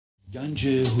گنج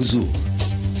حضور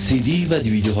CD و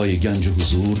دیویدیوهای گنج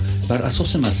حضور بر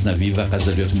اساس مثنوی و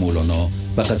غزلیات مولانا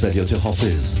و غزلیات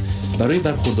حافظ برای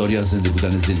برخورداری از زنده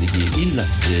بودن زندگی این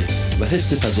لحظه و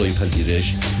حس فضای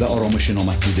پذیرش و آرامش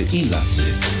نامحدود این لحظه،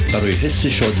 برای حس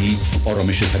شادی،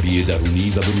 آرامش طبیعی درونی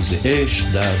و بروز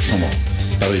عشق در شما،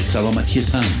 برای سلامتی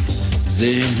تن،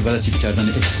 ذهن و لطیف کردن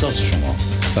احساس شما،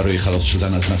 برای خلاص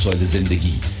شدن از مسائل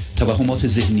زندگی، توهمات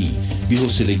ذهنی،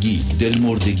 بی‌حوصلگی،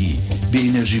 دلمردگی، بی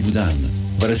انرژی بودن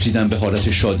و رسیدن به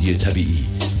حالت شادی طبیعی،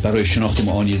 برای شناخت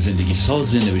معانی زندگی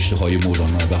ساز نوشته‌های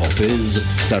مولانا و حافظ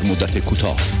در مدت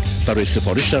کوتاه. برای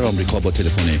سفارش در آمریکا با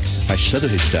تلفن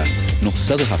 818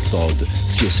 970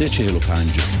 3345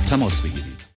 تماس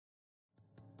بگیرید.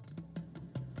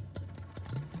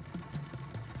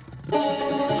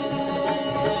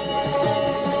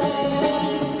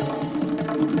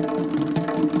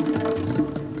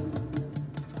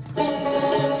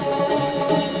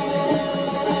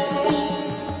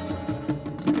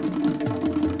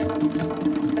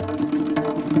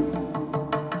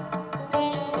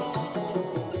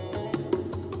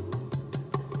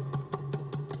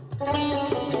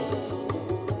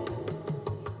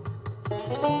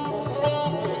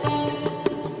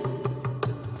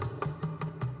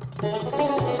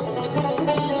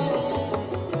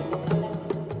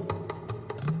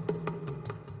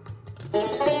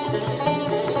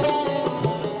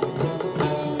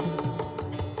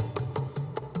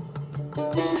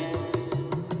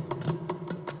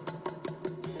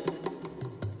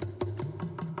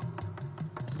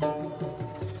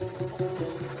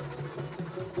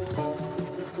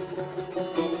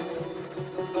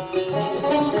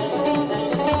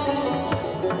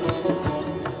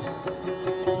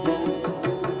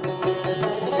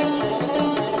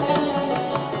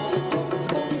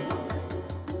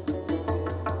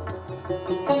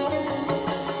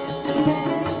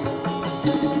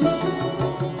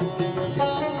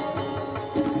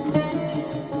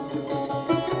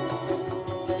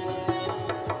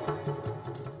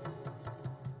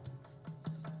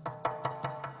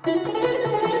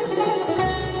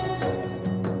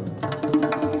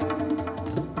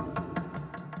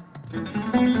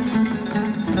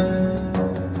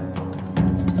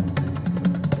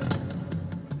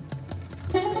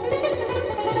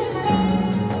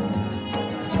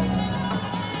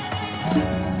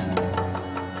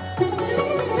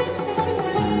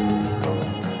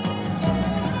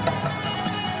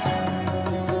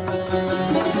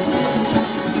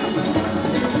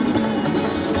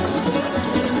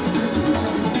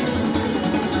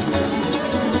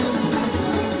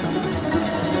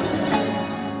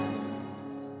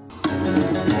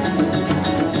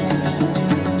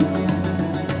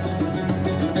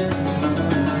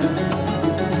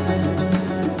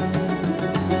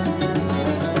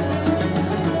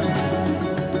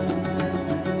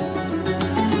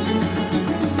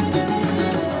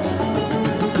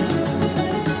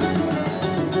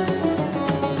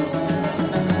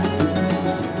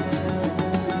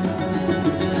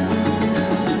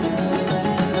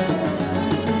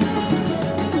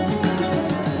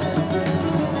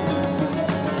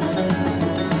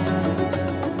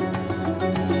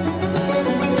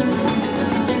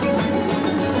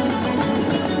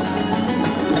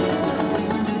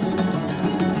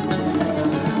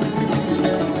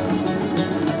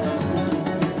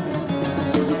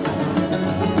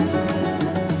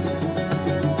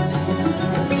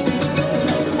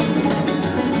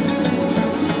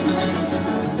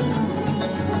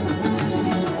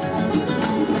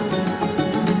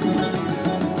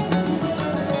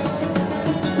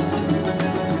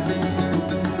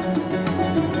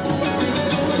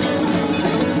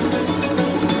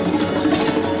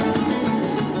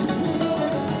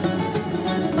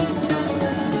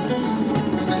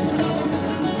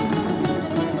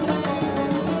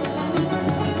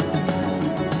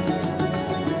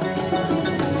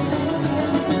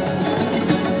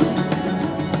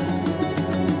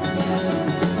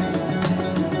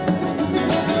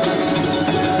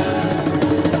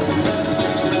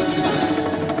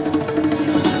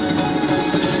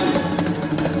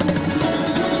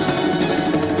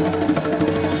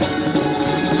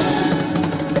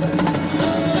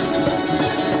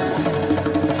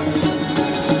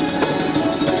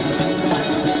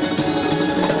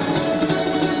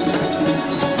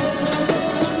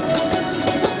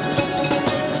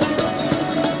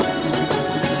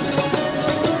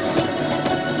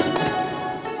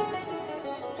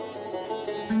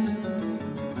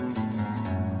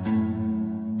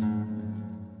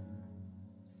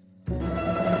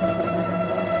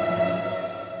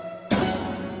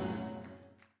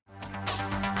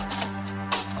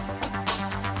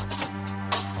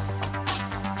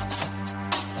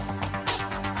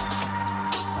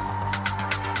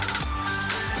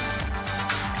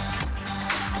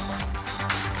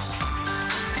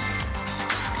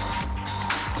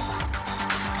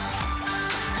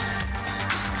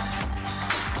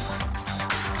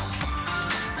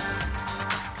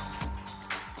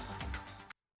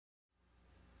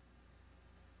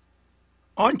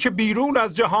 آنکه بیرون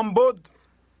از جهان بود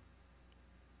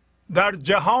در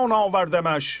جهان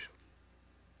آوردمش.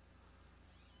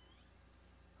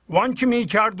 وانکه می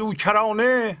کرد او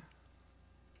کرانه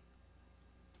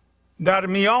در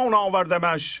میان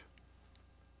آوردمش.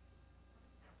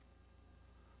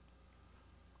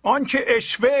 آنکه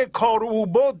اشوه کار او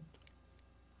بود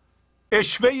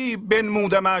اشوهی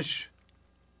بنمودمش.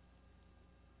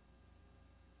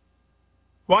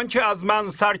 وانکه از من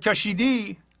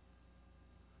سرکشیدی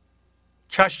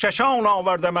کشکشان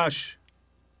آوردمش.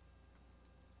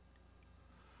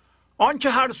 آنکه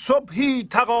هر صبحی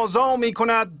تقاضا می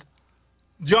کند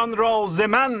جان را ز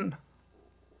من،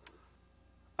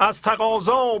 از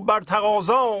تقاضا بر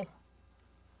تقاضا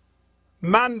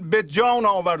من به جان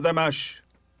آوردمش.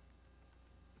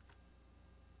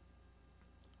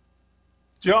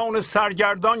 جان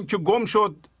سرگردان که گم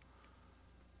شد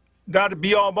در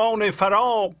بیابان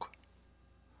فراق،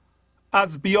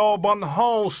 از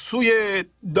بیابانها سوی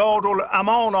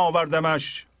دارالامان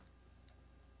آوردمش.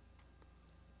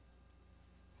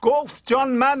 گفت جان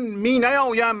من می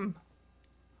نیایم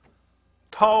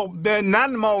تا به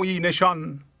ننمایی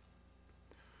نشان.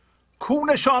 کو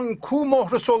نشان کو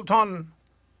مهر سلطان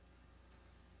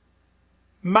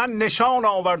من نشان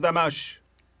آوردمش.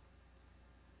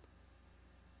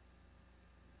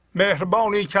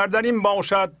 مهربانی کردن این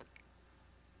باشد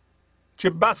که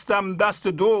بستم دست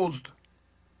دزد،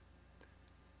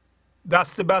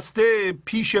 دست بسته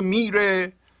پیش میر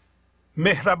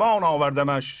مهربان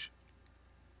آوردمش.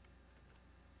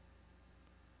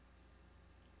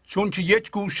 چون که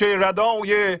یک گوشه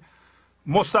ردای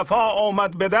مصطفی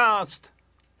آمد به دست،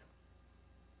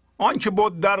 آنکه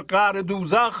بود در قعر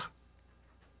دوزخ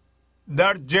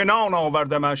در جنان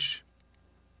آوردمش.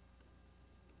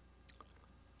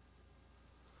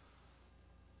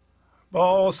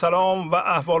 با سلام و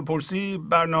احوال پرسی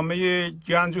برنامه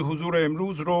گنج حضور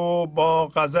امروز رو با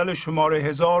غزل شماره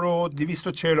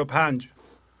 1245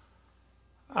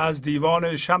 از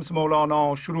دیوان شمس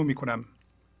مولانا شروع می کنم.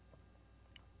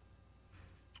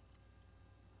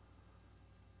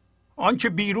 آنکه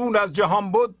بیرون از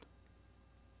جهان بود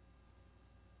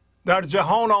در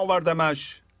جهان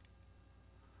آوردمش.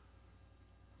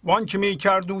 وانکه می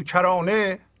کرد او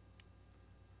کرانه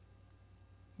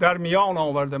در میان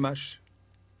آوردمش.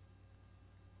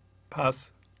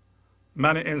 پس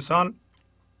من انسان،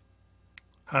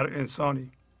 هر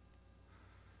انسانی،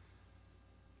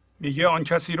 میگه آن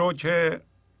کسی رو که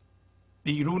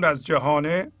بیرون از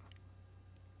جهانه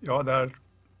یا در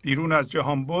بیرون از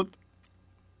جهان بود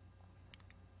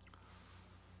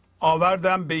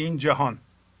آوردم به این جهان،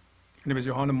 یعنی به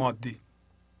جهان مادی.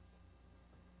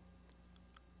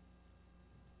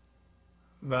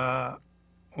 و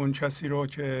اون کسی رو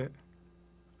که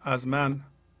از من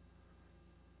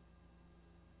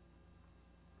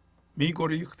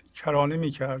میگریخت، کرانه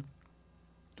میکرد،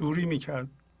 دوری میکرد،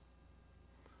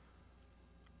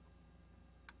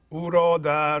 او را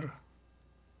در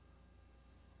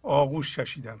آغوش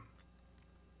کشیدم،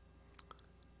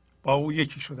 با او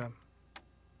یکی شدم.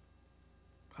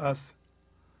 پس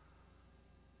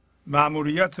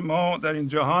مأموریت ما در این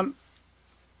جهان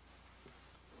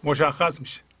مشخص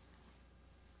میشه.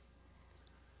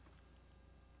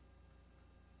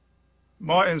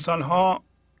 ما انسان ها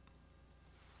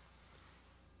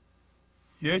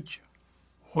یک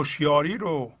هوشیاری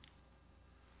رو،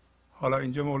 حالا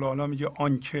اینجا مولانا میگه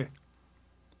آنکه،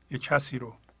 یک کسی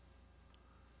رو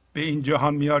به این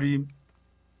جهان میاریم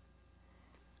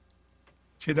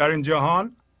که در این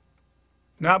جهان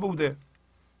نبوده،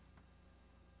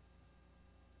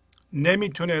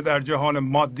 نمیتونه در جهان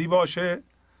مادی باشه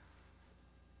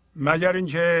مگر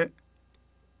اینکه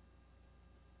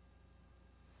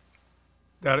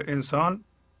در انسان،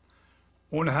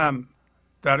 اون هم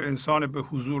در انسان به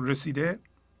حضور رسیده،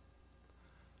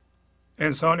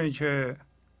 انسانی که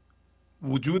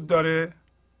وجود داره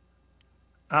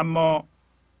اما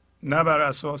نه بر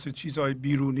اساس چیزهای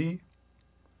بیرونی،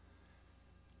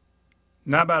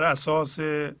 نه بر اساس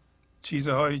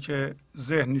چیزهایی که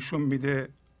ذهن نشون میده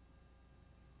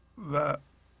و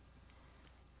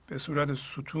به صورت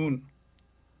ستون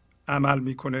عمل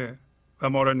میکنه و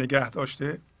ما را نگه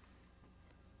داشته.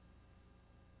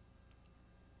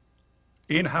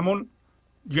 این همون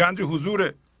گنج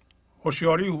حضوره،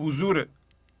 هوشیاری حضوره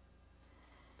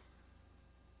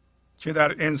که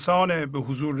در انسان به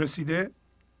حضور رسیده،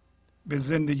 به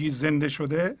زندگی زنده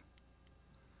شده،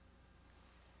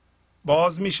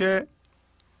 باز میشه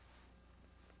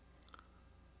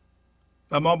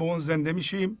و ما به اون زنده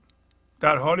میشیم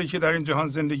در حالی که در این جهان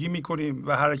زندگی میکنیم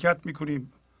و حرکت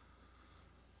میکنیم،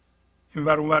 این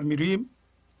ور اون ور میریم.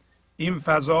 این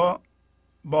فضا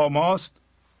با ماست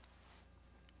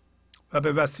و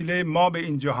به وسیله ما به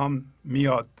این جهان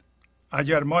میاد.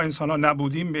 اگر ما انسان ها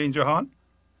نبودیم به این جهان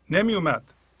نمی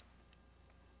اومد.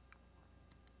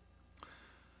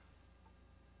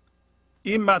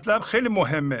 این مطلب خیلی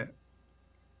مهمه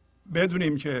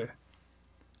بدونیم که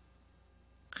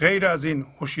غیر از این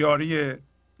هوشیاری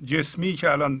جسمی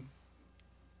که الان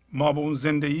ما به اون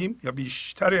زنده ایم یا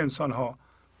بیشتر انسان ها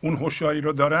اون هوشیاری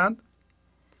رو دارند،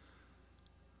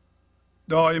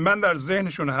 دائما در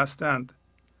ذهنشون هستند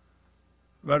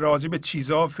و راجع به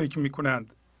چیزها فکر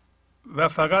میکنند و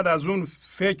فقط از اون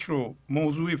فکر و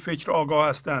موضوع فکر آگاه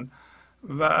هستند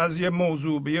و از یه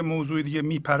موضوع به یه موضوع دیگه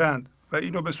میپرند و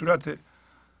اینو به صورت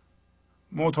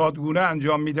معتادگونه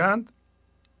انجام میدند.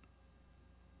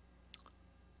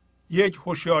 یک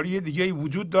هوشیاری دیگه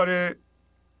وجود داره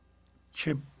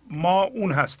که ما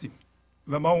اون هستیم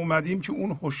و ما اومدیم که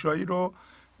اون هوشیاری رو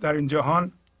در این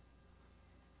جهان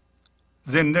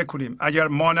زنده کنیم. اگر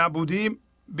ما نبودیم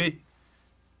به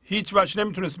هیچ وجه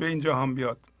نمیتونست به این جهان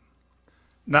بیاد.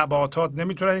 نباتات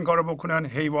نمیتونن این کارو بکنن،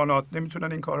 حیوانات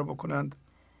نمیتونن این کارو بکنند،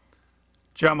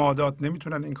 جمادات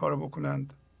نمیتونن این کارو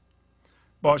بکنند،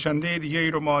 باشنده دیگه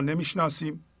ای رو ما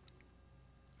نمیشناسیم،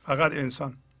 فقط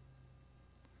انسان.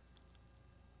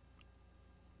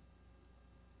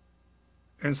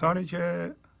 انسانی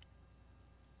که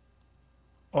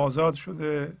آزاد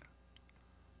شده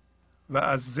و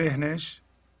از ذهنش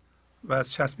و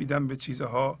از چسبیدن به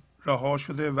چیزها رها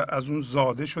شده و از اون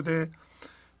زاده شده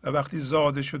و وقتی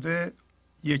زاده شده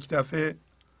یک دفعه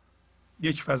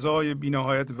یک فضای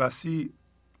بی‌نهایت وسیع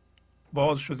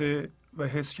باز شده و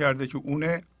حس کرده که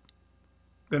اونه.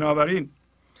 بنابراین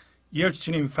یک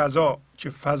چنین فضا که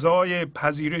فضای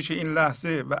پذیرش این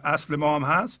لحظه و اصل ما هم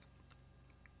هست،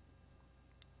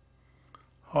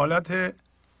 حالت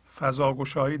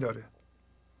فضاگشایی داره.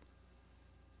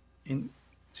 این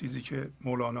چیزی که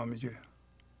مولانا میگه،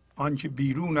 آنکه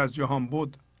بیرون از جهان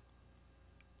بود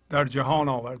در جهان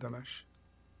آوردمش.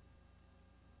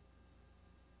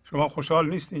 شما خوشحال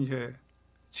نیستین که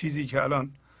چیزی که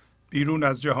الان بیرون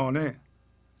از جهانه،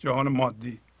 جهان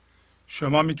مادی،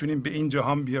 شما میتونین به این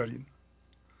جهان بیارین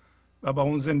و با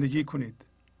اون زندگی کنید.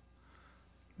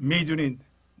 میدونید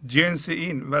جنس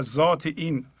این و ذات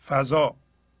این فضا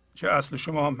که اصل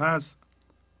شما هم هست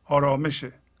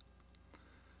آرامشه،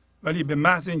 ولی به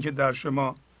محض اینکه در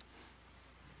شما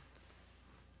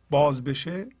باز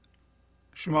بشه،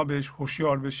 شما بهش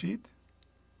هوشیار بشید،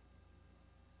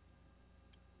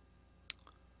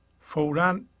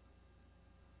 فوراً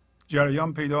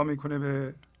جریان پیدا میکنه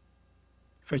به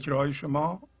فکرهای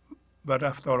شما و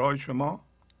رفتارهای شما،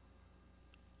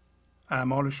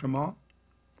 اعمال شما،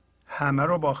 همه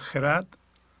رو با خرد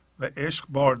و عشق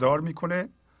باردار میکنه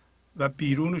و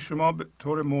بیرون شما به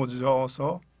طور معجزه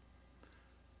آسا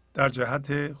در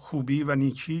جهت خوبی و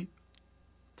نیکی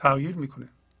تغییر میکنه.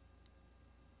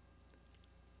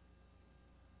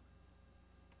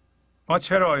 ما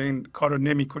چرا این کار رو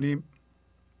نمی کنیم؟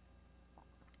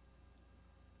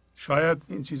 شاید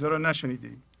این چیزها رو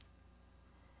نشنیدیم،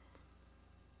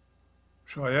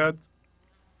 شاید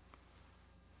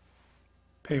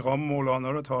پیغام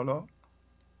مولانا رو تا حالا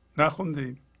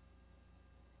نخوندیم.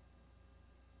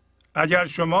 اگر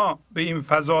شما به این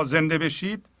فضا زنده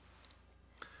بشید،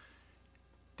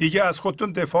 دیگه از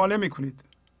خودتون دفاع نمی کنید،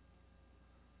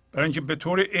 برای اینکه به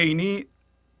طور عینی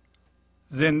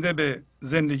زنده به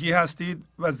زندگی هستید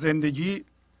و زندگی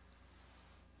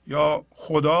یا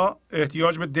خدا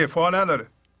احتیاج به دفاع نداره.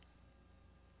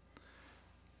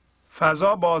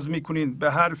 فضا باز میکنید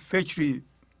به هر فکری،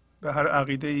 به هر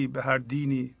عقیده‌ای، به هر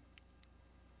دینی،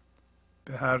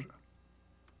 به هر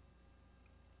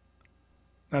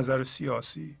نظر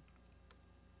سیاسی،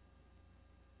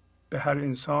 به هر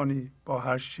انسانی با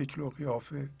هر شکل و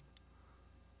قیافه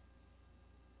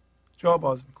جا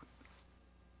باز میکنید.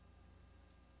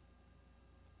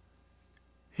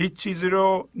 هیچ چیزی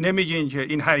رو نمیگین که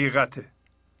این حقیقته،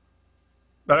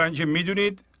 برای اینکه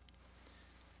میدونید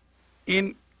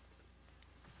این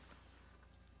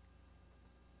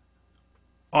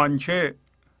آنچه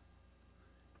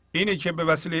اینی که به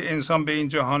وسیله انسان به این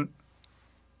جهان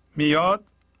میاد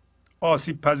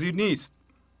آسیب پذیر نیست.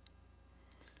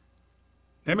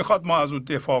 نمیخواد ما از او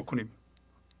دفاع کنیم.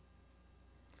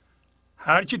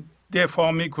 هر کی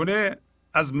دفاع میکنه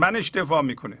از منش دفاع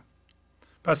میکنه.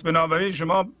 پس بنابراین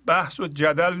شما بحث و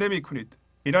جدل نمی کنید.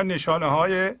 اینا نشانه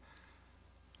های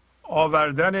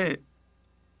آوردن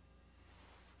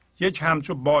یک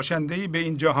همچو باشنده‌ای به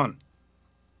این جهان.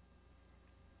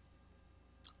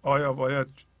 آیا باید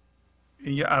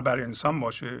این یه ابر انسان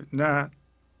باشه؟ نه.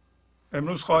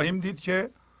 امروز خواهیم دید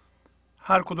که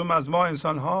هر کدوم از ما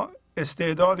انسان ها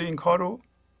استعداد این کار رو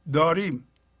داریم،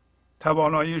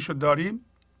 تواناییش رو داریم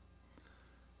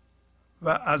و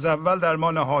از اول در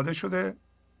ما نهاده شده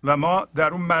و ما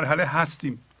در اون مرحله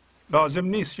هستیم. لازم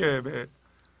نیست که به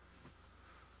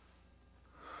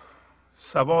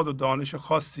سواد و دانش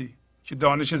خاصی که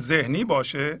دانش ذهنی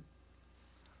باشه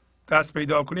دست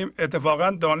پیدا کنیم.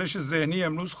 اتفاقا دانش ذهنی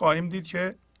امروز خواهیم دید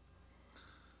که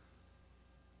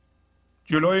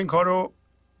جلوی این کار رو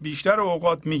بیشتر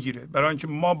اوقات میگیره، برای اینکه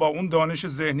ما با اون دانش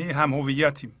ذهنی هم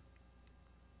هویتیم.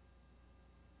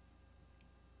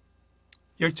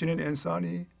 یک چنین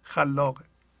انسانی خلاقه،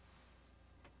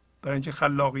 برای اینکه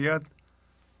خلاقیت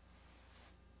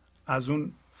از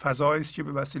اون فضایی است که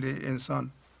به وسیله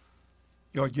انسان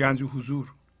یا گنج و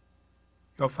حضور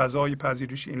یا فضای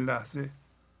پذیرش این لحظه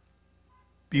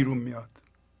بیرون میاد.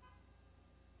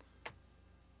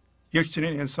 یک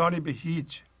چنین انسانی به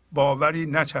هیچ باوری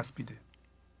نچسبیده،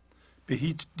 به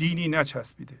هیچ دینی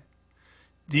نچسبیده.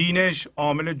 دینش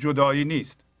عامل جدایی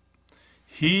نیست.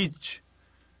 هیچ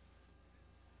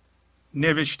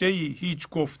نوشته‌ای، هیچ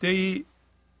گفته‌ای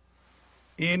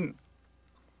این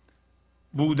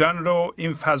بودن رو،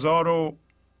 این فضا رو،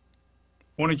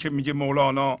 اونی که میگه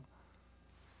مولانا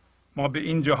ما به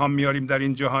این جهان میاریم در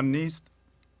این جهان نیست،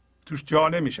 توش جا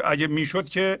نمیشه. اگه میشد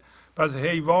که پس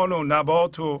حیوان و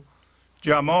نبات و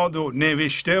جماد و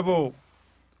نوشته و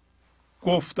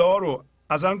گفتار و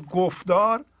اصلا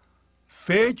گفتار،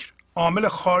 فکر عامل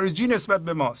خارجی نسبت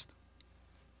به ماست،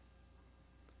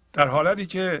 در حالتی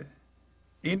که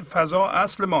این فضا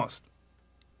اصل ماست.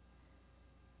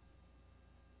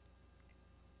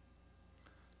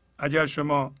 اگر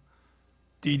شما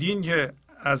دیدین که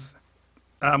از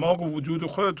اعماق وجود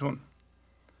خودتون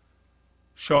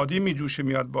شادی میجوشه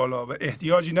میاد بالا و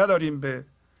احتیاجی نداریم به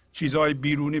چیزهای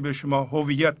بیرونی به شما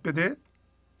هویت بده،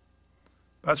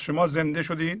 پس شما زنده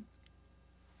شدین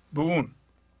به اون.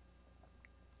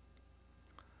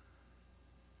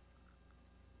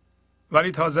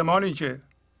 ولی تا زمانی که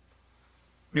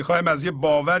میخوایم از یه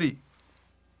باوری،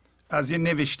 از یه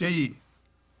نوشته‌ای،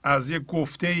 از یه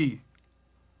گفته‌ای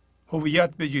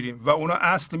هویت بگیریم و اونا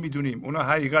اصل میدونیم، اونا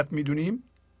حقیقت میدونیم،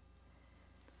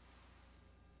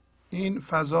 این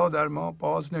فضا در ما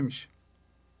باز نمیشه.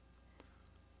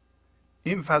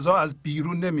 این فضا از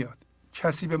بیرون نمیاد،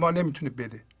 کسی به ما نمیتونه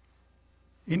بده.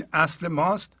 این اصل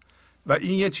ماست و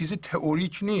این یه چیزی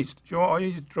تئوریک نیست. شما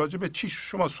آیا راجع به چی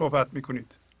شما صحبت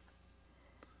میکنید؟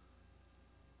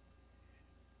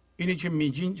 اینی که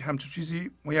میگین همچون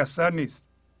چیزی میسر نیست.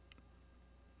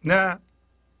 نه،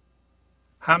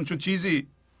 همچون چیزی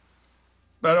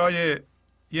برای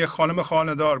یه خانم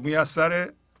خانه‌دار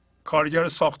میسره، کارگر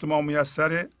ساختمان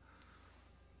میسره،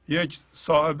 یک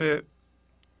صاحب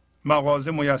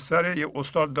مغازه میسره، یک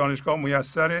استاد دانشگاه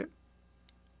میسره،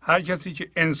 هر کسی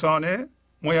که انسانه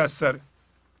میسره.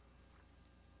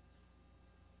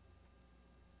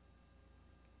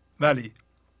 ولی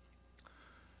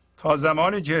تا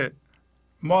زمانی که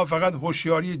ما فقط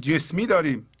هوشیاری جسمی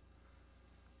داریم،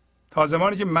 تا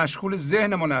زمانی که مشغول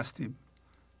ذهنمون هستیم،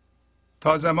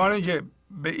 تا زمانی که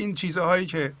به این چیزهایی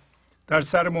که در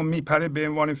سرمون میپره به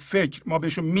عنوان فکر ما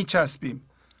بهشون میچسبیم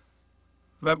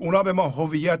و اونا به ما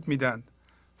هویت میدن،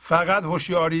 فقط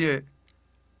هوشیاری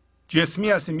جسمی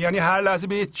هستیم، یعنی هر لحظه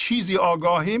به یه چیزی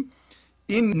آگاهیم.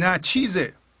 این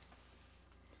نچیزه.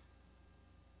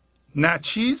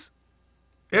 نچیز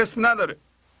اسم نداره،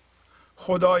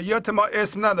 خداییت ما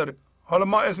اسم نداره. حالا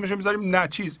ما اسمشو میذاریم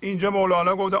نچیز. اینجا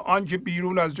مولانا گفته آن که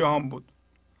بیرون از جهان بود.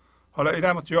 حالا این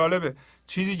هم جالبه،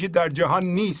 چیزی که در جهان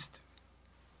نیست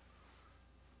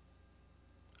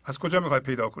از کجا میخوای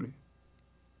پیدا کنی؟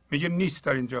 میگه نیست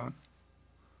در این جهان.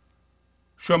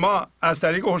 شما از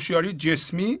طریق هوشیاری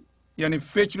جسمی یعنی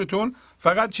فکرتون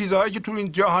فقط چیزهایی که تو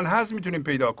این جهان هست میتونید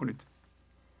پیدا کنید.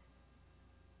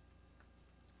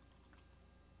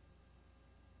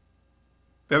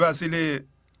 به وسیله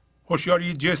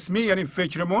هوشیاری جسمی یعنی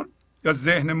فکرمون یا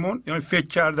ذهنمون، یعنی فکر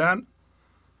کردن،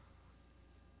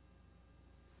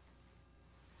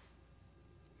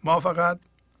 ما فقط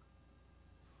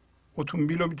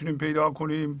اتومبیل رو میتونیم پیدا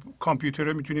کنیم، کامپیوتر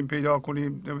رو میتونیم پیدا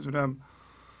کنیم، نمیدونم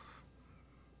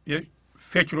یه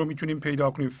فکر رو میتونیم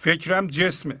پیدا کنیم. فکرم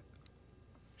جسمه،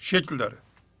 شکل داره.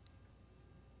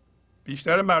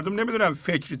 بیشتر مردم نمیدونن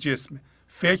فکر جسمه.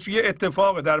 فکر یه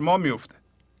اتفاق در ما میفته.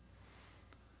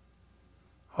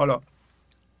 حالا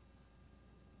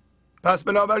پس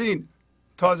بنابراین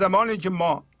تا زمانی که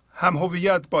ما هم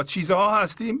هویت با چیزها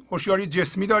هستیم، هوشیاری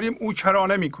جسمی داریم، او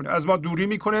کرانه میکنه، از ما دوری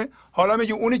میکنه. حالا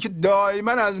میگه اونی که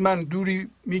دائما از من دوری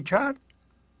میکرد،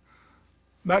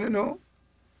 من اینو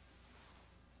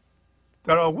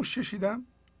در آغوش کشیدم،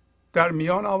 در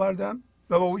میان آوردم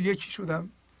و با او یکی شدم.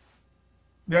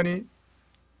 یعنی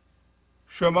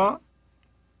شما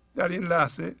در این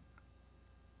لحظه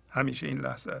همیشه این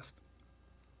لحظه است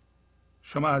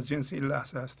شما از جنس این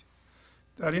لحظه هستید.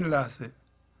 در این لحظه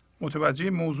متوجه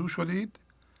موضوع شدید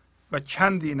و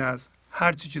کندین از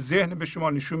هر چی که ذهن به شما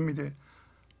نشون میده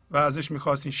و ازش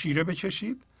میخواستین شیره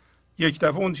بکشید. یک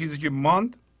دفعه اون چیزی که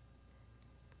ماند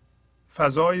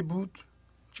فضایی بود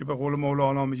که به قول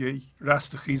مولانا میگه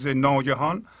رستخیز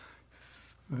ناگهان،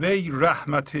 وی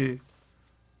رحمت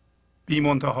بی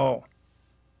منتها،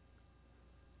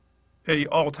 ای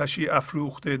آتشی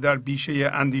افروخته در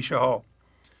بیشه اندیشه ها.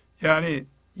 یعنی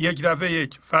یک دفعه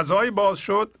یک فضایی باز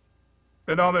شد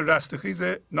به نام رستخیز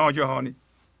ناگهانی.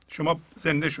 شما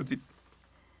زنده شدید،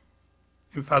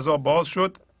 این فضا باز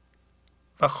شد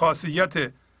و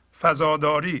خاصیت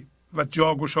فضاداری و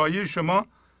جاگشایی شما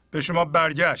به شما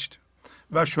برگشت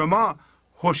و شما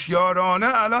هوشیارانه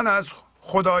الان از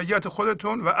خداییت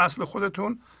خودتون و اصل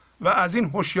خودتون و از این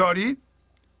هوشیاری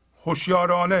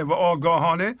هوشیارانه و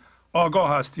آگاهانه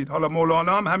آگاه هستید. حالا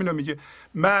مولانا هم همینو میگه،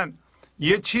 من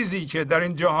یه چیزی که در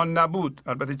این جهان نبود،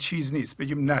 البته چیز نیست،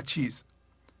 بگیم نه چیز،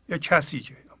 یه کسی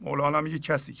که مولانا میگه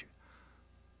کسی که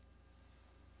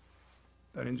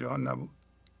در این جهان نبود،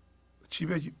 چی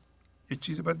بگیم؟ یه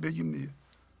چیزی باید بگیم دیگه،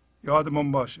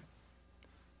 یادمون باشه.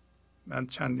 من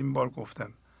چندین بار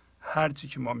گفتم هر چی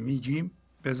که ما میگیم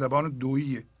به زبان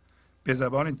دوییه، به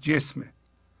زبان جسمه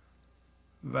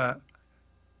و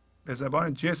به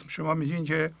زبان جسم شما میگین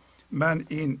که من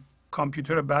این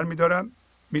کامپیوتر رو برمیدارم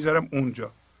میذارم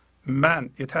اونجا. من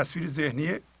یه تصویر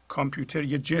ذهنی، کامپیوتر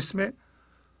یه جسمه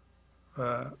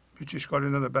و هیچ اشکالی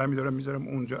نداره، برمیدارم میذارم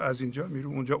اونجا، از اینجا میرم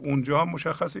اونجا، اونجا هم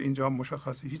مشخصه اینجا هم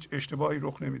مشخصه، هیچ اشتباهی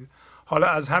رخ نمیده. حالا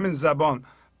از همین زبان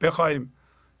بخوایم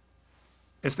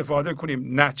استفاده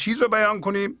کنیم، نه چیز رو بیان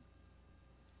کنیم،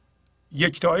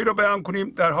 یکتایی رو بیان کنیم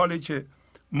در حالی که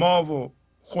ما و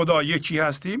خدا یکی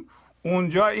هستیم،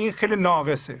 اونجا این خیلی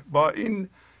ناقصه. با این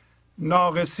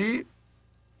ناقصی،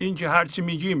 این که هرچی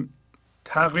میگیم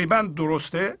تقریبا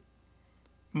درسته،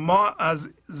 ما از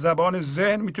زبان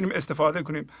ذهن میتونیم استفاده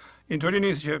کنیم. اینطوری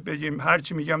نیست که بگیم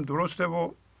هرچی میگم درسته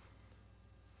و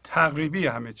تقریبی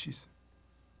همه چیز.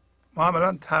 ما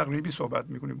عملا تقریبی صحبت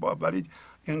میکنیم، ولی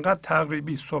اینقدر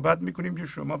تقریبی صحبت میکنیم که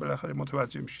شما بالاخره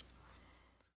متوجه میشید.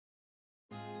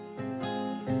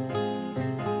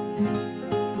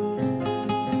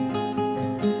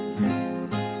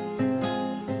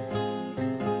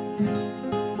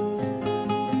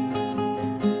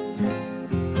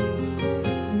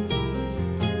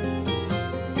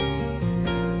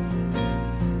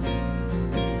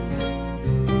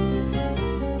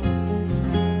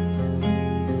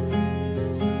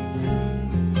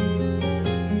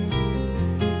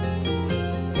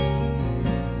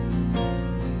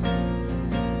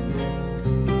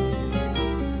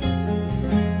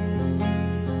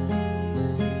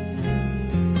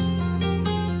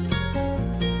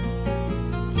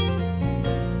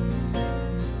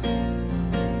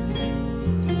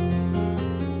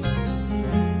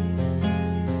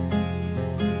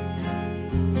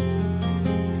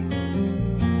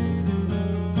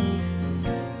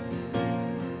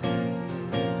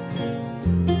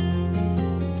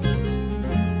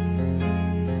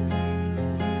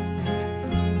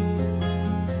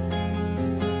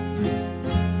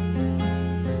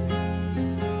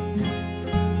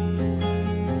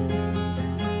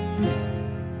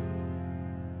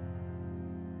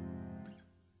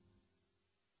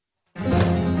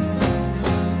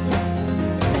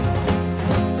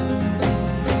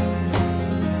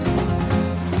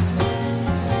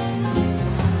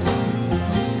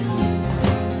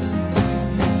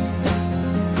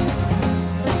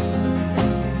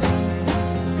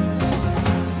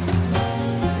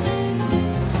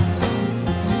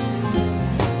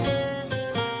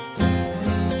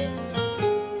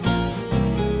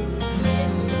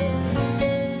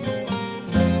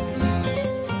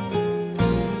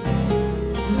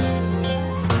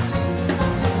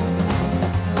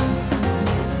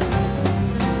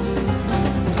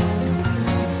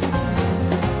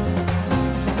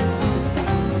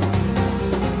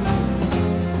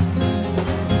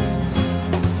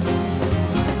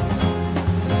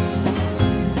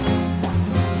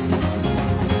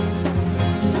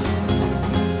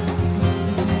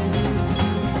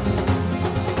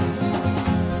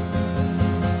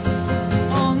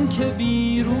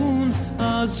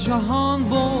 از جهان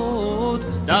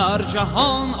بود در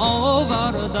جهان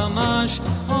آوردمش،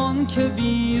 آن که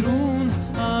بیرون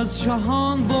از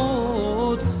جهان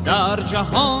بود در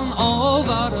جهان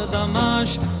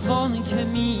آوردمش، آن که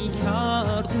می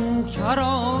کرد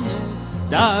نوکرانه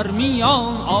در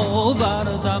میان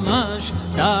آوردمش،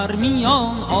 در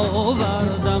میان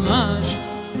آوردمش.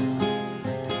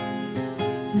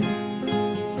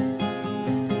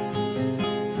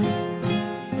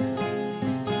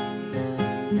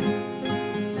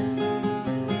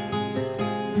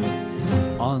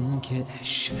 آن که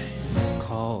عشوه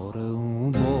کار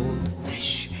او بود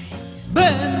عشوه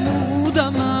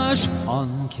بنمودمش، آن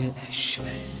که عشوه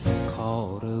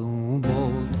کار او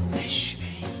بود عشوه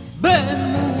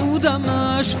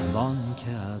بنمودمش، وان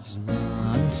که از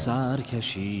من سر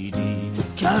کشیدی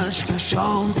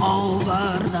کشکشان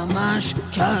آوردمش،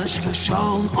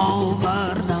 کشکشان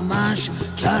آوردمش،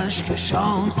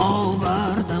 کشکشان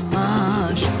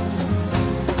آوردمش.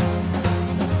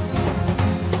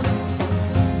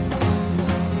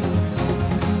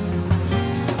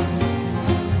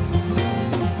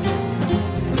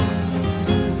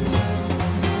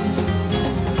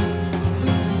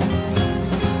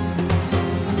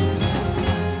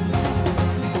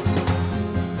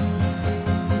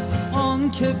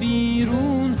 که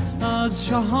بیرون از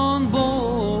جهان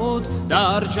بود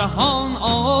در جهان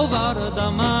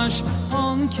آوردمش،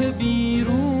 آن که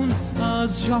بیرون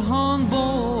از جهان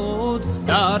بود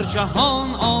در جهان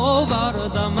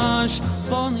آوردمش،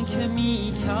 وان که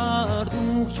می کرد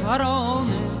او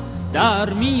کرانه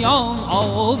در میان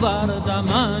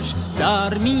آوردمش،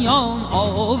 در میان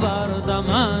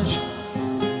آوردمش.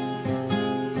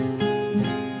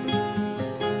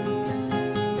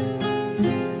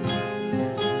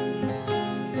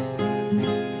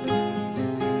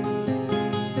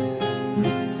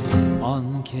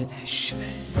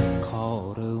 عشوه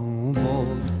کار او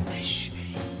بود عشوه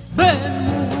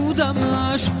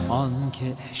بنمودمش، آن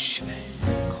که عشوه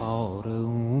کار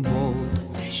او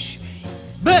بود عشوه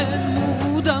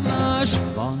بنمودمش،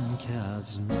 وان که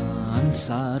از من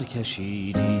سر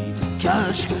کشیدی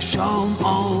کشکشان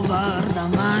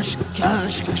آوردمش،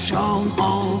 کشکشان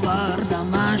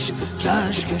آوردمش،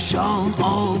 کشکشان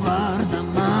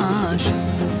آوردمش.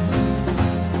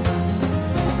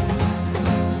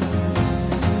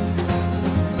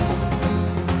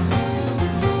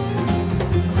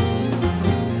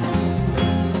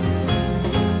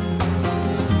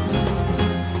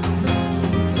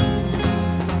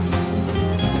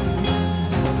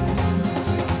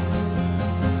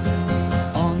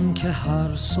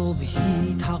 هر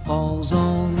صبحی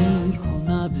تقاضا می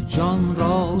کند جان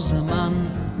راز من،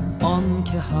 آن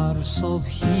که هر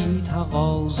صبحی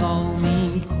تقاضا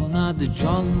می کند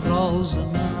جان راز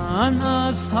من،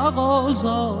 از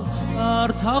تقاضا بر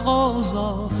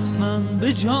تقاضا من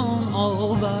به جان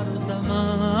آوردمش،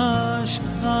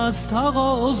 از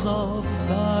تقاضا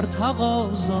بر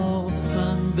تقاضا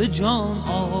من به جان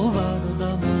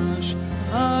آوردمش،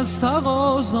 از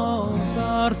تقاضا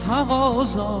بر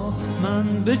تقاضا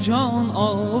من به جان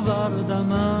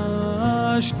آوردمش،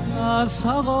 از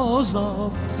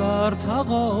تقاضا بر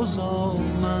تقاضا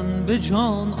من به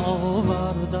جان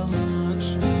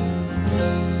آوردمش.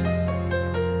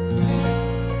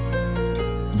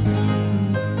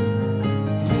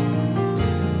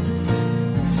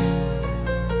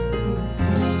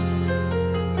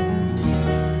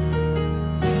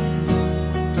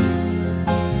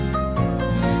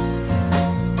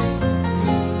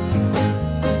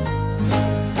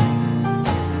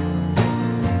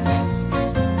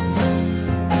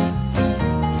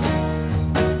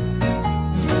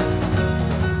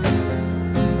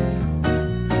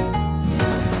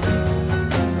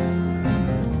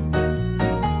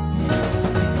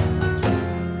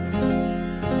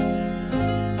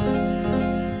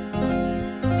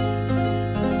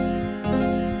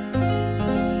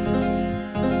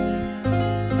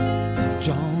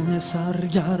 جان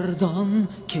سرگردان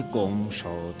که گم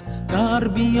شد در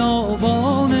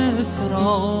بیابان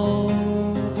فراق،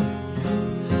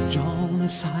 جان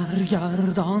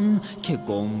سرگردان که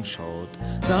گم شد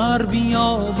در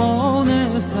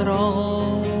بیابان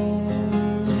فراق،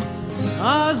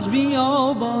 از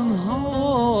بیابان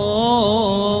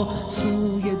ها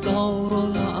سوی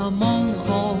دارالامان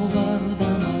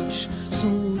آوردمش،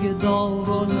 سوی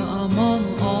دارالامان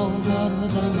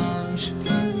آوردمش.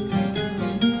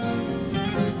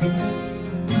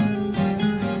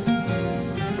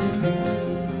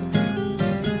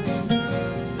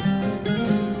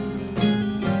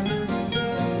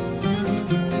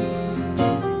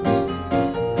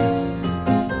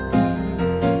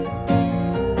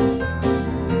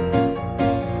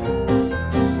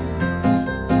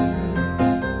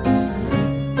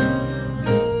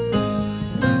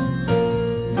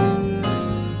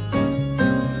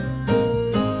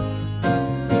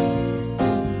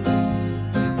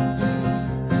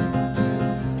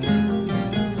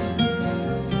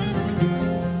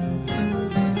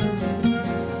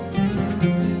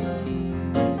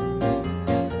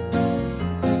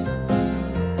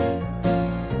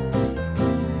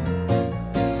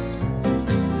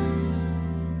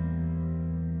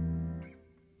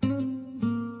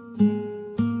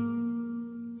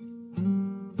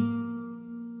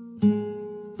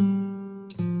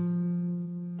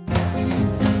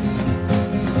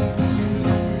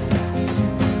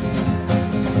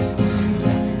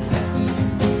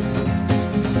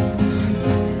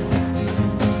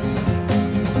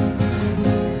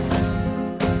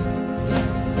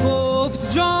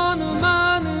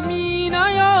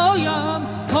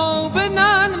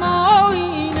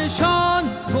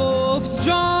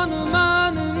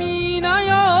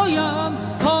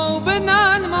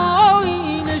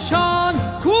 نشان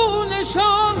کو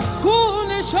نشان کو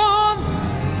نشان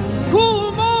کو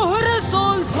مهر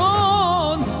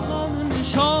سلطان من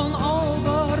نشان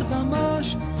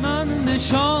آوردمش من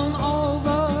نشان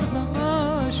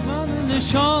آوردمش من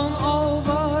نشان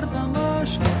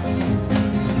آوردمش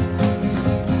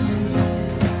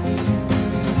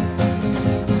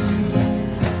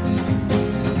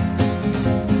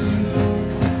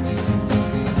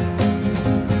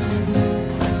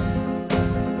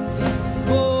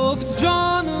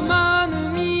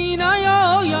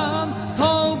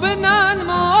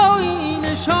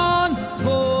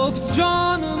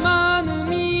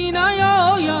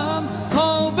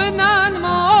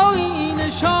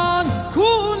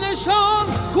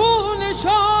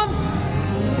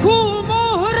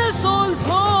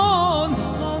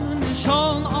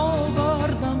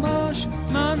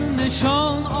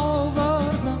نشان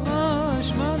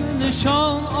آوردمش من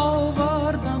نشان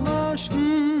آوردمش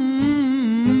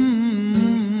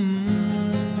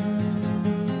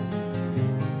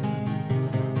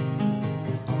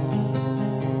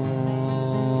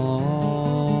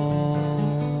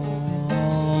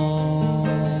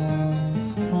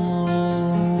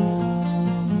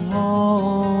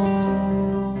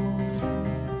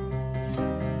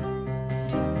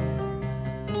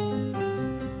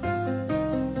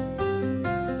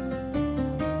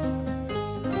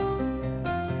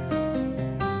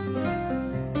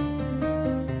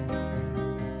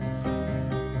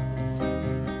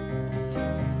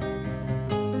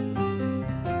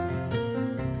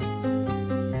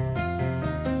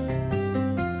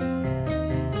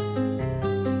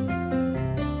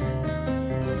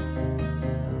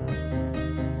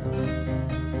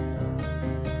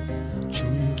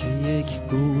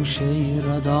گوشه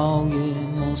ردای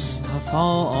مصطفی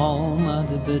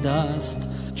آمد به دست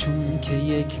چون که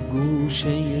یک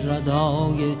گوشه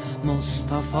ردای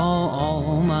مصطفی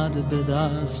آمد به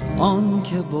دست آن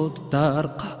که بود در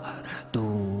قعر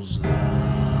دوزخ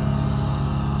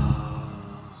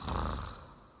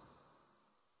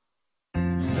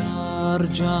در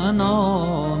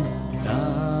جنان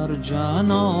در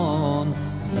جنان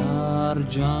در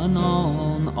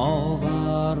جنان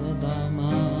آوردمش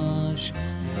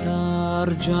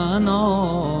در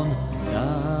جنان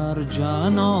در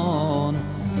جنان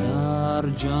در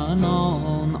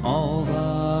جنان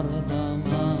آوردمش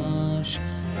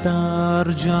در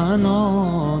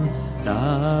جنان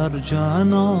در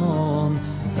جنان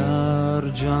در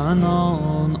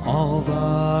جنان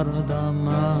آوردمش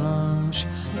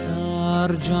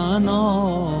در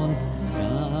جنان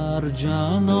در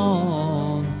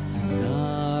جنان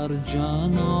در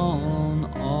جنان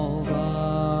آوردمش.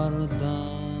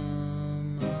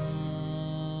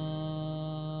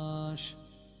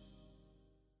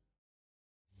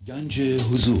 گنج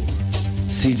حضور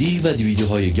CD و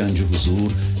دیویدیوهای گنج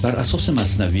حضور بر اساس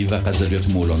مثنوی و غزلیات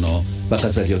مولانا و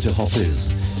غزلیات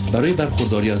حافظ برای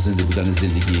برخورداری از زنده بودن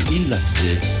زندگی این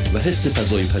لحظه و حس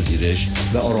فضای پذیرش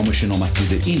و آرامش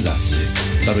نامحدود این لحظه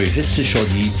برای حس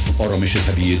شادی، آرامش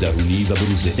طبیعی درونی و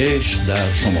بروز عشق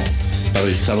در شما،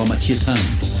 برای سلامتی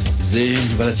تن،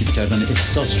 ذهن و لطیف کردن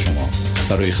احساس شما،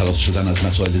 برای خلاص شدن از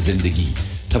مسائل زندگی،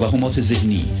 توهمات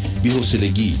ذهنی،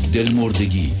 بی‌حوصلگی،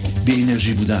 دلمردگی، بی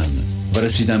انرژی بودن و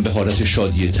رسیدن به حالت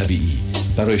شادی طبیعی،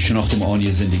 برای شناخت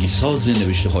معانی زندگی ساز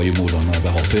نوشته های مولانا و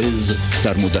حافظ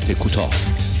در مدت کوتاه.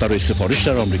 برای سفارش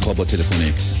در آمریکا با تلفن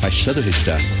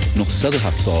 818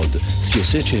 970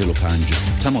 3345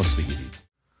 تماس بگیرید.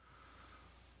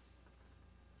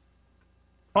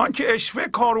 آنکه اشوه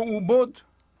کار او بود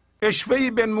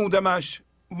اشوهی بنمودمش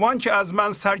وان که از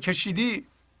من سرکشیدی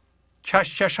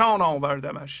کشکشان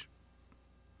آوردمش.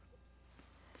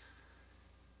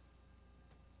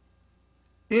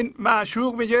 این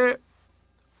معشوق میگه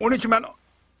اونی که من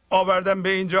آوردم به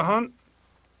این جهان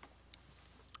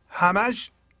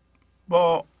همش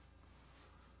با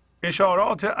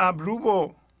اشارات ابرو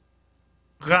و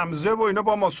غمزه و اینا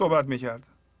با ما صحبت میکرد.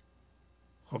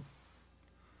 خب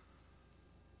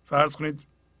فرض کنید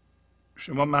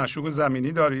شما معشوق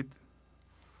زمینی دارید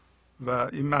و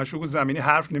این معشوق زمینی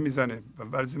حرف نمیزنه و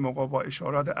بعضی موقع با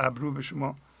اشارات ابرو به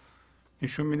شما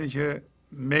نشون میده که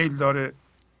میل داره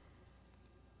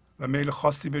و میل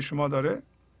خاصی به شما داره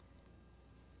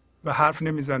و حرف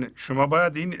نمیزنه. شما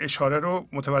باید این اشاره رو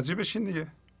متوجه بشین دیگه.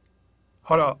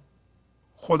 حالا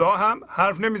خدا هم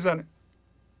حرف نمیزنه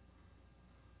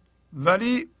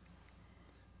ولی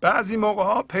بعضی موقع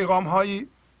ها پیغام هایی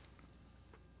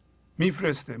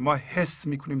میفرسته، ما حس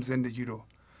میکنیم زندگی رو.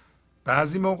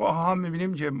 بعضی موقع ها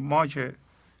میبینیم که ما که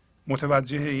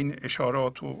متوجه این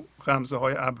اشارات و غمزه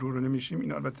های ابرو رو نمیشیم.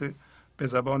 این البته به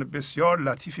زبان بسیار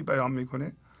لطیفی بیان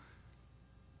میکنه.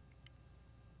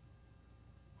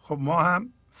 خب ما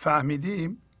هم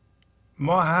فهمیدیم،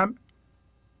 ما هم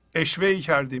اشوه‌ای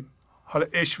کردیم. حالا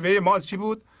اشوه ما چی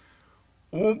بود؟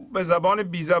 اون به زبان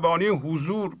بیزبانی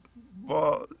حضور،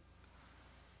 با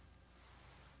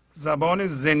زبان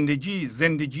زندگی،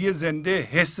 زندگی زنده،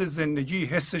 حس زندگی،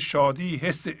 حس شادی،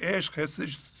 حس عشق، حس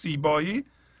زیبایی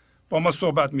با ما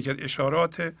صحبت میکرد.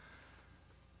 اشارات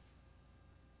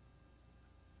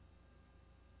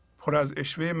پر از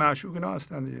اشوه معشوق اینا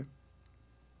هستند دیگه.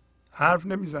 حرف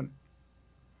نمیزنه،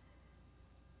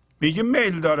 میگه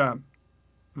میل دارم،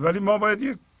 ولی ما باید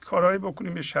یه کارهایی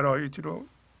بکنیم، یه شرایطی رو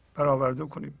برآورده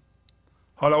کنیم.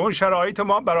 حالا اون شرایط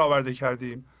ما برآورده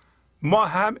کردیم، ما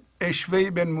هم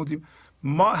اشوهی بنمودیم،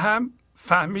 ما هم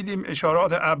فهمیدیم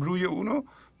اشارات ابروی اونو،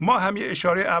 ما هم یه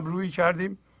اشاره ابرویی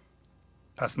کردیم،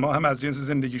 پس ما هم از جنس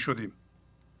زندگی شدیم.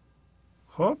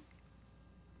 خب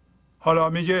حالا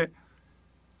میگه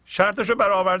شرطشو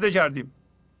برآورده کردیم.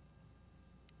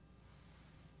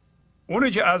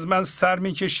 اونی که از من سر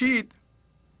میکشید،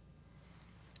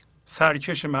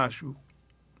 سرکش معشوق،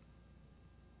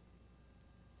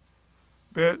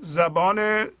 به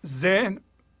زبان ذهن،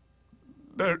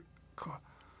 به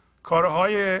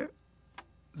کارهای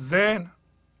ذهن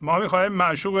ما میخوایم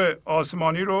معشوق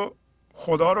آسمانی رو،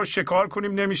 خدا رو شکار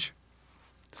کنیم، نمیشه،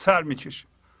 سر میکشیم.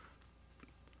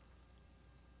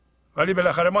 ولی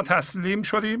بالاخره ما تسلیم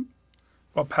شدیم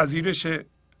با پذیرش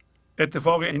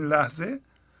اتفاق این لحظه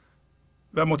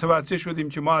و متوجه شدیم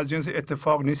که ما از جنس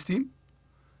اتفاق نیستیم.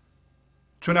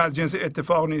 چون از جنس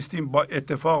اتفاق نیستیم، با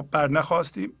اتفاق بر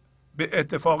نخواستیم، به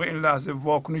اتفاق این لحظه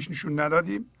واکنش نشون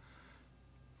ندادیم.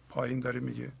 پایین داره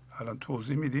میگه، الان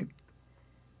توضیح میدیم.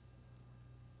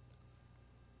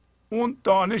 اون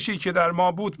دانشی که در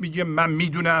ما بود میگه من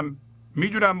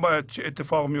میدونم باید چه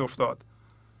اتفاق میافتاد،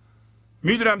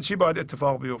 میدونم چی باید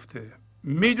اتفاق بیفته،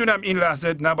 میدونم این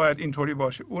لحظه نباید اینطوری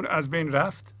باشه. اون از بین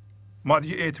رفت. ما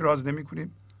دیگه اعتراض نمی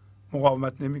کنیم،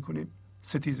 مقاومت نمی کنیم،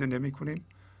 ستیزه نمی کنیم.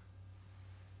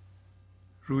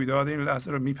 رویداد این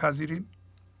لحظه رو میپذیریم،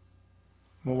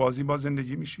 موازی با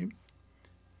زندگی میشیم.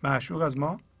 معشوق از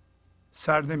ما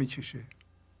سر نمیکشه،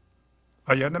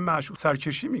 وگرنه معشوق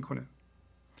سرکشی میکنه.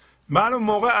 من اون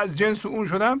موقع از جنس اون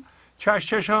شدم،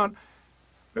 چشان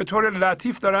به طور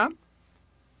لطیف دارم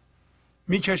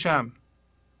میکشم،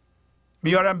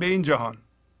 میارم به این جهان.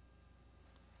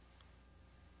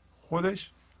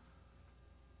 خودش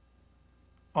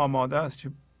آماده است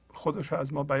که خودش رو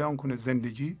از ما بیان کنه.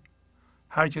 زندگی،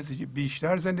 هر کسی که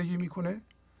بیشتر زندگی میکنه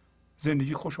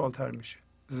زندگی خوشحالتر میشه.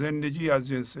 زندگی از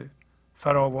جنس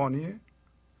فراوانیه،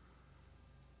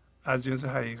 از جنس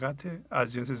حقیقته،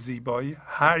 از جنس زیبایی.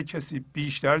 هر کسی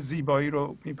بیشتر زیبایی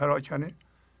رو میپراکنه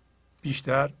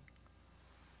بیشتر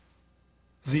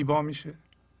زیبا میشه،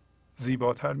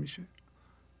 زیباتر میشه.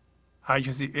 هر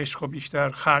کسی عشق رو بیشتر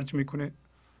خرج میکنه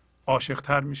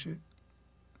عاشقتر میشه،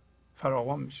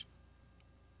 فراوان میشه،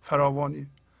 فراوانی.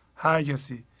 هر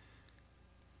کسی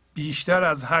بیشتر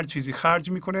از هر چیزی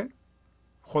خرج میکنه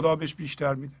خدا بهش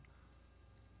بیشتر میده.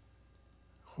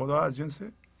 خدا از جنس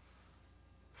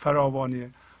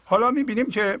فراوانیه. حالا میبینیم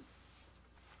که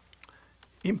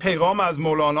این پیغام از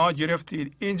مولانا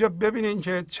گرفتید. اینجا ببینید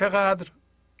که چقدر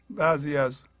بعضی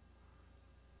از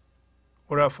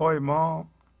عرفای ما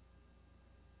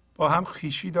با هم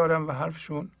خویشی دارن و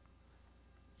حرفشون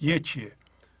یکیه.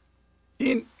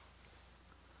 این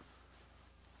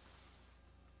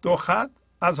دو خط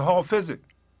از حافظه.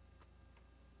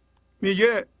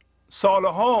 میگه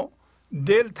سالها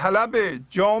دل طلب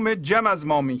جام جم از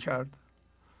ما میکرد،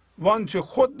 وانچه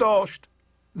خود داشت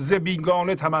ز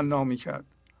بیگانه تمنا میکرد.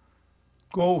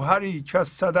 گوهری که از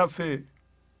صدف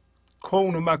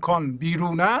کون و مکان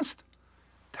بیرون است،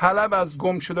 طلب از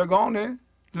گمشدگان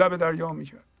لب دریا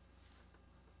میکرد.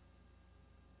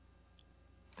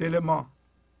 دل ما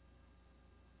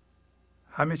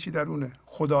همه چی درونه،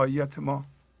 خداییت ما،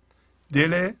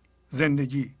 دل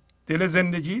زندگی. دل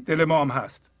زندگی دل ما هم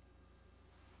هست.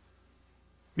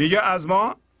 میگه از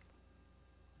ما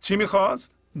چی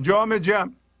میخواست؟ جام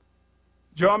جم.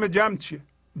 جام جم چیه؟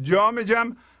 جام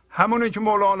جم همونه که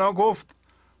مولانا گفت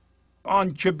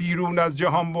آن که بیرون از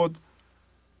جهان بود.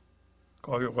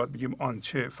 گاهی اوقات میگیم آن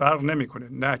چه، فرق نمیکنه،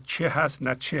 نه چه هست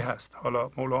نه چه هست.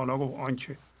 حالا مولانا گفت آن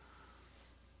که،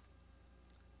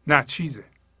 نه چیزه،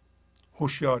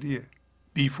 هوشیاریه،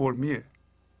 بی فرمیه،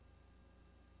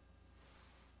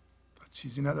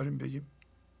 چیزی نداریم بگیم.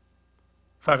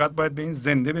 فقط باید به این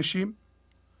زنده بشیم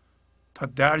تا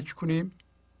درک کنیم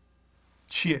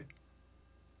چیه.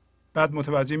 بعد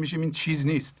متوجه میشیم این چیز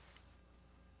نیست.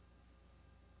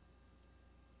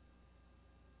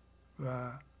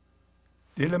 و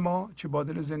دل ما که با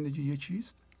دل زندگی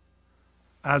یکیست،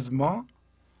 از ما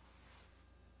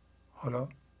حالا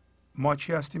ما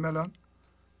کی هستیم الان؟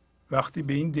 وقتی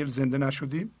به این دل زنده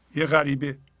نشدیم، یه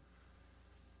غریبه،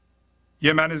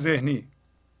 یه من ذهنی،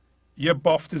 یه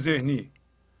بافت ذهنی،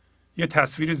 یه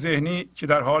تصویر ذهنی که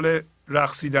در حال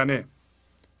رقصیدنه.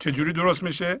 چجوری درست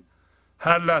میشه؟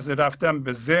 هر لحظه رفتن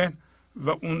به ذهن و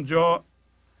اونجا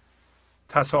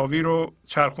تصاویر رو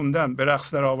چرخوندن، به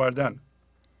رقص در آوردن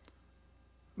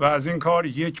و از این کار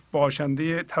یک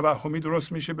باشنده توهمی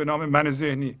درست میشه به نام من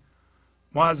ذهنی.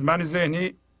 ما از من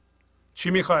ذهنی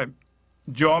چی میخوایم؟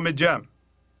 جام جمع.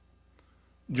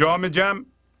 جام جمع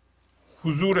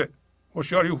حضوره،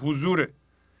 هوشیاری حضوره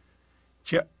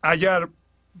که اگر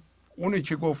اونی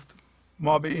که گفت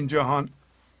ما به این جهان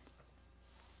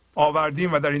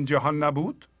آوردیم و در این جهان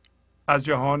نبود، از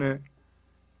جهان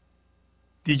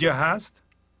دیگه هست،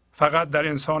 فقط در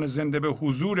انسان زنده به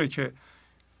حضوره که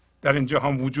در این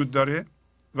جهان وجود داره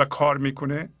و کار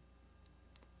میکنه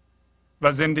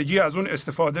و زندگی از اون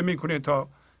استفاده میکنه تا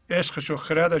عشقش و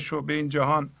خردش رو به این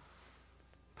جهان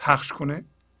پخش کنه.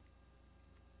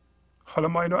 حالا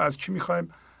ما اینو از کی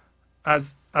میخوایم؟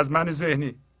 از من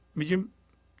ذهنی. میگیم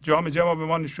جام جمع به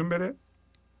ما نشون بده.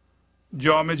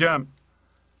 جام جمع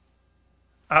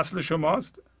اصل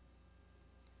شماست،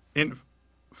 این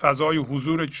فضای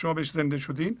حضور که شما بهش زنده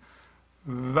شدین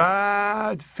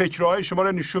و فکرهای شما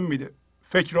رو نشون میده.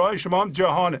 فکرهای شما هم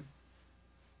جهانه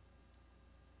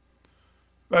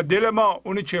و دل ما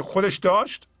اونی که خودش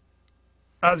داشت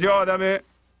از یه آدم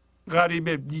غریب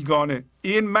بیگانه.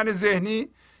 این من ذهنی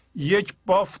یک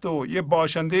بافت و یه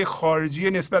باشنده خارجی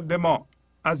نسبت به ما،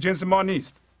 از جنس ما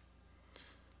نیست.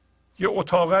 یه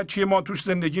اتاقه چیه ما توش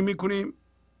زندگی میکنیم،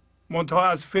 منتها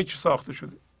از فکر ساخته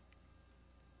شده.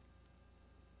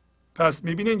 پس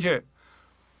میبینین که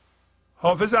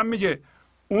حافظ هم میگه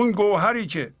اون گوهری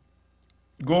که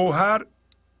گوهر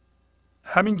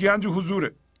همین گنج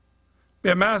حضوره،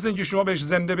 به محض اینکه شما بهش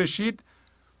زنده بشید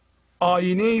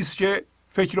آینه است که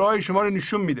فکرهای شما رو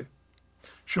نشون میده.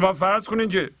 شما فرض کنین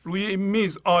که روی این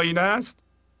میز آینه است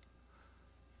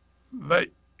و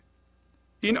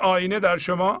این آینه در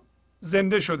شما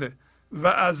زنده شده و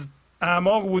از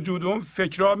اعماق وجود اون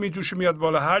فکرها میجوشه میاد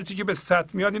بالا. هرچی که به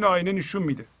سطح میاد این آینه نشون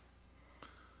میده.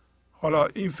 حالا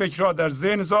این فکرها در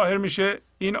ذهن ظاهر میشه،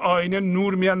 این آینه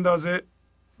نور میاندازه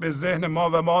به ذهن ما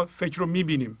و ما فکر رو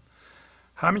میبینیم.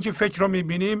 همین که فکر رو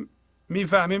میبینیم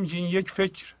میفهمیم که این یک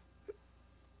فکر،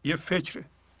 یه فکره،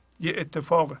 یه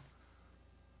اتفاقه.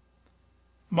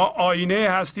 ما آینه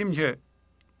هستیم که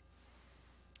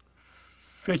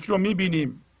فکر رو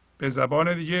میبینیم، به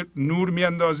زبان دیگه نور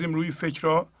میاندازیم روی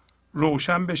فکرها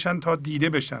روشن بشن تا دیده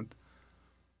بشن.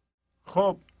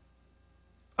 خب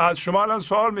از شما الان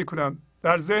سوال میکنم،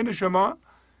 در ذهن شما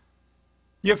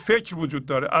یه فکر وجود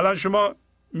داره. الان شما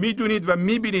میدونید و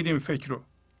میبینید این فکر رو.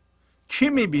 کی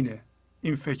میبینه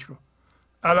این فکر رو؟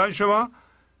 الان شما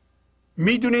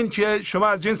میدونید که شما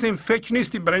از جنس این فکر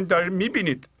نیستید، برای این دارید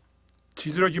میبینید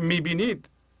چیزی رو که میبینید.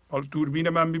 حالا دوربین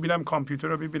من میبینم، کامپیوتر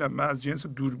رو میبینم، من از جنس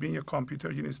دوربین یا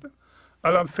کامپیوتر که نیستم.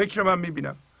 الان فکر من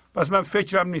میبینم، پس من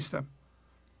فکرم نیستم.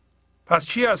 پس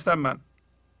چی هستم من؟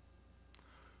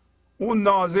 اون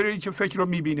ناظری که فکر رو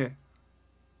میبینه،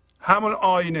 همون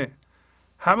آینه،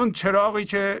 همون چراغی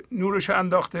که نورش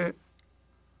انداخته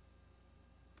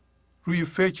روی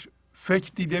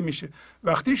فکر دیده میشه.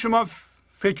 وقتی شما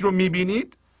فکر رو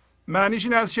میبینید معنیش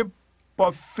این است که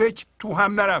با فکر تو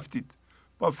هم نرفتید،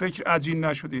 با فکر عجین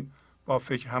نشدین، با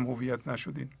فکر هم هویت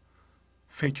نشدین،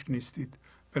 فکر نیستید،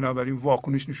 بنابراین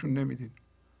واکنش نشون نمیدید.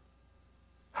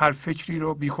 هر فکری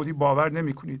رو بی خودی باور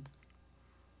نمی کنید.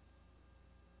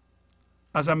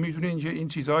 ازم میدونین که این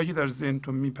چیزهایی که در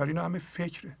ذهنتون میپرین همه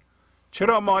فکره.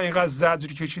 چرا ما اینقدر زجر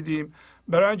کشیدیم؟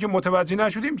 برای اینکه متوجه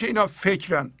نشدیم که اینا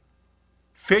فکرن.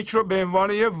 فکر رو به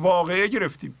عنوان یه واقعه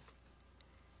گرفتیم.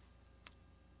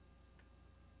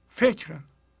 فکرن.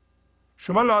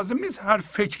 شما لازم نیست هر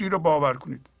فکری رو باور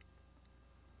کنید.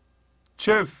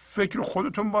 چه فکر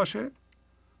خودتون باشه،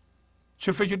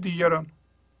 چه فکر دیگران.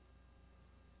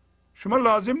 شما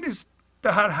لازم نیست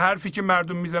به هر حرفی که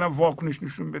مردم میزنن واکنش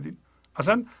نشون بدین.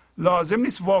 اصلا لازم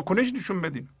نیست واکنش نشون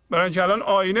بدین، برای اینکه الان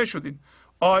آینه شدین.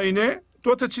 آینه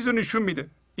دو تا چیز رو نشون میده.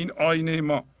 این آینه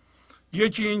ما،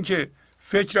 یکی این که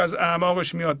فکر از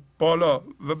اعماقش میاد بالا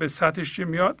و به سطحش که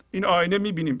میاد، این آینه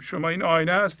میبینیم. شما این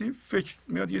آینه هستی، فکر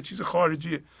میاد یه چیز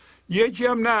خارجیه. یکی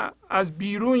هم نه، از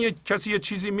بیرون کسی یه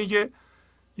چیزی میگه،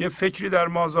 یه فکری در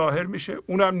ما ظاهر میشه،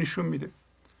 اونم نشون میده.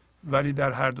 ولی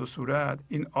در هر دو صورت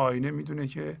این آینه میدونه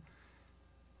که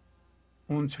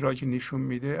اون چرا که نشون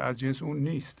میده از جنس اون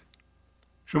نیست.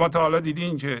 شما تا حالا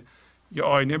دیدین که یه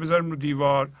آینه بذاریم رو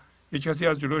دیوار، یه کسی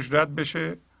از جلوش رد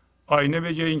بشه، آینه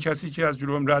بگه این کسی که از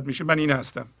جلوم رد میشه من این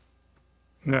هستم؟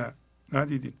 نه،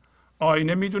 ندیدین.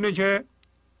 آینه میدونه که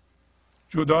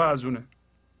جدا از اونه.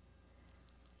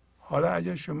 حالا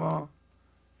اگر شما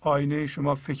آینه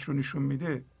شما فکر رو نشون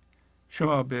میده،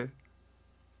 شما به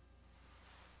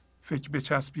فکر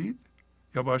بچسبید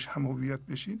یا باش هم هویت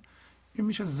بشین، این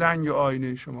میشه زنگ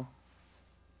آینه شما.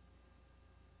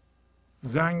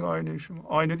 زنگ آینه شما.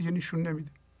 آینه دیگه نشون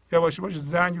نمیده، یا باشه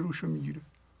زنگ روشو میگیره.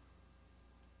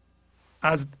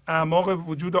 از اعماق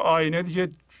وجود آینه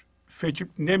دیگه فکر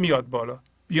نمیاد بالا.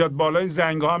 بیاد بالا این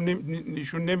زنگ ها هم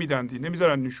نشون نمیدن،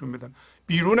 نمیذارن نشون بدن.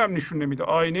 بیرون هم نشون نمیده.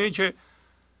 آینه ای که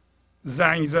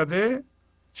زنگ زده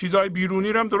چیزهای بیرونی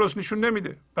رو هم درست نشون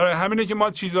نمیده. برای همینه که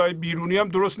ما چیزهای بیرونی هم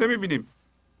درست نمیبینیم.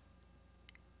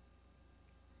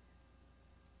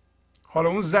 حالا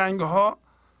اون زنگ ها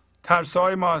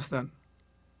ترسهای ما هستن،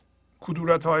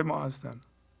 کدورت های ما هستن،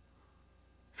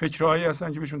 فکرهایی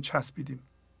هستن که بهشون چسبیدیم.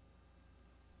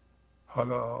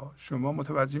 حالا شما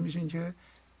متوجه میشین که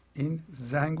این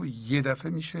زنگ رو یه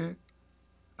دفعه میشه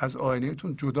از آینه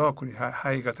تون جدا کنید.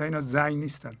 حقیقتا اینا زنگ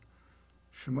نیستن.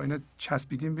 شما اینا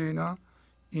چسبیدین به اینا،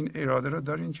 این اراده رو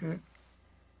دارین که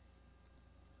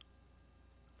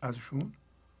ازشون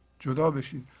جدا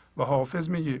بشین. و حافظ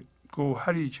میگه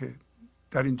گوهری که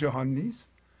در این جهان نیست،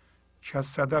 که از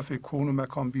صدف کون و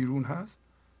مکان بیرون هست،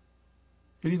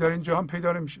 یعنی در این جهان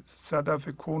پیدا نمیشه. صدف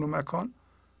کون و مکان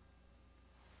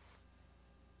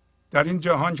در این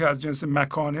جهان که از جنس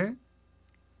مکانه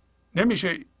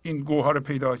نمیشه این گوهر رو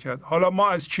پیدا کرد. حالا ما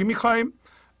از چی میخوایم؟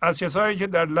 از کسایی که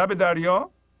در لب دریا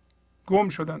گم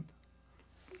شدند.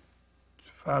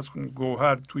 فرض کنید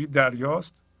گوهر توی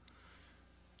دریاست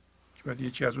که باید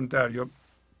یکی از اون دریا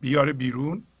بیاره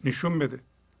بیرون نشون بده.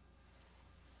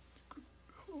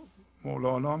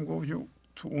 مولانا هم گفت که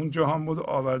تو اون جهان بود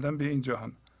آوردن به این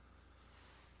جهان.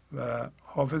 و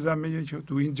حافظ هم میگه که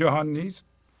تو این جهان نیست.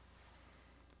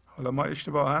 حالا ما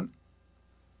اشتباهاً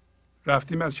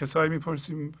رفتیم از کسایی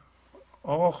میپرسیم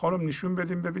آقا خانم نشون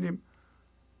بدیم ببینیم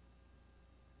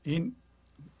این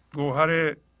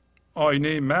گوهر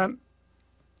آینه من،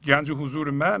 گنج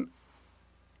حضور من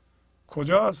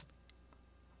کجاست؟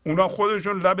 اونا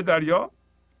خودشون لب دریا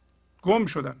گم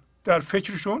شدن، در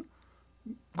فکرشون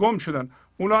گم شدن.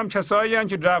 اونا هم کسایی هستند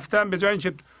که رفتن به جای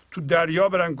اینکه تو دریا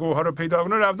برن گوهر رو پیدا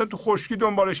کنن، رفتن تو خشکی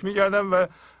دنبالش میگردن و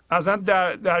اصلا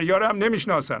دریا رو هم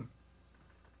نمیشناسن.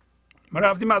 ما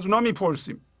رفتیم از اونا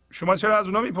میپرسیم، شما چرا از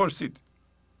اونا میپرسید؟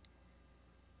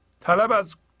 طلب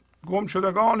از گم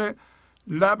شدگان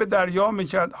لب دریا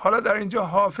میکرد. حالا در اینجا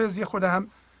حافظ یه خورده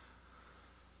هم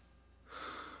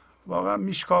واقعا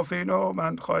میشکافه اینو.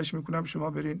 من خواهش میکنم شما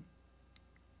برین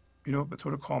اینو به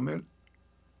طور کامل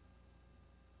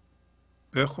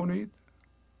بخونید.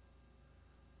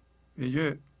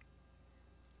 میگه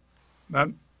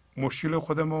من مشکل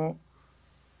خودمو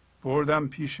بردم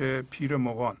پیش پیر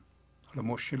مغان. حالا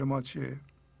مشکل ما چیه؟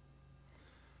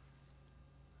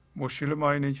 مشکل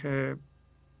ما اینه که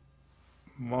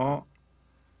ما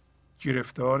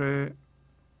گرفتار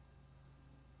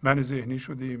من ذهنی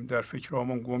شدیم، در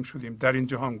فکرامون گم شدیم، در این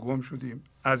جهان گم شدیم.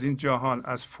 از این جهان،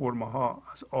 از فرمها،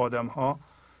 از آدمها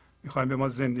میخوایم به ما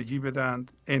زندگی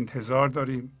بدند، انتظار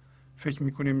داریم، فکر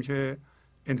میکنیم که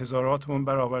انتظاراتمون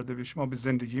برآورده بشه ما به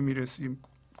زندگی میرسیم.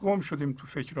 گم شدیم تو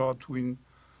فکرها، تو این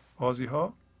بازی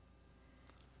ها.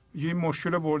 یه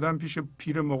مشکل بردن پیش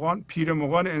پیر مغان. پیر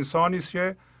مغان انسانی است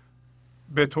که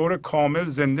به طور کامل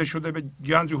زنده شده به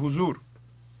گنج حضور.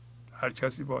 هر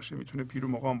کسی باشه میتونه پیر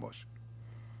مغان باشه.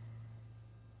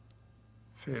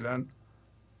 فعلا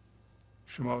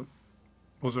شما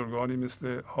بزرگانی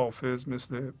مثل حافظ،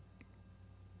 مثل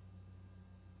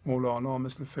مولانا،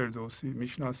 مثل فردوسی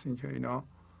میشناسین که اینا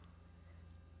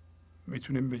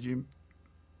میتونیم بگیم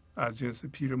از جنس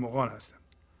پیر مغان هستن.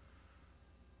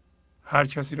 هر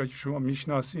کسی را که شما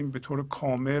میشناسیم به طور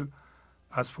کامل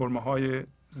از فرمهای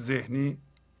ذهنی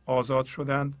آزاد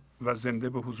شدند و زنده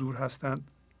به حضور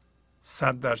هستند.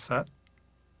 100%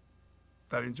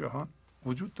 در این جهان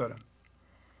وجود دارند.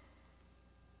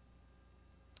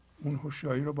 اون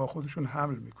هوشیاری رو با خودشون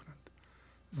حمل میکنند.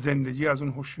 زندگی از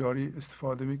اون هوشیاری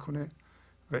استفاده میکنه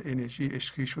و انرژی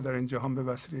عشقیش رو در این جهان به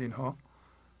وسیله اینها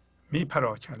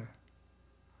میپراکنه.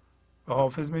 و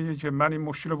حافظ میگه که من این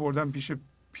مشکل رو بردم پیش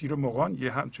پیر مغان،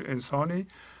 یه همچون انسانی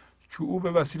که او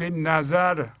به وسیله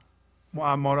نظر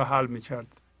معما رو حل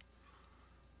میکرد.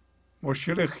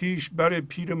 مشکل خیش بر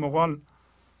پیر مغان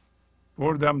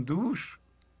بردم دوش،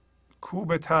 کو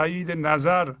به تایید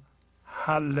نظر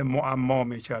حل معما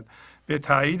میکرد. به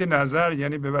تایید نظر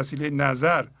یعنی به وسیله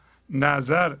نظر.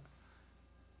 نظر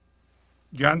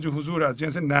گنج حضور از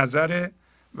جنس نظر،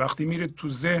 وقتی میره تو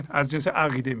ذهن از جنس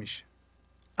عقیده میشه.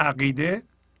 عقیده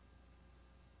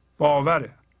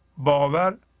باوره.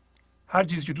 باور هر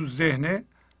چیزی که تو ذهنه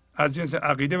از جنس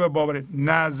عقیده و باور.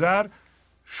 نظر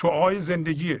شعاع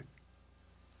زندگیه.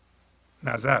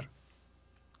 نظر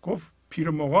گفت پیر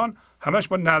مغان همش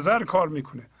با نظر کار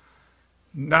میکنه.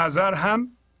 نظر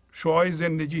هم شعاع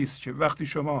زندگی است که وقتی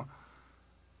شما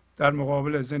در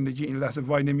مقابل زندگی این لحظه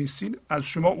وای نمیستین، از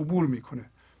شما عبور میکنه.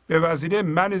 به وسیله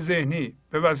من ذهنی،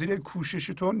 به وسیله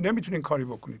کوششتون نمیتونین کاری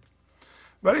بکنید.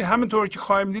 ولی همینطور که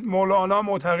خواهیم دید مولانا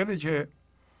معتقده که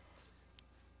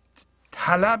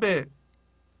طلب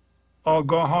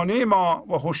آگاهانه ما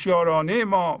و هوشیارانه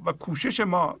ما و کوشش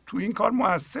ما تو این کار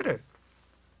موثره.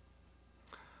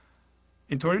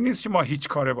 اینطوری نیست که ما هیچ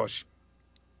کاره باشیم.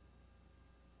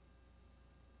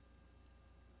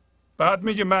 بعد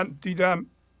میگه من دیدم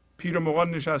پیر مغان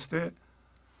نشسته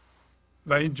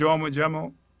و این جام و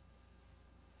جمع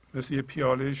مثل یه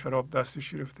پیاله شراب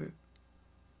دستش گرفته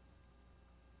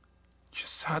که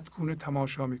 100 گونه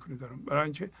تماشا میکنه دارم، برای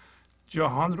اینکه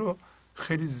جهان رو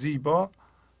خیلی زیبا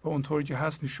و اونطوری که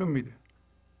هست نشون میده.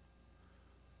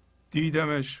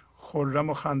 دیدمش خرم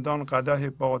و خندان قدح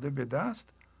باده به دست،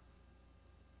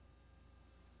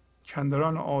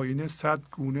 کندران آینه 100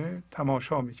 گونه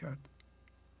تماشا میکرد.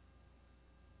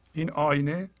 این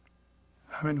آینه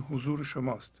همین حضور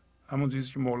شماست، همون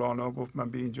چیزی که مولانا گفت من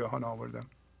به این جهان آوردم.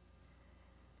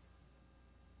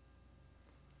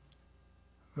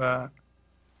 و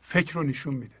فکر رو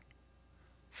نشون میده.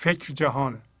 فکر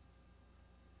جهانه.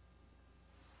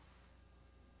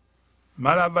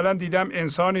 من اولا دیدم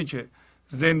انسانی که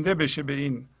زنده بشه به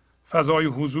این فضای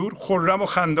حضور خرم و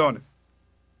خندانه.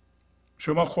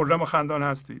 شما خرم و خندان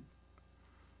هستید،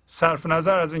 صرف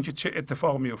نظر از اینکه چه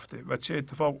اتفاق میفته و چه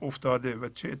اتفاق افتاده و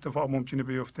چه اتفاق ممکنه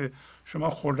بیفته، شما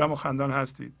خرم و خندان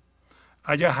هستید.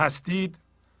 اگر هستید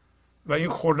و این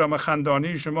خرم و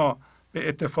خندانی شما به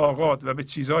اتفاقات و به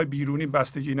چیزهای بیرونی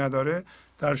بستگی نداره،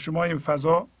 در شما این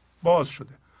فضا باز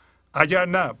شده. اگر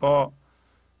نه، با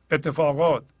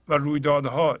اتفاقات و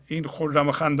رویدادها این خرم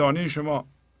و خندانی شما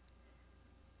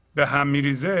به هم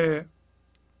میریزه،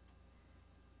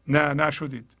 نه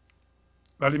نشدید،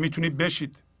 ولی میتونید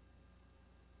بشید.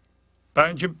 برای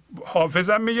اینکه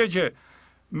حافظم میگه که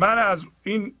من از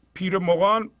این پیر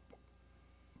مغان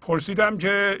پرسیدم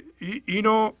که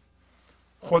اینو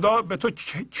خدا به تو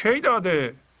کی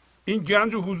داده؟ این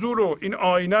گنج و حضور رو، این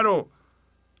آینه رو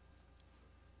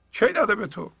کی داده به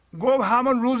تو؟ گفت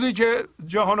همون روزی که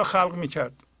جهان رو خلق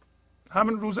میکرد،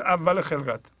 همون روز اول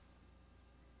خلقت.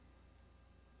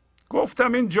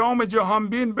 گفتم این جام جهان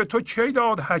بین به تو کی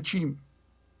داد حکیم؟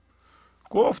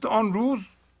 گفت آن روز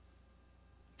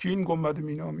که این گنبد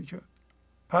مینا میکرد.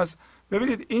 پس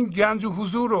ببینید این گنج و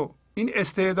حضور رو، این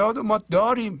استعداد رو ما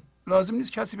داریم، لازم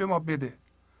نیست کسی به ما بده.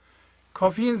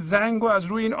 کافی این زنگ رو از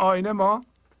روی این آینه ما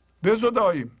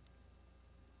بزداییم.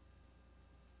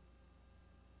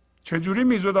 چجوری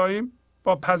میزداییم؟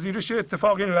 با پذیرش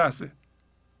اتفاق این لحظه.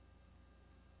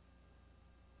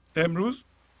 امروز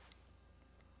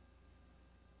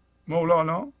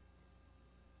مولانا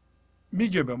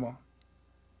میگه به ما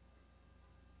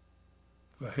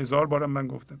و 1000 بارم من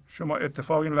گفتم شما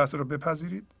اتفاق این لحظه رو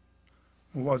بپذیرید،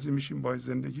 موازی میشیم با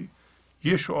زندگی،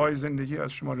 یه شعاع زندگی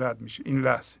از شما رد میشه. این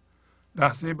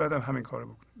لحظه بعدم همین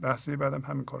کارو بکنید، لحظه بعدم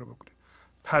همین کارو بکنید.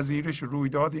 پذیرش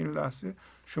رویداد این لحظه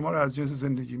شما رو از جنس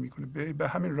زندگی میکنه به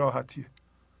همین راحتیه.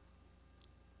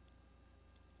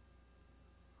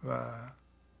 و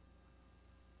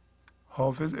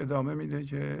حافظ ادامه میده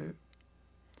که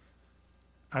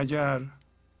اگر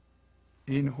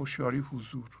این هوشیاری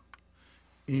حضور،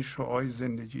 این شعاع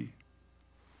زندگی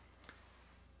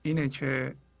اینه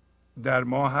که در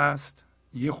ما هست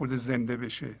یه خود زنده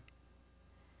بشه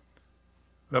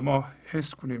و ما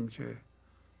حس کنیم که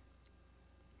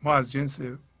ما از جنس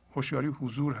هوشیاری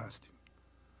حضور هستیم،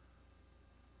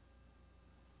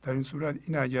 در این صورت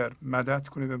این اگر مدد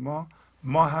کنه به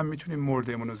ما هم میتونیم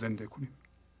مردهمون رو زنده کنیم.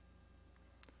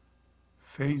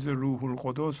 فیض روح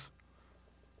القدس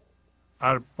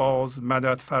ار باز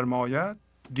مدد فرماید،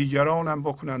 دیگران هم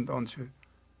بکنند آنچه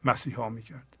مسیحا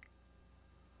میکرد.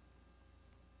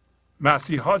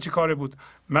 مسیحا چه کاره بود؟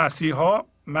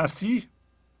 مسیح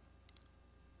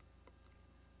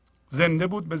زنده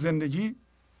بود به زندگی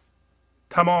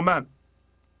تماما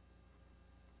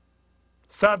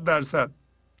 100%.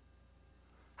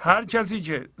 هر کسی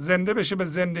که زنده بشه به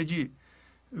زندگی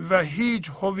و هیچ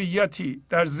هویتی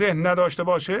در ذهن نداشته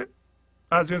باشه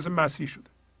از جنس مسیح شده،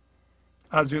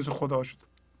 از جنس خدا شده.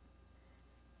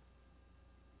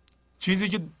 چیزی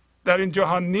که در این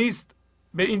جهان نیست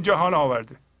به این جهان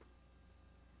آورده،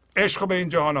 عشق به این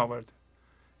جهان آورده.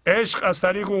 عشق از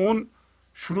طریق اون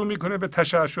شروع میکنه به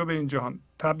تشعشع به این جهان،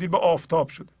 تبدیل به آفتاب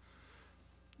شده،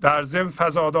 در ضمن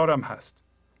فضادارم هست.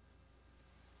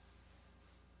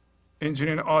 این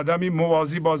چنین آدمی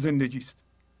موازی با زندگی است.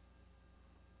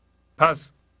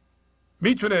 پس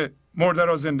میتونه مرده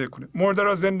را زنده کنه. مرده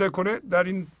را زنده کنه در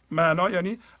این معنا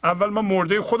یعنی اول ما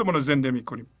مرده خودمون رو زنده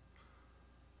میکنیم.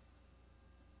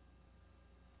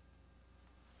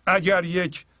 اگر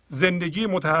یک زندگی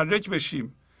متحرک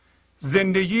بشیم،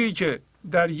 زندگی که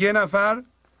در یه نفر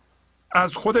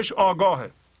از خودش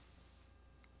آگاهه.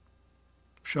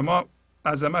 شما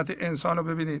عظمت انسان رو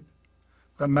ببینید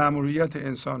و مأموریت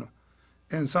انسان رو.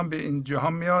 انسان به این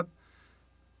جهان میاد،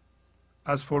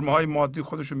 از فرمهای مادی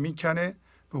خودش رو میکنه،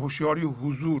 به هوشیاری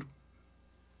حضور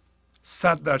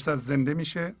 100% زنده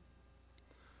میشه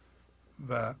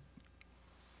و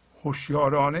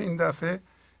هوشیارانه این دفعه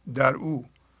در او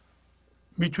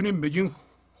میتونیم بگیم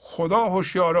خدا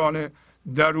هوشیارانه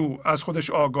در او از خودش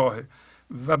آگاهه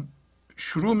و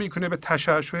شروع میکنه به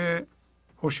تشعشع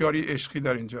هوشیاری عشقی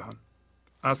در این جهان.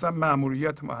 اصلا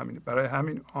مأموریت ما همینه، برای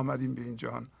همین آمدیم به این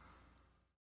جهان.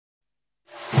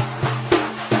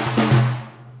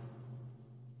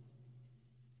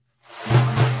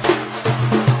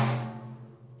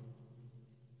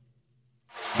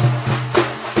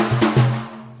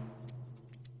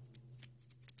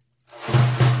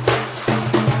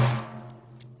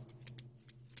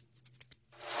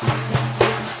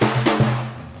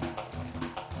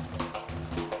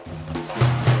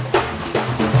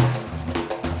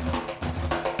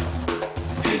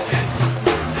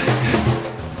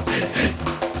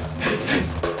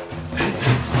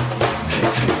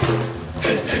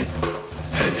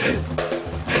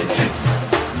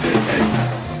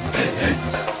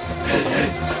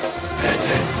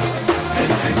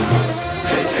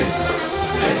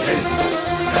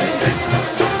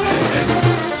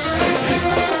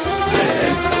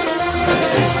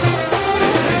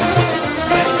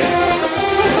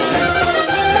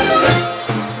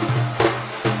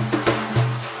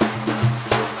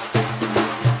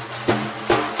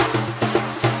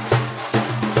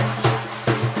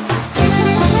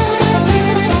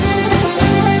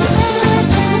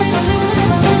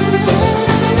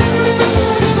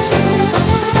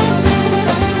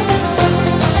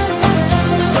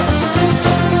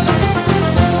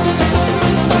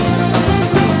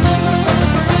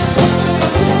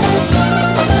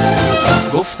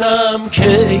 گفتم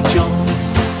که ای جان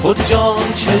خود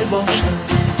جان چه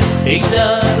باشد، ای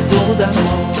درد و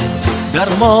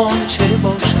درمان چه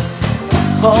باشد.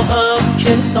 خواهم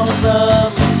که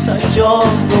سازم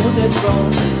سجان و دل را،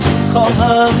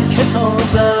 خواهم که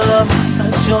سازم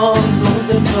سجان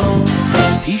و دل را.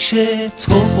 پیش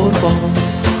تو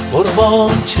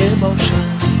قربان چه باشد،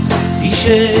 پیش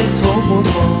تو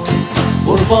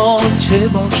قربان چه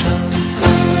باشد.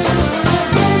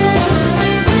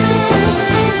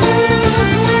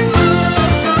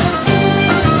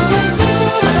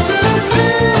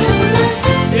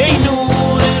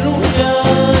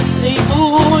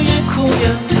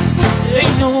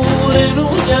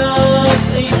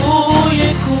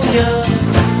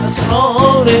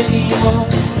 اسرار ایمان،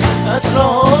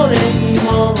 اسرار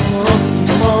ایمان،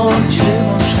 ایمان چه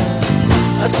باشد.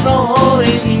 اسرار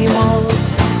ایمان،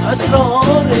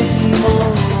 اسرار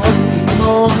ایمان،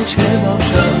 ایمان چه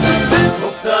باشد.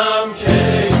 گفتم که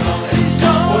ای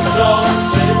جان خود جان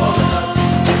چه باشد،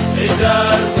 ای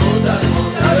درد و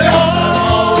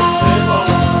درمان چه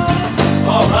باشد.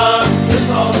 خواهم که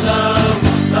سازم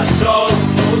سجان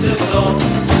و دلدار،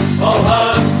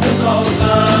 خواهم که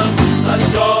سازم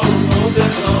سجان و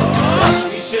دلدار.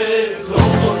 پیش تو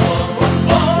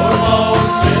قربان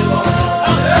چه باشد،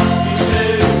 پیش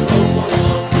تو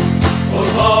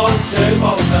قربان چه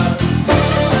باشد.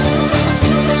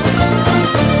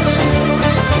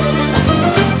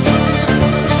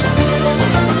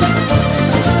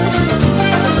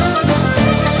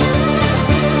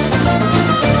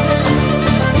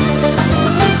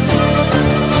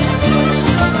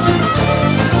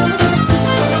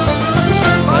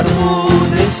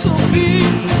 صوفی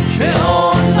که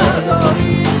آن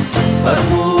نداری،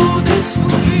 فرمود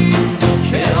صوفی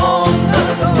که آن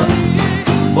نداری.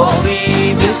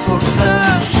 باری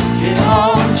بپرسش که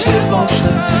آن چه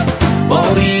باشد،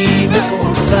 باری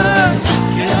بپرسش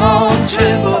که آن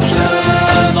چه باشد.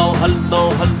 الله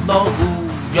الله الله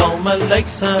یا من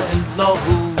لیس الا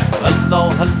هو،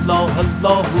 الله الله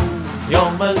الله یا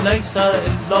من لیس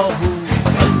الا هو.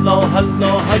 الله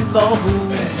الله الله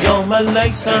یا من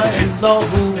لیس الا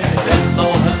هو،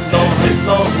 الله الله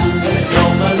الله یا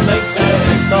من لیس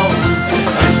الا هو،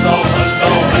 الله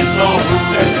الله الله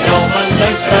یا من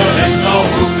لیس الا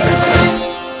هو.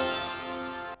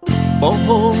 با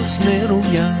حسن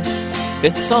رویت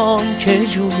احسان که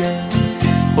جوید،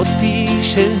 خود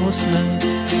پیش حسنت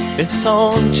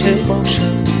احسان چه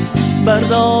باشد.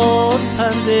 بردار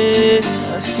پرده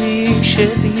از پیش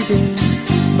دیده،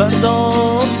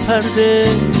 بردار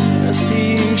پرده از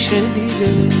پیش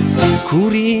دیده.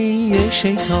 کوری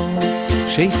شیطان،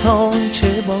 شیطان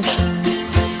چه باشد؟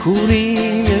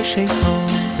 کوری شیطان،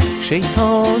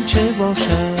 شیطان چه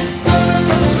باشد؟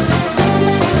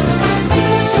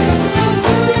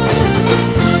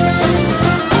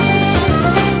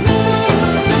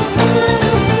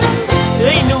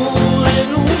 ای نور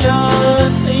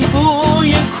رویت، ای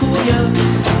بوی کویت،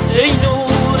 ای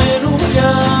نور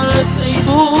رویت، ای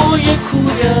بوی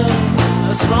کویت.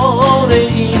 اسرار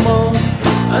ایمان،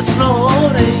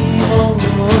 اسرار ایمان،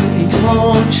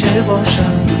 ایمان چه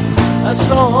باشد؟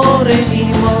 اسرار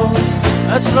ایمان،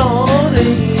 اسرار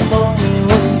ایمان،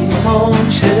 ایمان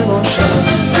چه باشد؟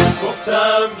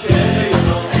 گفتم که ای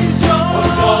جان،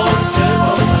 جان چه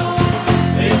باشد؟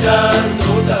 ای درد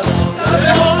و درمان،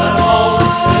 درمان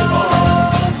چه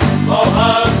باشد؟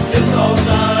 خواهم که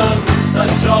سازم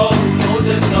سجان و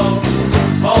دلدار،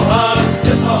 خواهم که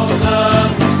سازم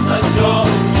سجان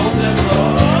و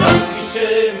دلدار. پیش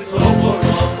تو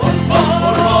قربان،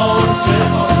 قربان چه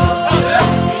باشد؟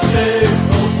 پیش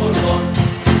تو قربان،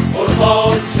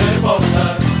 قربان چه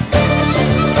باشد؟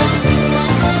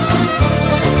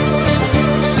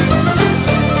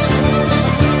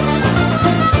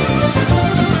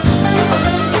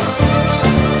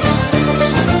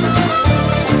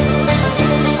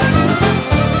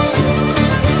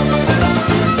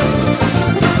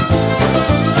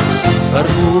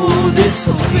 فرمود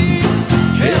صوفی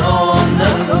که آن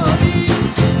نداری،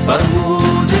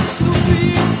 فرمود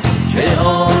صوفی که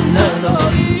آن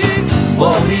نداری.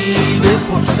 باری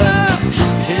بپرسش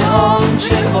که آن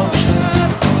چه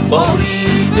باشد،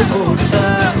 باری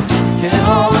بپرسش که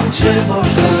آن چه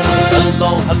باشد.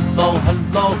 الله الله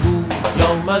الله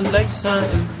یا من لیس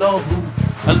الله،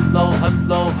 الله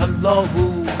الله الله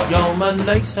یا من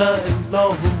لیس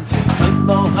الله،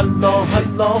 الله الله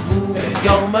الله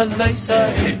یا من لیس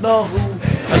الله،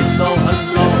 الله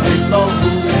الله الله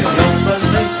یا من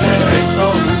لیس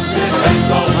الله،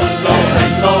 الله الله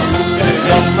الله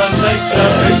یا من لیس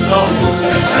الله.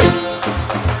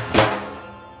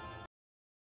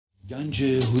 گنج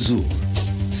حضور،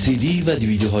 CD و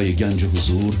دیویدیوهای گنج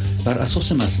حضور بر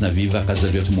اساس مثنوی و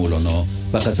غزلیات مولانا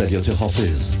و غزلیات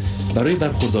حافظ برای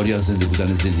برخورداری از زنده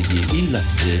بودن زندگی این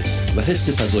لحظه و حس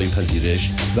فضای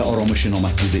پذیرش و آرامش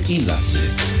نامحدود این لحظه،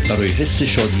 برای حس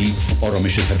شادی،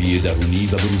 آرامش طبیعی درونی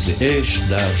و بروز عشق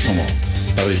در شما،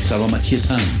 برای سلامتی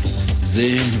تن،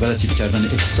 ذهن و لطیف کردن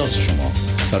احساس شما،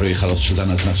 برای خلاص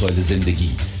شدن از مسائل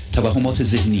زندگی، توهمات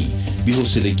ذهنی،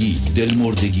 بی‌حوصلگی،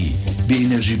 دلمردگی، بی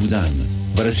انرژی بودن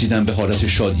و رسیدن به حالت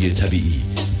شادی طبیعی،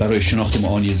 برای شناخت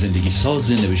معانی زندگی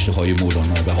ساز نوشته های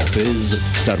مولانا و حافظ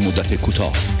در مدت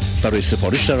کوتاه. برای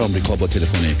سفارش در آمریکا با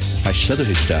تلفن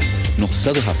 818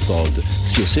 970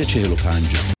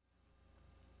 3345.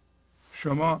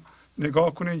 شما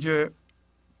نگاه کنید که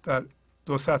در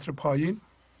 2 سطر پایین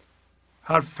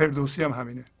حرف فردوسی هم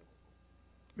همینه.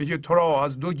 میگه تو را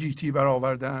از 2 گیتی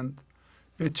برآوردند،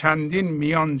 به چندین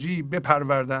میانجی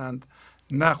بپروردند.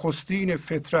 نخستین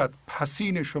فطرت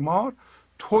پسین شمار،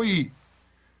 تویی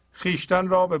خیشتن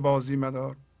را به بازی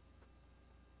مدار.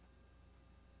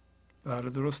 بله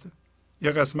درسته.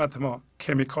 یه قسمت ما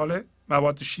کمیکاله،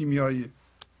 مواد شیمیایی،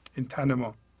 این تن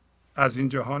ما از این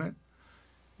جهانه،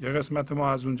 یه قسمت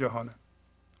ما از اون جهانه.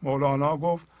 مولانا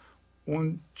گفت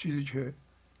اون چیزی که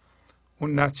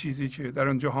اون نه چیزی که در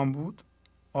اون جهان بود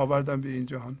آوردن به این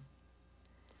جهان.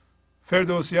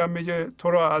 فردوسی هم میگه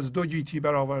تو را از 2 گیتی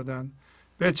برآوردن،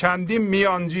 به چندین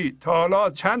میانجی. تا حالا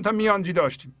چند تا میانجی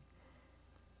داشتیم؟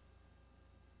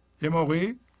 یه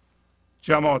موقعی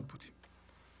جماد بودیم،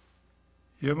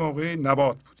 یه موقعی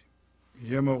نبات بودیم،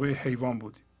 یه موقعی حیوان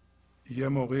بودیم، یه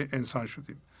موقعی انسان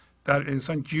شدیم. در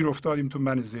انسان گیر افتادیم تو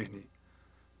من ذهنی،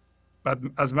 بعد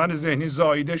از من ذهنی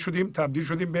زاییده شدیم، تبدیل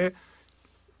شدیم به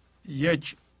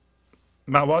یک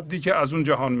موادی که از اون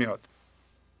جهان میاد.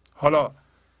 حالا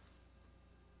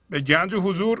به گنج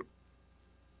حضور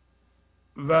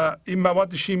و این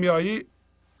مواد شیمیایی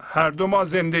هر دو ما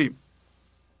زنده ایم.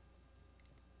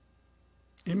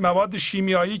 این مواد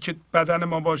شیمیایی که بدن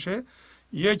ما باشه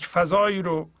یک فضایی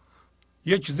رو،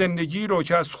 یک زندگی رو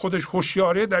که از خودش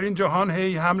هوشیاره در این جهان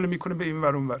هی حمله میکنه به این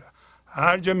ور اون ور.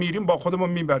 هر جا میریم با خودمون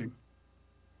میبریم.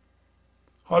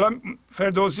 حالا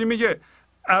فردوسی میگه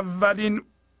اولین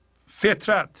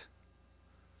فطرت،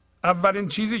 اولین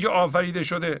چیزی که آفریده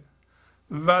شده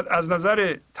و از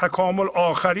نظر تکامل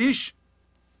آخریش،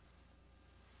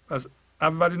 از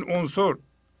اولین عنصر،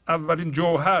 اولین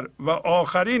جوهر و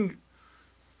آخرین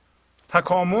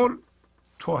تکامل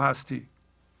تو هستی.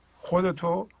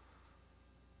 خودتو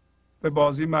به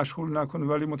بازی مشغول نکنه،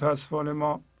 ولی متاسفانه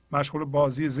ما مشغول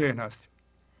بازی ذهن هستیم.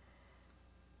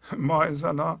 ما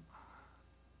انسان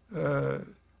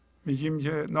میگیم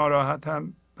که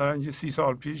ناراحتم برای اینکه 30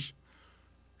 سال پیش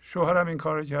شوهرم این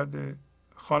کار کرده،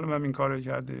 خانمم این کار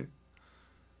کرده،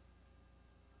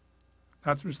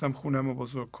 نتونستم خونم رو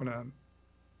بزرگ کنم،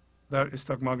 در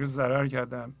استاک مارکت ضرر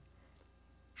کردم،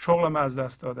 شغلم از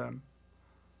دست دادم.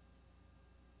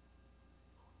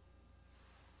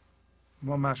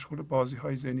 ما مشغول بازی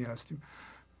های ذهنی هستیم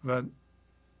و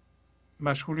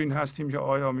مشغول این هستیم که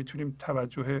آیا میتونیم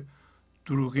توجه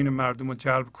دروغین مردم رو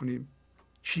جلب کنیم؟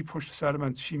 چی پشت سر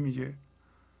من چی میگه؟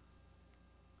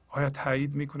 آیا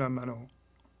تایید میکنم منو؟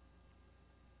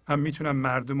 من میتونم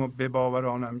مردم رو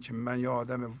بباورانم که من یه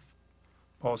آدم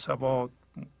باسواد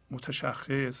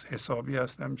متشخص حسابی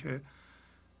هستم که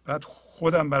بعد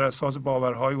خودم بر اساس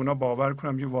باورهای اونا باور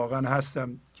کنم که واقعا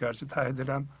هستم، گرچه ته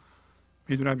دلم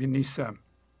میدونم که نیستم.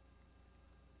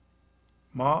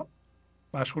 ما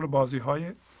مشغول بازی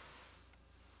های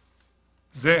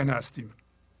ذهن هستیم.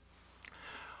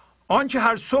 آنچه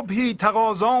هر صبحی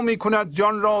تقاضا می کند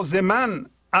جان را ز من،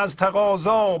 از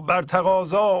تقاضا بر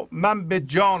تقاضا من به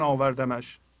جان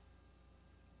آوردمش.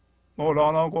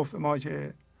 مولانا گفت ما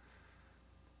که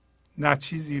نه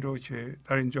چیزی رو که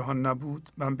در این جهان نبود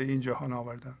من به این جهان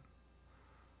آوردم.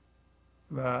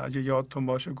 و اگه یادتون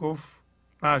باشه گفت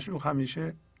معشوق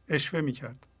همیشه اشوه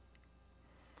میکرد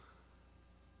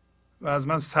و از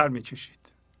من سر میکشید.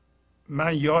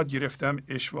 من یاد گرفتم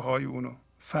اشوه های اونو،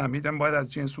 فهمیدم باید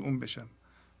از جنس اون بشم.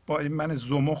 با این من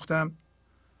زمختم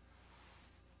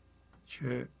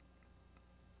که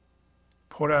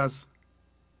پر از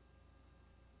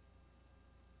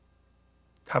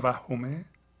توهمه،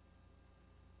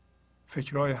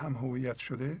 فکرهای هم هویت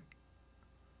شده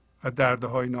و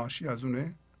دردهای ناشی از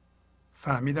اونه،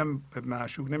 فهمیدم به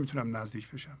معشوق نمیتونم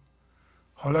نزدیک بشم.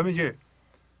 حالا میگه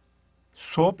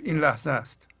صبح این لحظه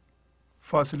است،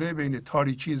 فاصله بین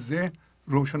تاریکی ذهن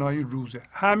روشنایی روزه،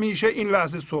 همیشه این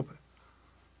لحظه صبح.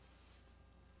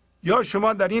 یا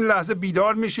شما در این لحظه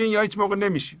بیدار میشین یا هیچ موقع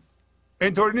نمیشین.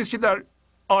 اینطوری نیست که در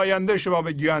آینده شما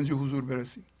به گنج حضور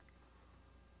برسید.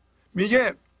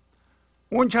 میگه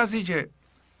اون کسی که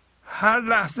هر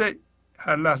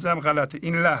لحظه هم غلطه،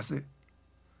 این لحظه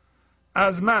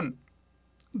از من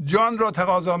جان را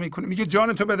تقاضا میکنه، میگه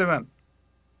جان تو بده من.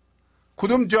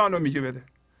 کدوم جان رو میگه بده؟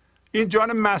 این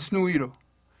جان مصنوعی رو،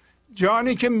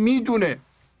 جانی که میدونه.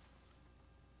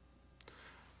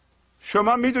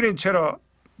 شما میدونین چرا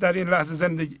در این لحظه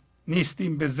زندگی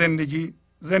نیستیم؟ به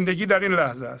زندگی در این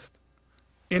لحظه است.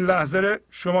 این لحظه رو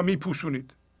شما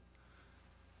میپوشونید،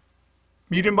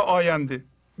 میریم به آینده،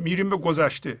 میریم به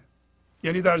گذشته،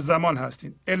 یعنی در زمان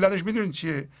هستین. علتش میدونین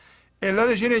چیه؟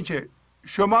 علتش اینه که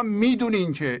شما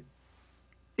میدونین که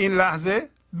این لحظه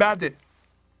بده،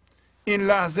 این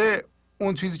لحظه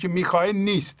اون چیزی که میخوای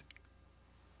نیست.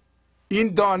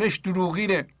 این دانش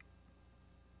دروغینه.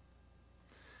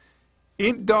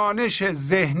 این دانش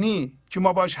ذهنی که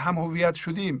ما باش هم هویت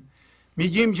شدیم،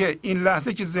 میگیم که این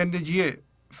لحظه که زندگیه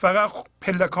فقط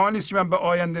پلکانی است که من به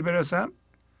آینده برسم.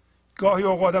 گاهی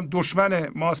اوقاتم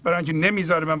دشمن ماست برای اینکه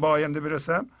نمیذاره من به آینده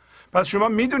برسم. پس شما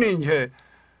میدونین که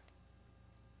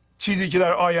چیزی که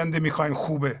در آینده میخواین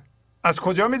خوبه. از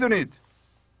کجا میدونید؟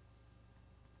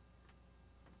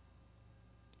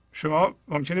 شما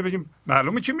ممکنه بگیم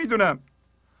معلومه که میدونم،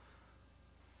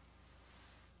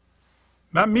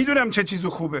 من میدونم چه چیزی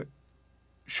خوبه.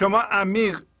 شما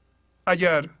عمیق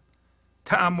اگر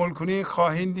تأمل کنین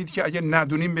خواهید دید که اگر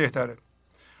ندونین بهتره.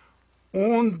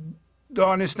 اون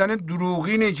دانستن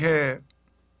دروغینه که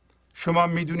شما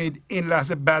میدونید این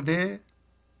لحظه بده،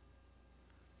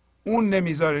 اون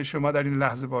نمیذاره شما در این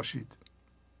لحظه باشید.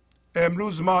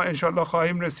 امروز ما انشالله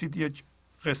خواهیم رسید یک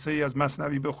قصه ای از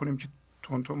مثنوی بخونیم که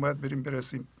تون باید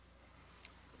برسیم.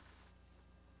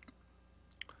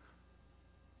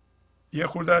 یه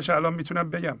خوردهش الان میتونم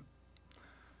بگم.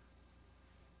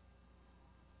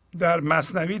 در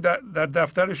مثنوی در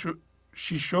دفتر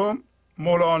ششم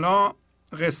مولانا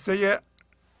قصه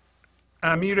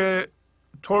امیر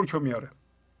ترک رو میاره.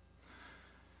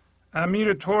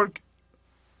 امیر ترک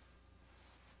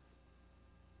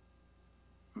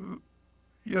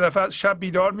یه دفعه شب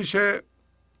بیدار میشه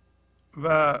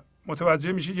و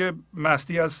متوجه میشه که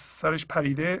مستی از سرش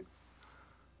پریده،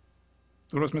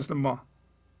 درست مثل ما.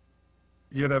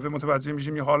 یه دفعه متوجه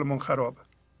میشیم یه حالمون خرابه.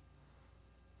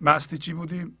 مستی چی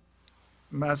بودیم؟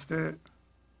 مست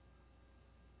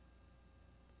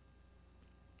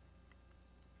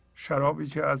شرابی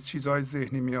که از چیزهای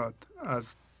ذهنی میاد،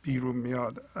 از بیرون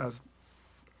میاد، از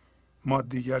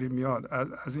مادیگری میاد،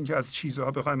 از اینکه از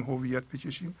چیزها بخوایم هویت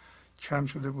بکشیم کم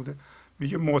شده بوده.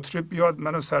 میگه مطرب بیاد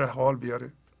منو سر حال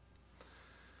بیاره.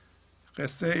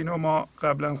 قصه اینو ما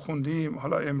قبلا خوندیم،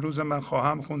 حالا امروز من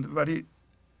خواهم خوند، ولی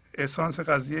اسانس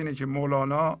قضیه اینه که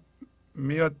مولانا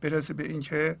میاد برسه به این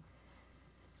که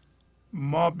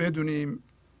ما بدونیم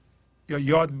یا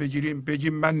یاد بگیریم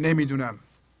بگیم من نمیدونم،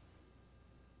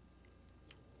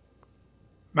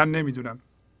 من نمیدونم.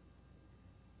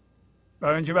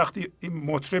 برای اینکه وقتی این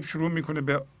مطرب شروع میکنه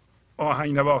به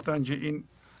آهنگ نواختن که این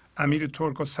امیر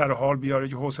ترک رو سر حال بیاره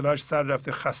که حوصله‌اش سر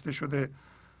رفته، خسته شده،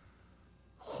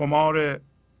 خمار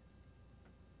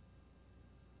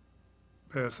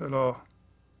به اصطلاح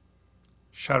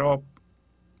شراب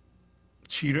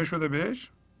چیره شده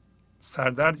بهش،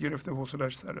 سردرد گرفته،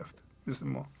 حوصله‌اش سر رفته، مثل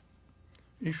ما.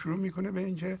 این شروع میکنه به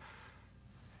اینکه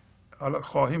حالا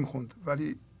خواهیم خوند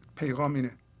ولی پیغام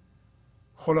اینه.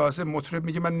 خلاصه مطرب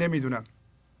میگه من نمیدونم،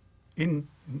 این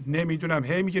نمیدونم،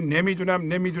 هی میگه نمیدونم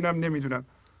نمیدونم نمیدونم،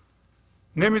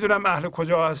 نمیدونم اهل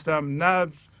کجا هستم،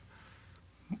 نه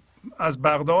از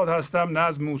بغداد هستم، نه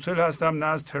از موصل هستم، نه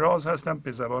از تراز هستم،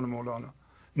 به زبان مولانا.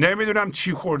 نمیدونم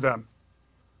چی خوردم،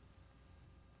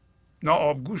 نه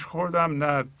آبگوش خوردم،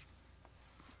 نه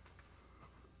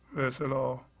به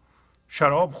اصطلاح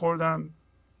شراب خوردم،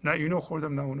 نه اینو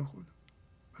خوردم نه اونو خوردم.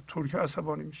 ترک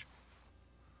عصبانی میشه،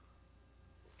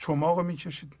 چماق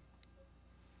میکشید،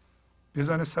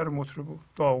 بزنه سر مطربو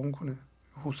داغون کنه.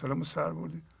 حوصله‌مو سر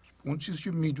بردی، اون چیزی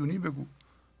که میدونی بگو.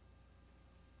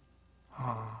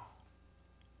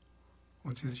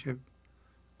 اون چیزی که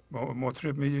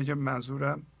مطرب میگه که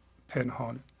منظورم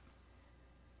پنهانه.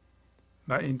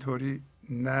 من اینطوری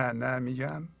نه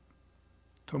میگم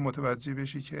تو متوجه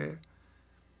بشی که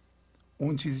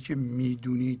اون چیزی که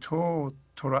میدونی تو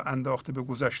را انداخته به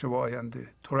گذشته و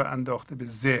آینده، تو را انداخته به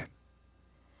ذهن.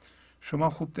 شما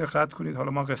خوب دقت کنید،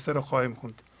 حالا ما قصه رو خواهیم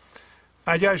خوند.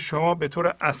 اگر شما به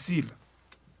طور اصیل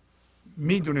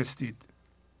میدونستید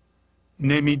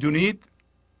نمیدونید،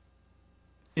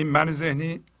 این من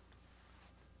ذهنی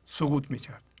سقوط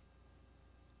میکرد،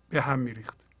 به هم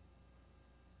میریخت.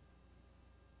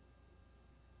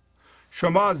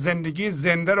 شما زندگی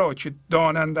زنده را که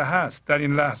داننده هست در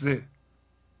این لحظه،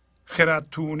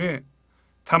 خردتونه،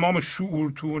 تمام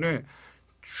شعورتونه،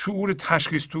 شعور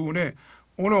تشخیصتونه،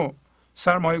 اونو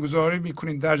سرمایه گذاری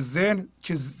میکنین در ذهن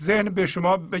که ذهن به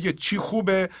شما بگه چی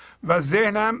خوبه، و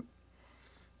ذهنم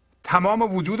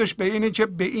تمام وجودش به اینه که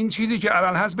به این چیزی که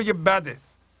الان هست بگه بده.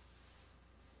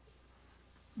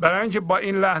 برای اینکه با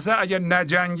این لحظه اگر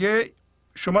نجنگه،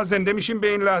 شما زنده میشین به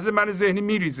این لحظه، من ذهنی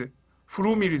میریزه،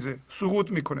 فرو میریزه،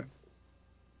 سقوط میکنه.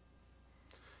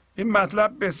 این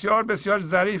مطلب بسیار بسیار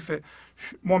ظریفه.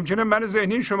 ممکنه من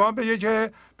ذهنی شما بگه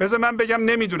که بذار من بگم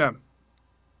نمیدونم.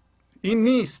 این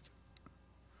نیست.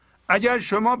 اگر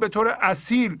شما به طور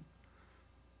اصیل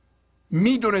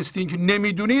میدونستین که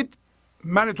نمیدونید،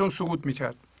 منتون سقوط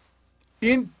میکرد.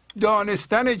 این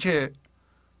دانستنه که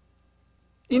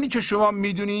اینی که شما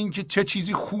میدونین که چه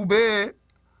چیزی خوبه،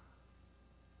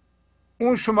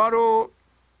 اون شما رو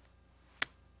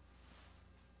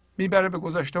میبره به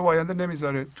گذشته و آینده،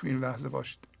 نمیذاره تو این لحظه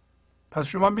باشید. پس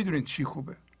شما میدونین چی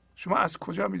خوبه. شما از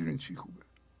کجا میدونین چی خوبه؟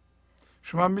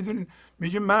 شما میدونین،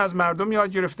 میگه من از مردم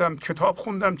یاد گرفتم، کتاب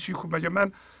خوندم چی خوبه. مگه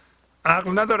من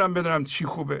عقل ندارم بدونم چی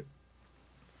خوبه؟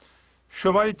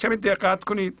 شما یک کمی دقت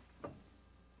کنید،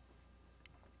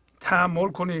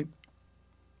 تأمل کنید،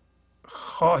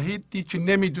 خواهید دید که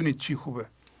نمیدونید چی خوبه.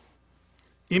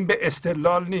 این به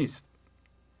استدلال نیست.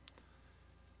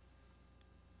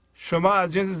 شما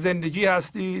از جنس زندگی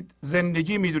هستید،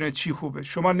 زندگی میدونه چی خوبه،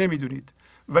 شما نمیدونید.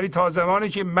 ولی تا زمانی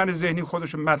که من ذهنی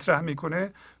خودش مطرح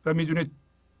میکنه و میدونه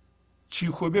چی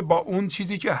خوبه، با اون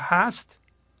چیزی که هست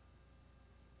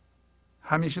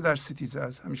همیشه در ستیزه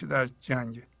است، همیشه در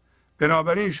جنگه.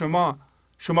 بنابراین شما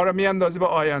رو میاندازه به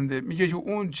آینده، میگه که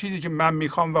اون چیزی که من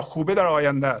میخوام و خوبه در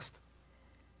آینده است.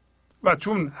 و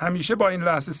چون همیشه با این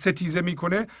لحظه ستیزه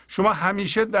میکنه، شما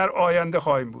همیشه در آینده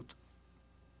خواهیم بود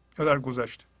یا در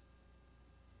گذشته.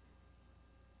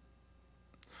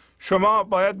 شما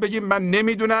باید بگید من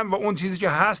نمیدونم و اون چیزی که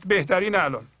هست بهترین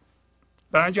الان.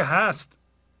 برای اینکه هست،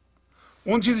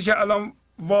 اون چیزی که الان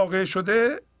واقع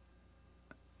شده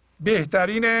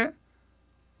بهترینه،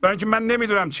 برای اینکه من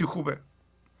نمیدونم چی خوبه.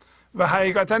 و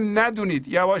حقیقتا ندونید،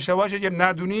 یواش یواش اگه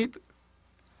ندونید،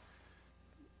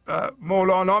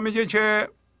 مولانا میگه که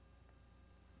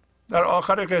در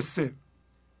آخر قصه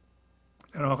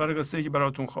که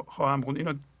براتون خواهم خوند،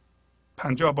 اینو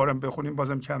 50 بارم بخونیم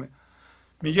بازم کمه،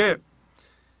 میگه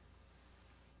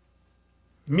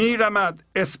میرمد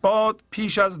اثبات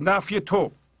پیش از نفی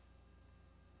تو،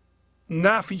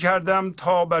 نفی کردم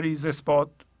تا بریز اثبات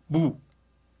بو.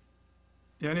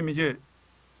 یعنی میگه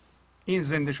این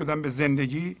زنده شدن به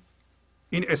زندگی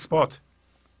این اثبات،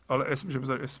 حالا اسمش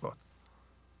بذار اثبات،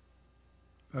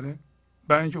 بله،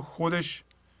 برای اینکه خودش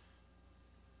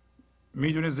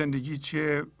میدونه زندگی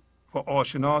چیه و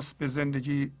آشناست به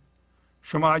زندگی.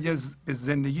 شما اگه به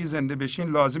زندگی زنده بشین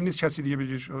لازم نیست کسی دیگه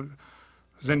بگه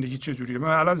زندگی چجوریه.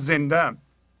 من الان زنده‌ام،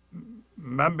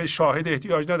 من به شاهد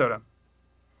احتیاج ندارم،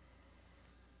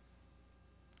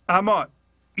 اما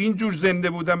اینجور زنده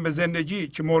بودم به زندگی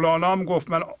که مولانا هم گفت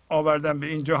من آوردم به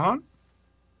این جهان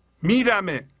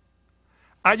میرمه.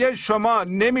 اگر شما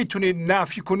نمیتونید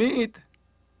نفی کنید،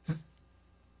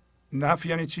 نفی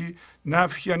یعنی چی؟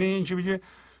 نفی یعنی این که بگه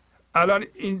الان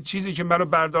این چیزی که منو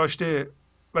برداشته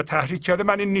و تحریک کرده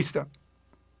من این نیستم.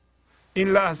 این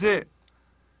لحظه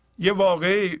یه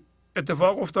واقعی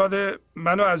اتفاق افتاده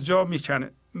منو از جا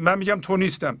میکنه، من میگم تو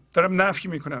نیستم، دارم نفی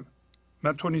میکنم،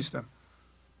 من تو نیستم،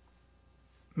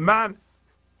 من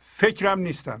فکرم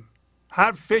نیستم.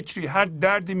 هر فکری، هر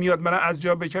دردی میاد من از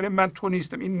جا بکنه، من تو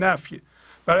نیستم، این نفیه.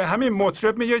 برای همین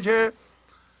مطرب میگه که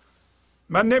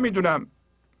من نمیدونم،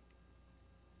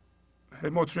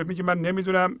 مطرب میگه من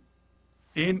نمیدونم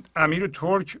این امیر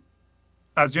ترک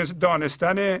از جنس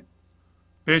دانستنه،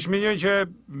 بهش میگه که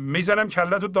میزنم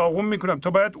کلتو داغون میکنم،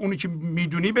 تو باید اونی که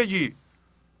میدونی بگی.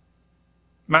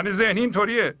 من ذهنی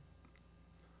اینطوریه،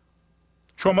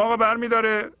 چماقو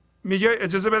برمیداره میگه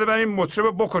اجازه بده من این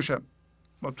مطرب بکشم.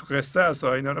 ما تو قصه هست،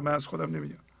 اینا رو من از خودم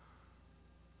نمیگم،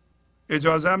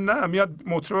 اجازه هم نه، میاد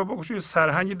مطرب بکشه،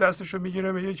 سرهنگی دستشو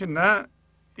میگیره میگه که نه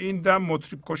این دم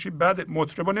مطرب کشی بده،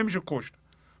 مطرب نمیشه کشت،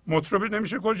 مطرب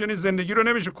نمیشه کشت یعنی زندگی رو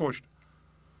نمیشه کشت.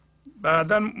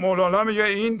 بعدا مولانا میگه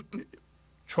این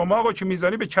چماقو که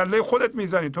میزنی به کله خودت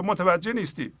میزنی، تو متوجه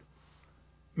نیستی،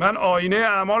 من آینه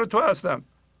اعمال تو هستم،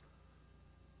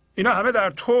 اینا همه در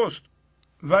توست.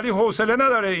 ولی حوصله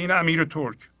نداره این امیر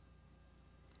ترک،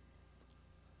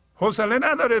 حوصله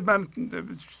نداره. من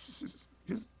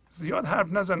زیاد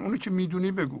حرف نزن، اونی که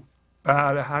میدونی بگو.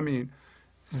 بله همین،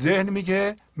 ذهن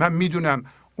میگه من میدونم،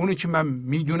 اونی که من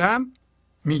میدونم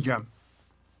میگم،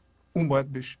 اون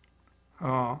باید بشه.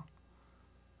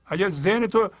 اگر ذهن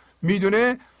تو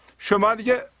میدونه، شما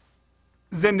دیگه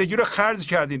زندگی رو خرج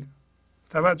کردین.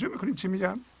 توجه میکنین چی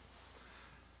میگم؟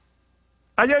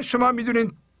 اگر شما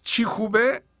میدونین چی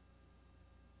خوبه،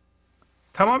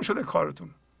 تمام شده کارتون.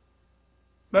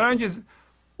 برای اینکه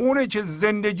اونه که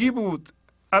زندگی بود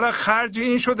الان خرج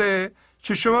این شده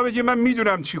که شما بگید من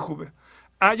میدونم چی خوبه.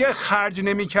 اگر خرج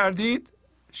نمی کردید،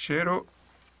 شعر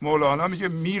مولانا میگه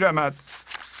میرمد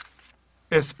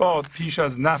اثبات پیش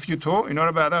از نفی تو. اینا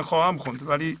رو بعدا خواهم خوند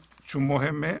ولی چون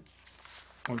مهمه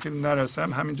ممکن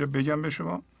نرسم همینجا بگم به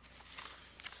شما.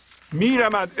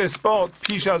 میرمد اثبات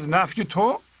پیش از نفی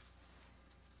تو،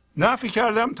 نفی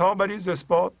کردم تا بریز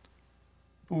اثبات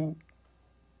بو.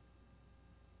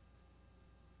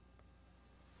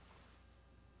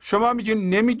 شما میگین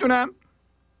نمیدونم،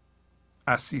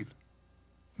 اصیل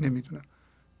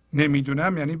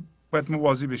نمیدونم یعنی باید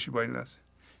مواظب بشی با این لحظه.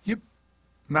 یه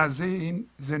مزه این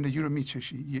زندگی رو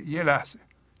میچشی، یه لحظه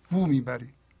بو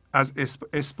میبری از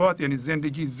اثبات یعنی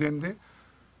زندگی زنده،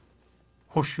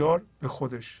 هوشیار به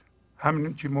خودش.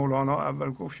 همین که مولانا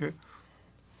اول گفت که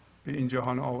به این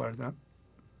جهان آوردم،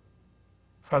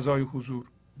 فضای حضور،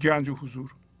 گنج و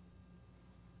حضور.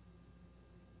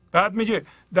 بعد میگه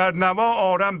در نوا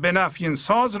آرم به نفی این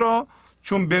ساز را،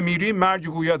 چون بمیری مرگ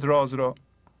گوید راز را.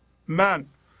 من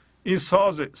این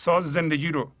ساز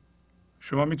زندگی رو،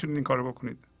 شما میتونید این کارو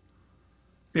بکنید،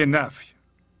 به نفی،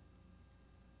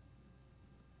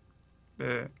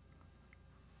 به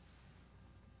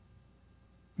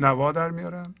نوا در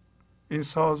میارم، این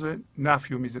ساز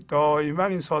نفی رو میزنم، دائما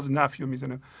این ساز نفی رو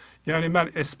میزنم. یعنی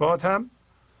من اثباتم،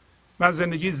 من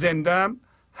زندگی زندم،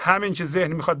 همین که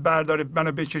ذهن میخواد برداره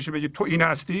منو بکشه بگه تو این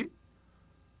هستی،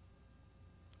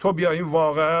 تو بیا این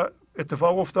واقعا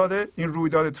اتفاق افتاده، این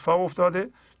رویداد اتفاق افتاده،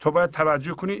 تو باید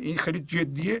توجه کنی، این خیلی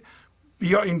جدیه،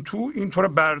 بیا این تو رو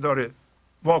برداره،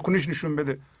 واکنش نشون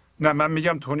بده. نه من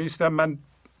میگم تو نیستم، من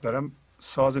دارم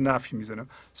ساز نفی میزنم.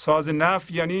 ساز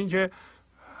نفی یعنی اینکه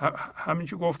همین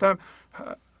که گفتم،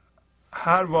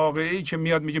 هر واقعی که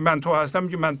میاد میگه من تو هستم،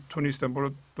 میگه من تو نیستم،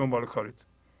 برو دنبال کارت.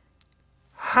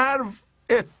 هر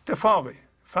اتفاقی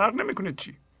فرق نمیکنه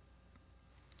چی،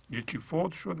 یکی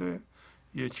فوت شده،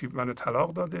 یکی منو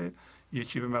طلاق داده،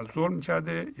 یکی به من ظلم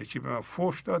کرده، یکی به من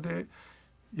فحش داده،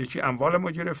 یکی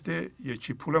اموالمو گرفته،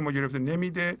 یکی پولمو گرفته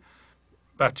نمیده،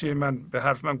 بچه من به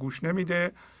حرف من گوش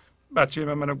نمیده، بچه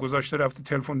منو گذاشته رفته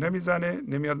تلفن نمیزنه،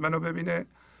 نمیاد منو ببینه،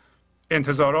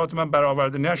 انتظارات من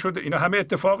برآورده نشده. اینا همه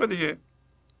اتفاقه دیگه.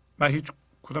 من هیچ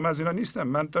کدوم از اینا نیستم،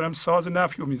 من دارم ساز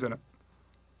نفی رو میزنم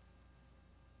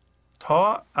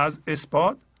تا از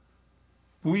اثبات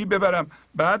بویی ببرم.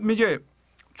 بعد میگه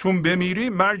چون بمیری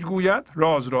مرگ گوید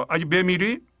راز را. اگه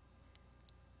بمیری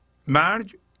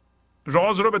مرگ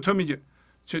راز رو به تو میگه.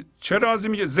 چه رازی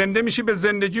میگه؟ زنده میشی به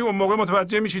زندگی، اون موقع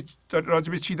متوجه میشی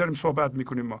راجع به چی داریم صحبت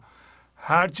میکنیم. ما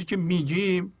هر چی که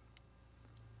میگیم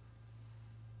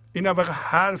این فقط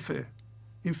حرفه،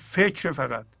 این فکر.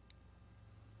 فقط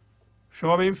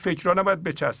شما به این فکرها نباید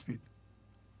بچسبید.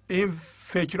 این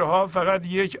فکرها فقط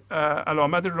یک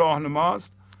علامت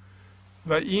راهنماست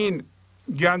و این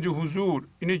گنج حضور،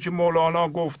 اینی که مولانا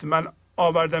گفت من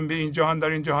آوردم به این جهان در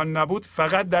این جهان نبود،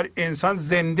 فقط در انسان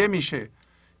زنده میشه،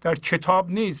 در کتاب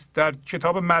نیست، در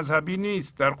کتاب مذهبی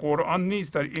نیست، در قرآن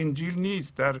نیست، در انجیل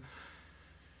نیست،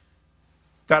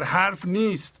 در حرف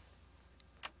نیست.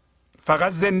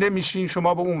 فقط زنده میشین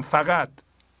شما به اون. فقط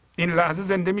این لحظه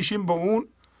زنده میشین به اون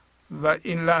و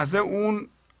این لحظه اون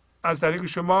از طریق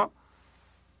شما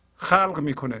خلق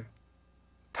میکنه.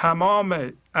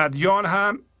 تمام ادیان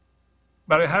هم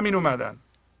برای همین اومدن،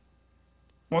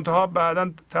 منتها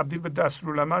بعدا تبدیل به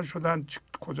دستورالعمل شدن.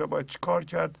 کجا باید چی کار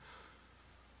کرد،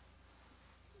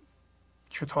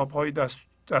 کتاب های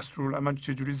دستورالعمل،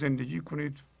 چجوری زندگی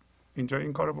کنید، اینجا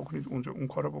این کارو بکنید، اونجا اون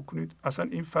کارو بکنید. اصلا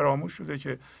این فراموش شده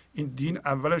که این دین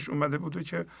اولش اومده بوده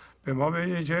که به ما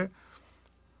بگه که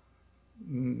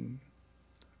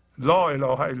لا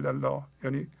اله الا الله.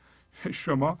 یعنی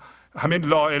شما همین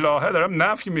لا اله دارم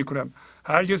نفی میکنم.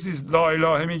 هر کسی لا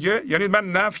اله میگه یعنی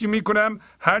من نفی میکنم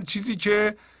هر چیزی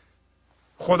که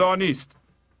خدا نیست.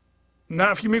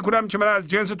 نفی میکنم که من از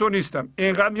جنس تو نیستم.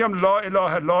 اینقدر میگم لا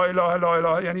اله لا اله لا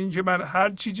اله، یعنی اینکه من هر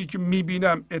چیزی که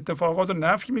میبینم اتفاقات رو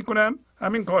نفی میکنم.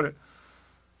 همین کاره.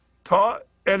 تا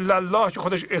الا الله که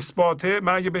خودش اثباته،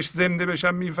 من اگه بهش زنده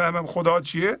بشم میفهمم خدا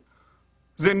چیه،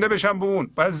 زنده بشم به اون.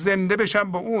 باید زنده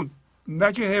بشم به اون،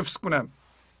 نه که حفظ کنم.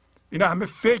 اینا همه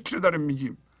فکر داریم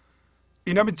میگیم،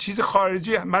 اینا به چیز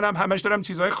خارجی. منم همش دارم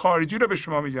چیزهای خارجی رو به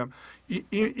شما میگم.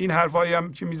 این حرفایی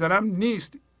هم که میزنم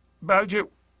نیست، بلکه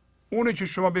اونه که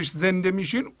شما بهش زنده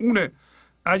میشین اونه.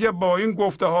 اگه با این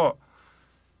گفته ها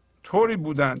طوری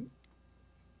بودن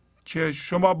که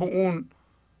شما به اون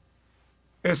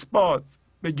اثبات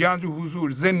به گنج و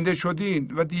حضور زنده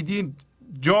شدین و دیدین،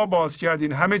 جا باز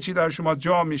کردین، همه چی در شما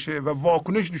جا میشه و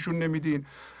واکنش نشون نمیدین،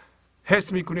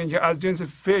 حس میکنین که از جنس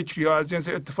فکر یا از جنس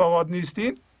اتفاقات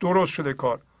نیستین، درست شده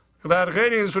کار. در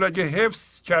غیر این صورت که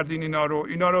حفظ کردین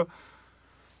اینا رو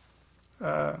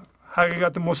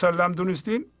حقیقت مسلم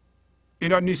دونستین،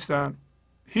 اینا نیستن.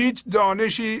 هیچ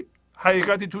دانشی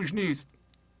حقیقتی توش نیست.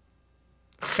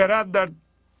 خرد در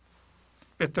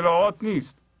اطلاعات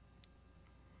نیست.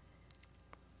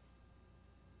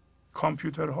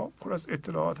 کامپیوترها پر از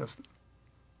اطلاعات هستن.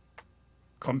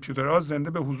 کامپیوترها زنده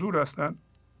به حضور هستن؟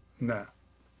 نه.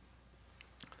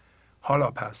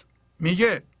 حالا پس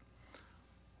میگه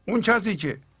اون کسی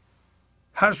که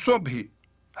هر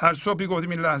صبحی گفتیم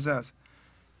این لحظه است،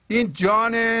 این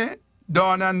جان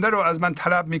داننده رو از من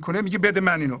طلب میکنه، میگه بده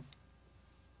من اینو.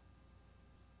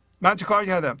 من چه کار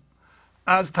کردم؟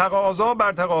 از تقاضا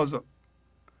بر تقاضا.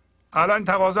 الان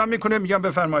تقاضا میکنه، میگم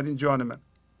بفرمایید این جان من،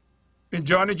 این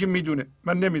جانی که میدونه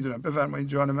من نمیدونم، بفرمایید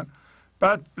جان من.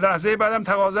 بعد لحظه بعدم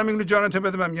تقاضا میکنه جان تو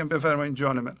بده من، میگم بفرمایید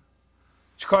جان من.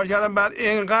 چیکار کردم؟ بعد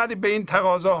اینقدر به این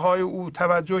تقاضاهای او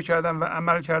توجه کردم و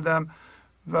عمل کردم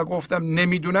و گفتم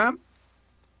نمیدونم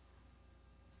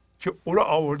که او رو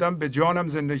آوردم به جانم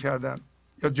زنده کردم،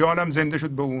 یا جانم زنده شد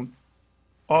به اون،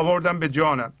 آوردم به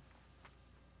جانم.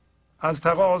 از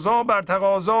تقاضا بر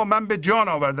تقاضا من به جان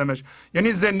آوردمش،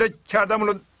 یعنی زنده کردم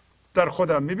اونو در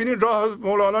خودم. میبینید راه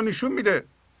مولانا نشون میده.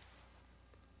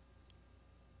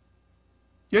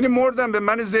 یعنی مردم به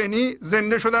من ذهنی،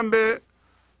 زنده شدم به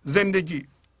زندگی.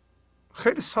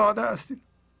 خیلی ساده است.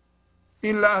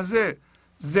 این لحظه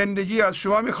زندگی از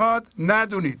شما میخواد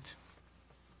ندونید.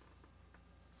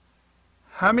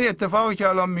 همین اتفاقی که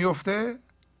الان میفته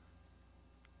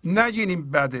نگین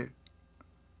این بده،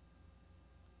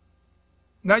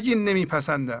 نگین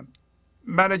نمیپسندم،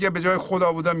 من اگه به جای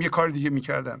خدا بودم یه کار دیگه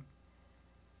میکردم.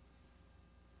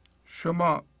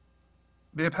 شما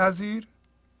بپذیر،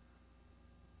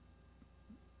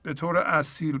 به طور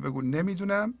اصیل بگو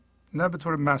نمیدونم، نه به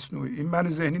طور مصنوعی. این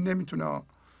من ذهنی نمیتونه،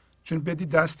 چون بدی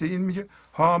دست این میگه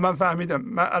ها من فهمیدم،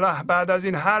 من الان بعد از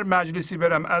این هر مجلسی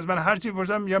برم از من هر چی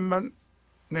بپرسم میگم من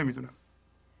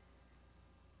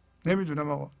نمیدونم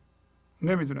آقا،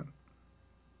 نمیدونم.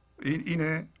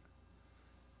 اینه.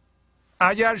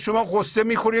 اگر شما غصه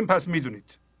میخورید پس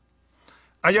میدونید،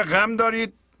 اگر غم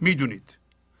دارید میدونید،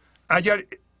 اگر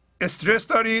استرس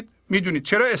دارید میدونید.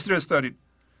 چرا استرس دارید؟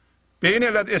 به این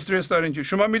علت استرس دارین که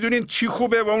شما میدونید چی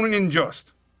خوبه و اون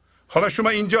اینجاست. حالا شما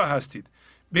اینجا هستید،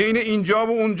 بین اینجا و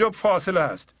اونجا فاصله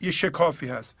هست، یه شکافی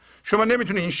هست، شما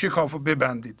نمیتونید این شکاف رو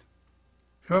ببندید.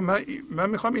 من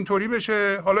میخوام اینطوری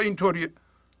بشه، حالا اینطوریه،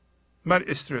 من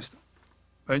استرس دارم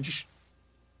و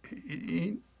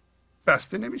این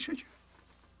بسته نمیشه که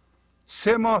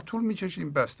 3 ماه طول میکشه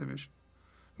این بسته بشه.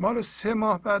 مال 3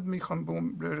 ماه بعد میخوام به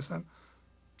اون برسم.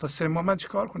 تا 3 ماه من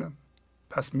چیکار کنم؟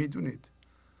 پس میدونید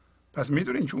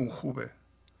که اون خوبه.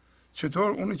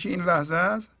 چطور؟ اونی که این لحظه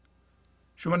است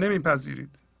شما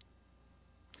نمیپذیرید.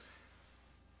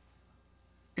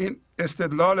 این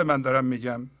استدلال من دارم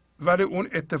میگم، ولی اون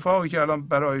اتفاقی که الان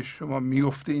برای شما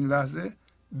میفته این لحظه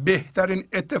بهترین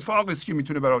اتفاقی است که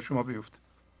میتونه برای شما بیفته.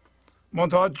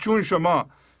 منتها چون شما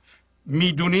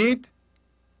میدونید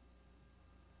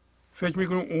فکر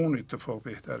میکنید اون اتفاق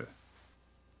بهتره.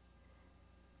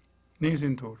 نیست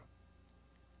اینطور.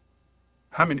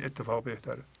 همین اتفاق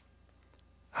بهتره.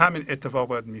 همین اتفاق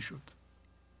باید میشد.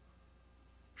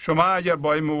 شما اگر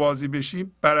با این موازی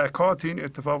بشید برکات این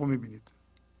اتفاق رو میبینید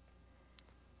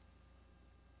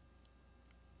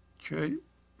که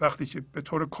وقتی که به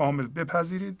طور کامل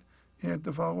بپذیرید این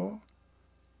اتفاق رو،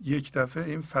 یک دفعه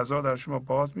این فضا در شما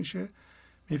باز میشه،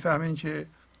 میفهمین که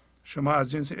شما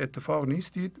از جنس اتفاق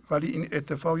نیستید، ولی این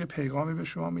اتفاق یه پیغامی به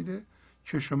شما میده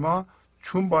که شما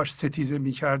چون باش ستیزه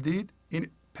میکردید این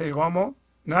پیغام رو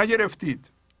نگرفتید.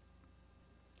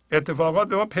 اتفاقات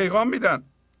به ما پیغام میدن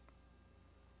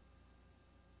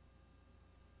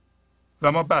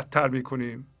و ما بدتر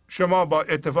میکنیم. شما با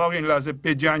اتفاق این لحظه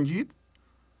بجنگید،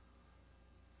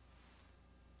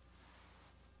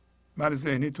 من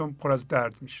ذهنیتون پر از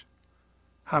درد میشه.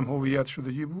 هم هویت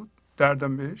شدگی بود،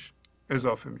 دردم بهش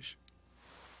اضافه میشه.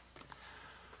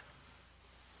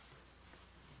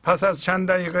 پس از چند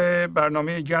دقیقه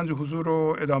برنامه گنج حضور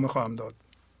رو ادامه خواهم داد.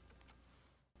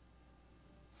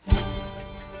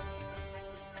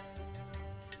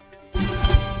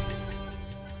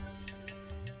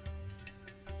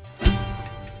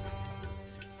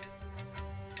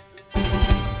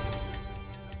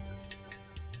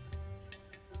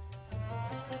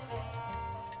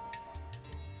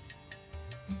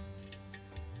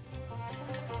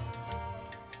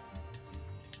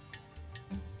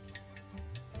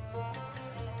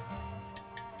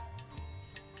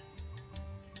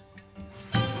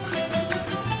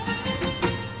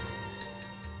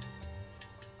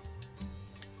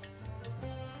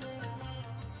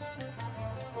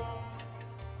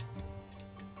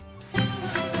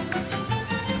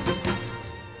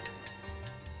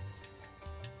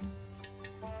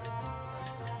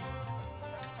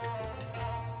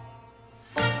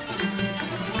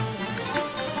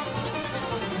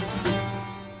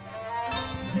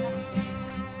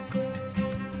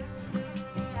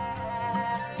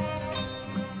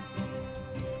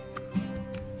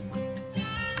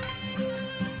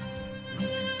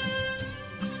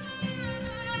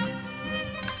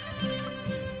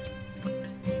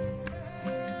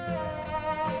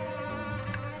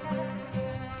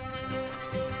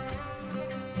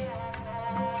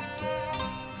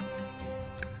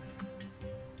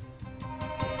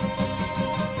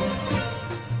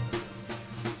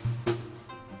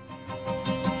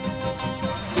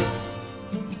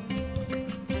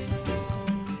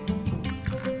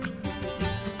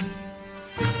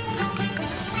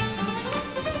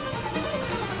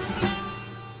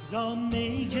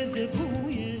 زانه‌ای که ز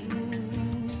بوی او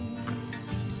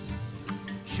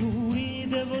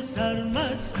شوریده و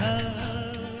سرمست است،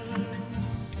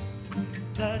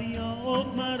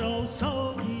 دریاب مرا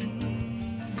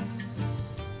سایی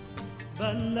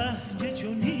والله که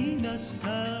چنین است،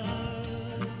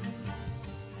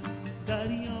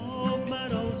 دریاب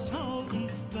مرا سایی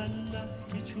والله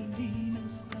که چنین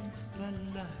است،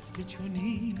 والله که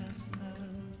چنین است.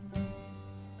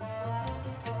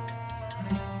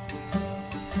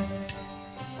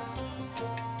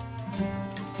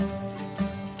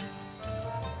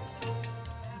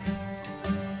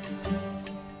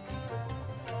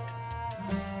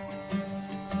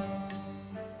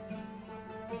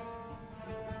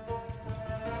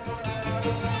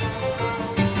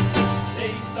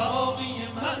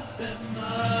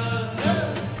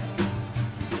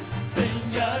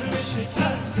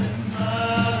 شکست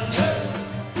من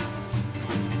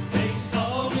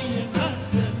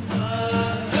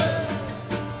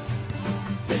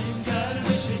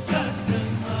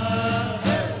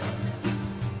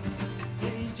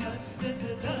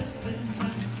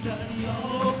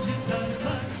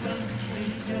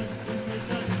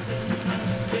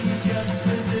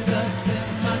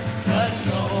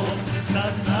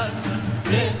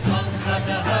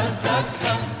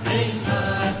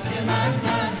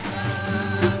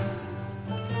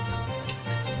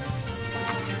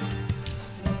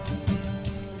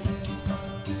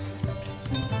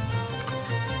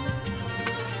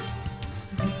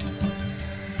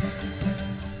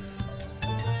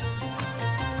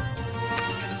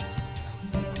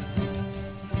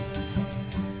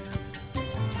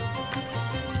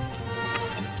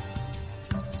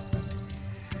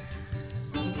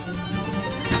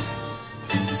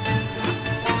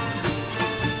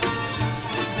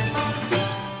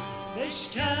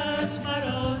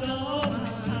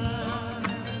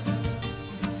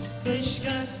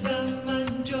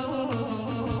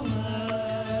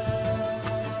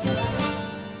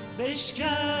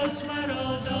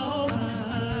مرا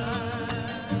دامد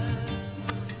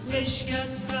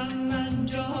بشکستم من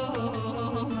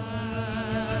جامد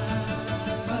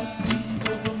مستی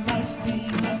تو و مستی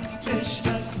من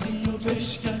بشکستی و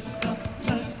بشکستم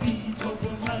مستی تو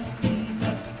و مستی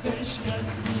من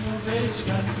بشکستی و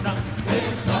بشکستم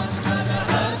بسان من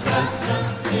از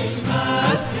دستم ای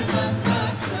مست من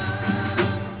مستم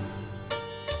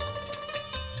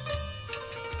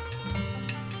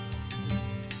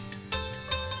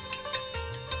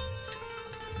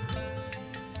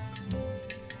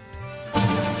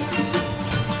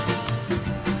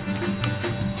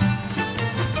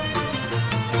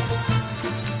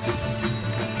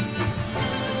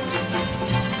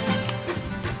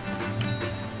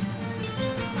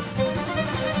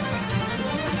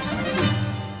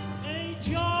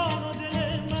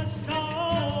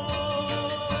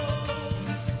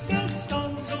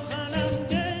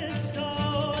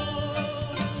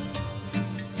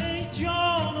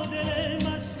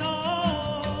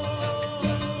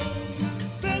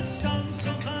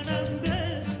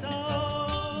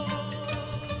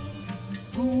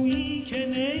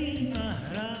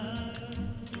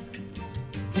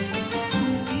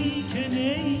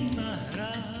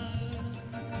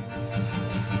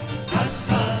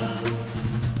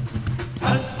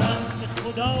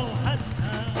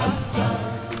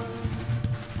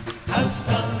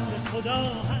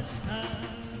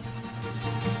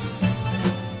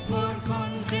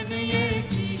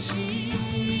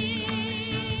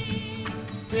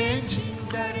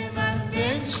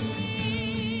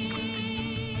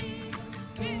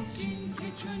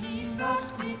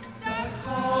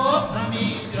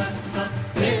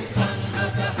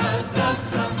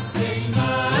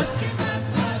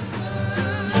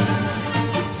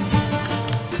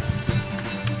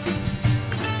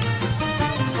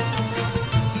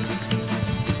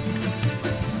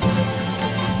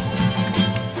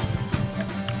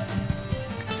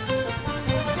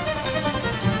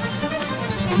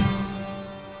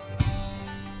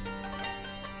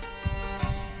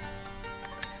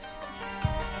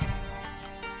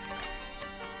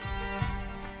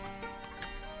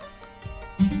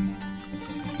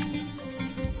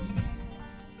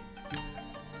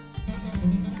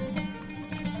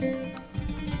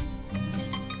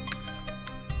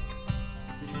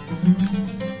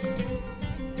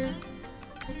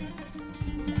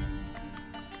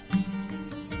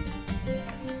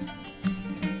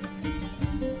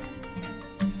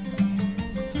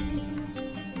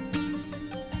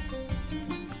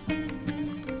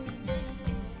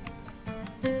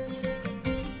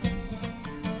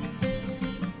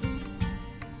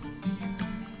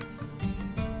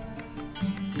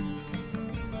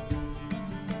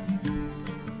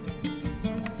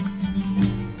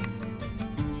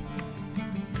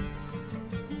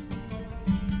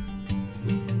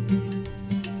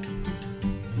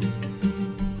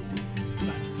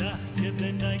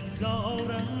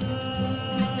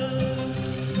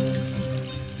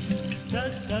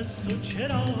دست تو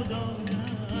چرا دارم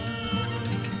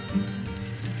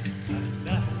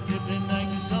الله که به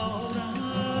نگذارم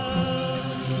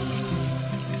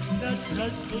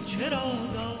دست تو چرا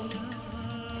دارم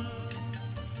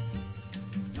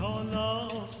تا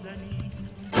لاف زنی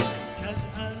که از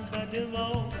عربده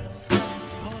وارستم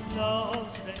تا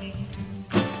لاف زنی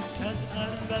که از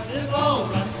عربده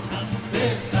وارستم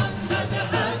بستم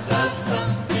بده از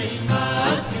دستم ای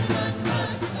مست من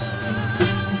مستم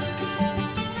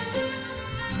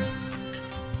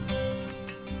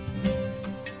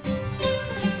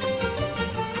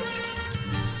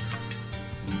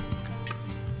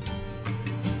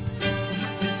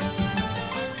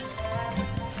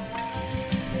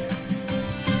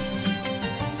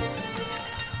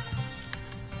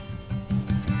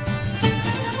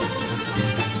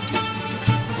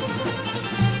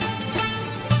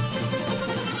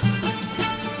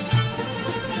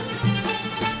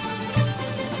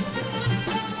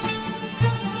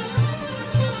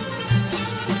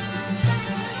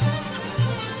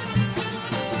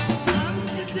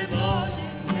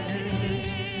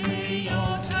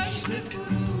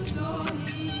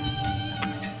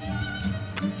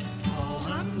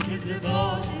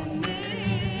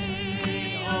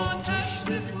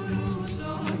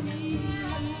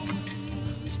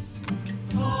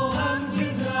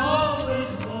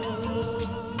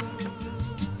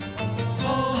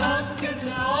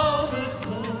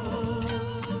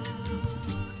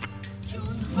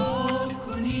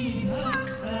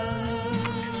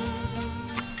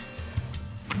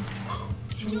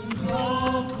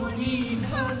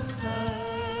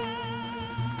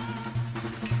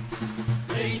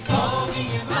ای ساقی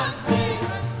مست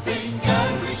من ای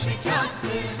گرم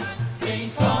شکسته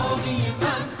ساقی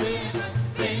مست من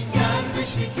بنگر به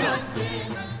شکست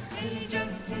من ای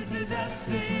جسته ز دست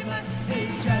من ای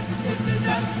جسته ز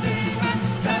دست من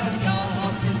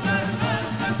دریا که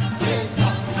سرمستم که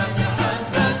ساخته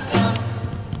از دستم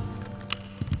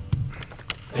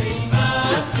ای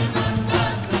مست من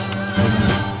مستم.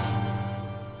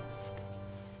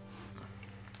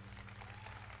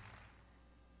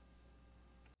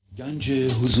 گنج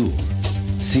حضور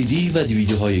CD و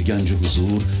دیویدیوهای گنج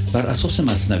حضور بر اساس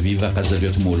مثنوی و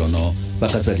غزلیات مولانا و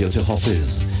غزلیات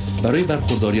حافظ برای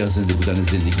برخورداری از زنده بودن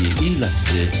زندگی این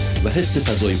لحظه و حس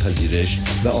فضای پذیرش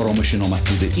و آرامش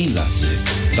نامحدود این لحظه،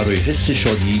 برای حس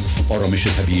شادی، آرامش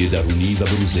طبیعی درونی و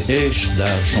بروز عشق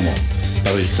در شما،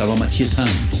 برای سلامتی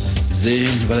تن،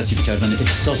 ذهن و لطیف کردن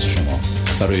احساس شما،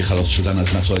 برای خلاص شدن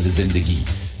از مسائل زندگی،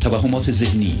 توهمات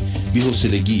ذهنی،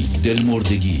 بی‌حوصلگی،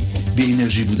 دلمردگی، بی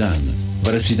انرژی بودن و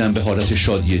رسیدن به حالت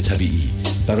شادی طبیعی،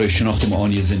 برای شناخت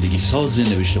معانی زندگی ساز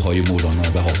نوشته های مولانا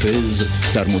و حافظ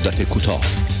در مدت کوتاه.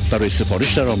 برای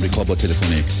سفارش در آمریکا با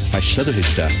تلفن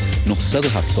 818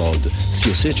 970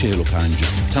 3345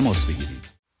 تماس بگیرید.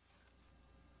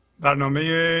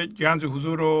 برنامه گنج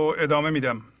حضور رو ادامه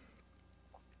میدم.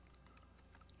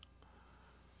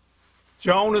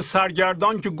 جان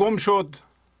سرگردان که گم شد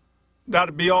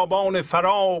در بیابان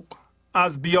فراق،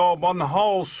 از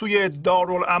بیابانها سوی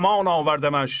دارالامان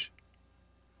آوردمش.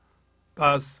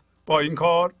 پس با این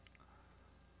کار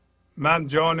من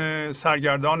جان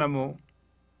سرگردانمو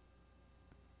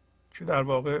که در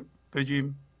واقع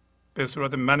بگیم به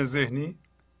صورت من ذهنی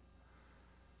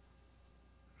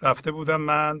رفته بودم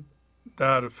من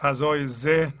در فضای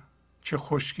ذهن که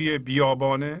خشکی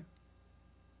بیابانه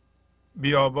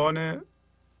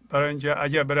برای اینکه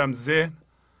اگر برم ذهن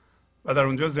و در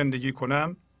اونجا زندگی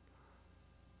کنم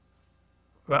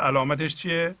و علامتش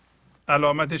چیه؟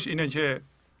 علامتش اینه که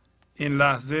این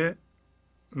لحظه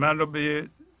من رو به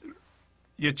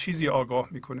یه چیزی آگاه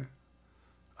میکنه.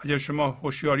 اگر شما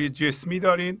هوشیاری جسمی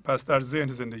دارین پس در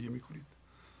ذهن زندگی میکنید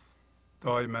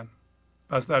دائما،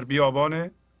 پس در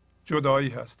بیابان جدایی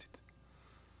هستید.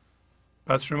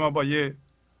 پس شما با یه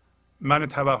من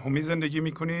توهمی زندگی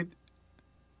میکنید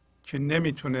که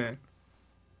نمیتونه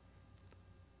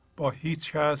با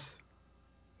هیچ کس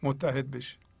متحد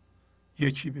بشه،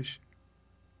 یکی بشه،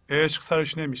 عشق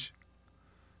سرش نمیشه.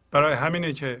 برای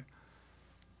همینه که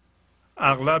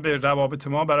اغلب روابط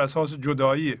ما بر اساس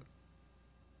جداییه.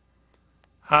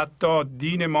 حتی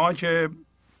دین ما که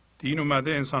دین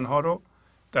اومده انسانها رو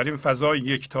در این فضای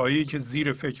یکتایی که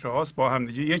زیر فکر هاست با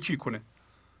همدیگه یکی کنه.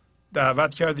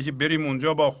 دعوت کرده که بریم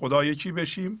اونجا با خدا یکی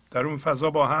بشیم، در اون فضا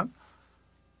با هم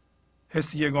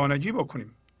حس یگانگی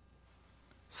بکنیم.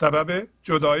 سبب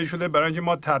جدایی شده برای اینکه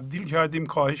ما تبدیل کردیم،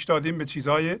 کاهش دادیم به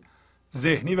چیزهای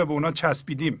ذهنی و به اونا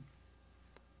چسبیدیم.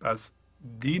 پس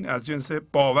دین از جنس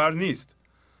باور نیست،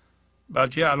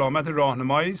 بلکه علامت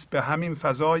راهنمایی است به همین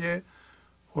فضای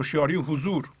هوشیاری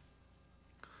حضور.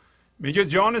 میگه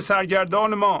جان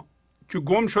سرگردان ما که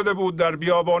گم شده بود در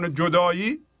بیابان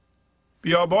جدایی.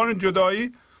 بیابان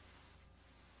جدایی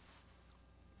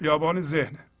بیابان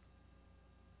ذهنه.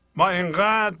 ما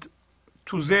انقدر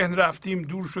تو ذهن رفتیم،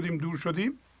 دور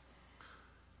شدیم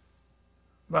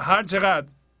و هر چقدر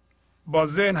با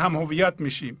ذهن هم هویت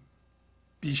میشیم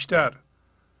بیشتر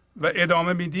و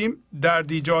ادامه میدیم،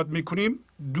 درد ایجاد میکنیم،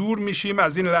 دور میشیم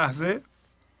از این لحظه.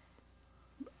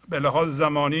 به لحاظ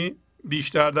زمانی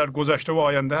بیشتر در گذشته و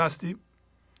آینده هستیم.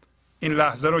 این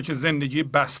لحظه رو که زندگی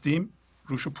بستیم،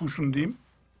 روشو پوشوندیم.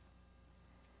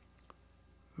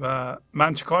 و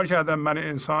من چیکار کردم؟ من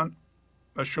انسان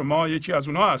و شما یکی از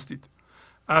اونها هستید.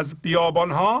 از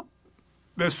بیابانها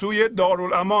به سوی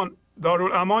دارالامان.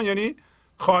 دارالامان یعنی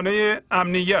خانه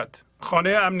امنیت. خانه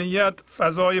امنیت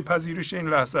فضای پذیرش این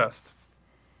لحظه است.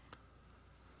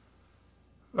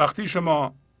 وقتی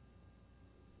شما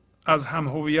از هم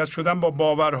هویت شدن با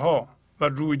باورها و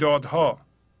رویدادها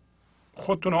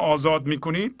خودتون رو آزاد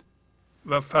میکنید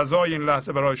و فضای این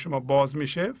لحظه برای شما باز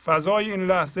میشه، فضای این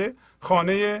لحظه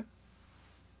خانه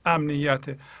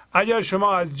امنیته. اگر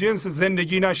شما از جنس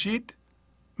زندگی نشید،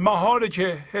 محاله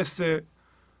که حس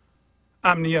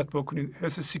امنیت بکنید،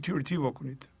 حس سکیوریتی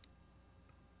بکنید.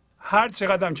 هر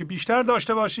چقدر که بیشتر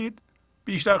داشته باشید،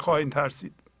 بیشتر خواهید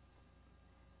ترسید.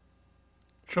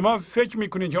 شما فکر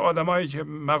میکنید که آدمایی که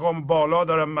مقام بالا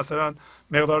دارن، مثلا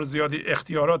مقدار زیادی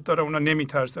اختیارات دارن، اونا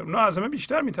نمیترسن. اونا از همه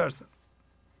بیشتر میترسن.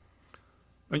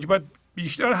 اینکه باید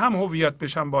بیشتر هم هویت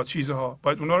بشن با چیزها،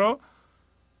 باید اونا رو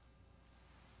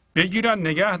بگیرن،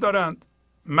 نگه دارند.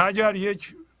 مگر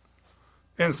یک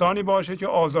انسانی باشه که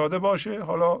آزاده باشه،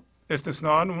 حالا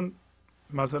استثناء اون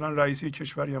مثلا رئیسی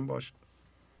کشوری هم باشه،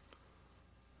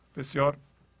 بسیار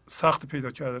سخت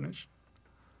پیدا کردنش.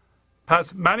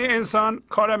 پس من انسان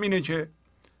کارم اینه که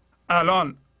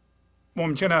الان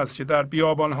ممکن است که در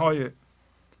بیابانهای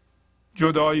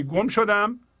جدایی گم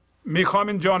شدم، میخوام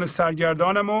این جان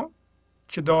سرگردانمو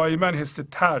که دائما حس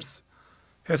ترس،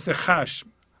 حس خشم،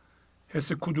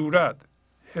 حس کدورت،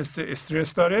 حس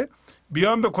استرس داره،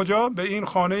 بیام به کجا؟ به این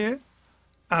خانه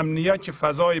امنیت که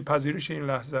فضای پذیرش این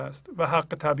لحظه است و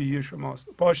حق طبیعی شماست،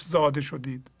 باش زاده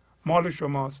شدید، مال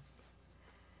شماست،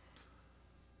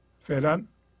 فعلا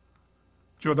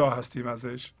جدا هستیم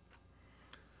ازش.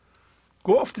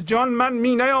 گفت جان من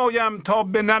می نیایم تا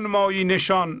به ننمایی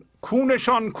نشان، کو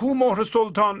نشان کو مهر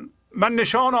سلطان، من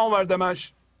نشان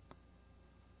آوردمش.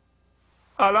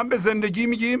 الان به زندگی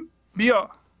میگیم بیا،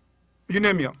 میگه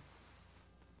نمیام.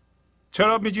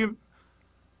 چرا میگیم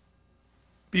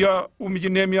بیا؟ اون میگه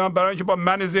نمیام برای اینکه با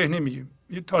من ذهنی میگیم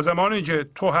تا زمانی که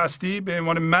تو هستی به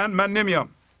عنوان من نمیام.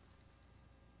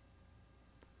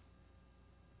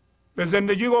 به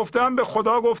زندگی گفتم، به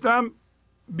خدا گفتم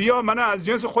بیا من از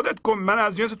جنس خودت کن، من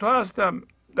از جنس تو هستم،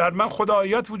 در من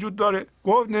خداییت وجود داره.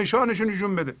 گفت نشانشو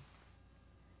نشون بده.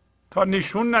 تا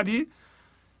نشون ندی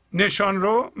نشان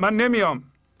رو من نمیام.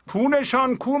 کو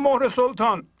نشان کو مهر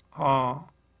سلطان.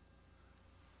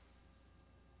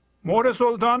 مهر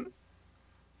سلطان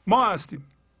ما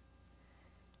هستیم،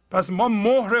 پس ما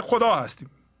مهر خدا هستیم.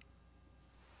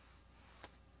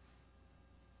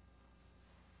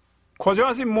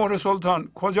 کجاست این مهر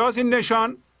سلطان؟ کجاست این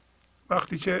نشان؟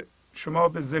 وقتی که شما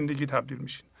به زندگی تبدیل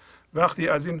میشین، وقتی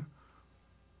از این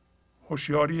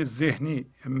هوشیاری ذهنی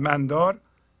مندار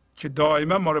که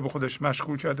دائما ما رو به خودش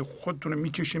مشغول کرده، خودتون رو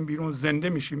میکشین بیرون، زنده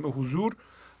میشین به حضور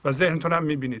و ذهنتون هم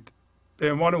میبینید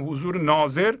به عنوان حضور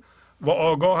ناظر و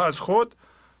آگاه از خود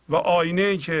و آینه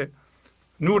ای که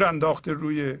نور انداخته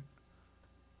روی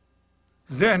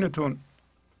ذهنتون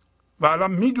و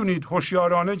الان میدونید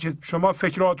هوشیارانه که شما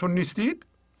فکراتون نیستید.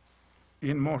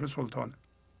 این مهر سلطانه.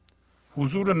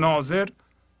 حضور ناظر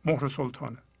مهر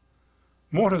سلطانه.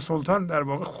 مهر سلطان در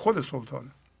واقع خود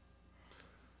سلطانه.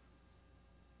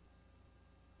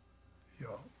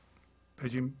 یا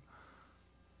بگیم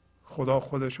خدا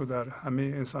خودش رو در همه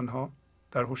انسان ها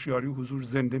در هوشیاری و حضور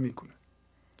زنده میکنه.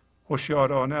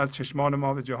 هوشیارانه از چشمان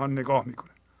ما به جهان نگاه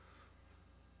میکنه.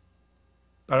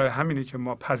 برای همینه که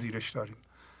ما پذیرش داریم.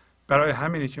 برای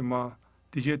همینه که ما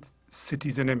دیگه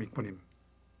ستیزه نمی کنیم.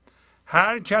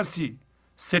 هر کسی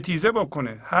ستیزه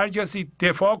بکنه، هر کسی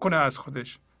دفاع کنه از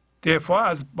خودش، دفاع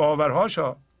از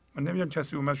باورهاشا، من نمیگم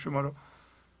کسی اومد شما رو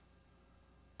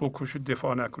بکشید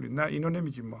دفاع نکنید، نه اینو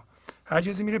نمیگیم ما. هر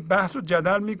کسی میره بحث و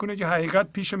جدل میکنه که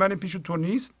حقیقت پیش من پیش تو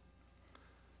نیست،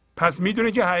 پس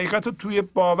میدونه که حقیقت رو توی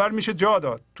باور میشه جا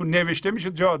داد، تو نوشته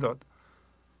میشه جا داد.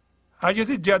 هر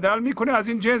کسی جدل میکنه از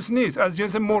این جنس نیست، از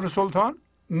جنس مهر سلطان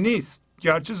نیست،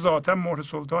 گرچه ذاتا مهر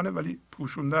سلطانه ولی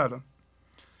پوشونده. الان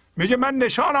میگه من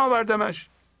نشان آوردمش،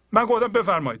 من گفتم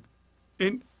بفرمایید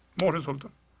این مهر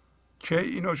سلطان. که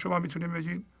اینو شما میتونید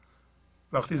بگین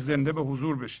وقتی زنده به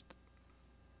حضور بشید،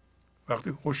 وقتی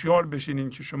هوشیار بشین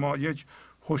که شما یک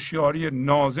هوشیاری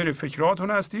ناظر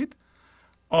فکراتون هستید،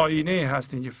 آینه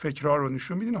هستین که فکرها رو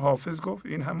نشون میدین. حافظ گفت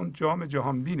این همون جام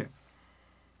جهان بینه.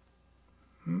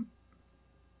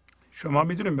 شما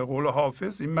میدونید به قول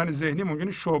حافظ این من ذهنی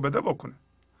ممکنه شعبده بکنه.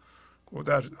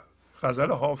 در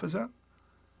غزل حافظ هم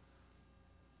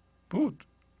بود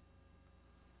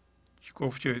که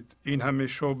گفت که این همه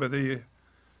شعبده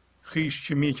خیش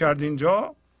که میکرد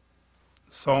اینجا،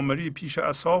 سامری پیش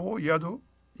عصا و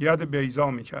ید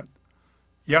بیضا میکرد.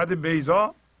 ید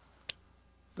بیضا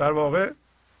در واقع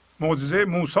معجزه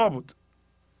موسی بود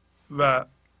و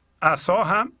عصا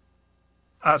هم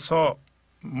عصا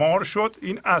مار شد.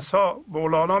 این عصا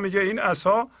مولانا میگه این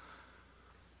عصا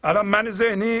الان من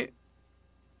ذهنی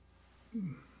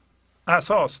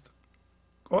عصاست.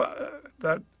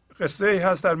 در قصه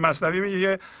هست در مثنوی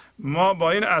میگه ما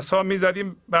با این عصا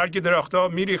میزدیم برگ درختها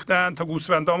میریختن تا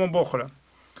گوسفندامون بخورن.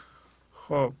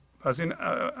 خب پس این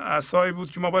عصایی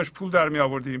بود که ما باش پول در می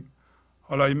آوردیم.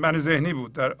 حالا این من ذهنی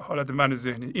بود، در حالت من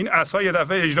ذهنی. این عصا یه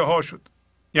دفعه اژدها شد،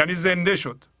 یعنی زنده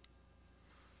شد.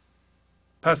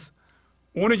 پس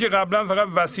اونی که قبلا فقط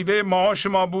وسیله معاش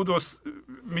ما بود و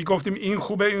میگفتیم این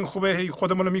خوبه این خوبه،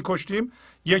 خودمون رو میکشتیم،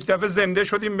 یک دفعه زنده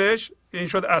شدیم بهش، این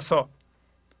شد عصا،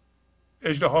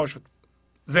 اژدها شد،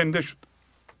 زنده شد.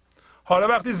 حالا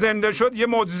وقتی زنده شد یه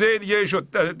معجزه دیگه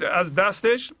شد. از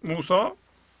دستش موسی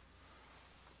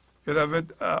یه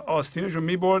دفعه آستینش رو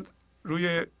میبرد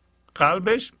روی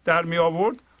قلبش، در می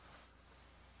آورد،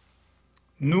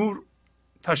 نور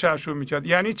تشعشع میکرد.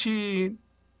 یعنی چی؟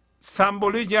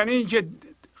 سمبولیک، یعنی اینکه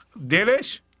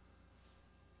دلش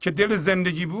که دل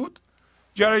زندگی بود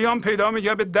جریان پیدا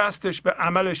میکرد به دستش، به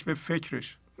عملش، به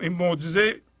فکرش. این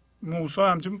معجزه موسی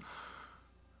همچون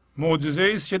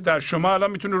معجزه است که در شما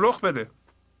الان میتونه رخ بده.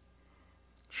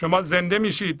 شما زنده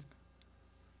میشید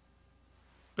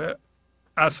به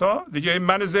عصا، دیگه این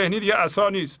من ذهنی دیگه عصا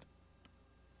نیست،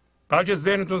 بلکه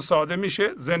ذهنتون ساده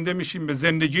میشه، زنده میشین به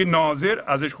زندگی ناظر،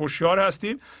 ازش هوشیار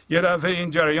هستین. یه دفعه این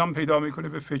جریان پیدا میکنه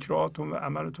به فکراتون و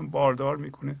عملتون باردار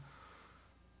میکنه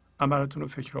عملتون و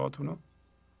فکراتون رو.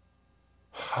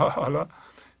 حالا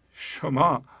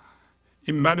شما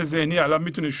این من ذهنی الان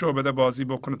میتونه شعبده بازی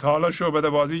بکنه. تا حالا شعبده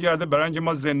بازی کرده برای اینکه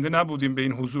ما زنده نبودیم به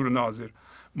این حضور ناظر.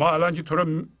 ما الان که تو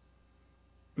رو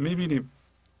میبینیم،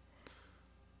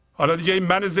 حالا دیگه این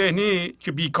من ذهنی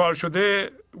که بیکار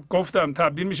شده، گفتم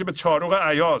تبدیل میشه به چارق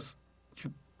ایاز که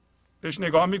بهش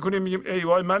نگاه میکنیم میگیم ای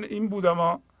وای من این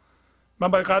بودم من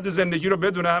باید قدر زندگی رو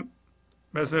بدونم.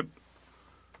 مثل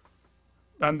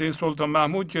بنده سلطان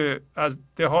محمود که از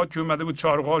دهات که اومده بود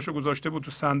چارقهاشو گذاشته بود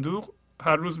تو صندوق،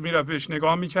 هر روز میرفت بهش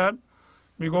نگاه میکرد،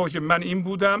 میگفت که من این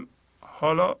بودم،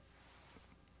 حالا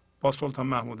با سلطان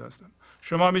محمود هستم.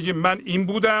 شما میگیم من این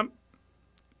بودم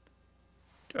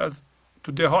که از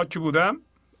تو دهات که بودم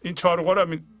این چارقه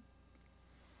رو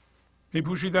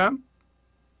میپوشیدم،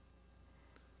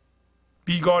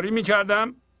 بیگاری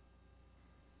میکردم.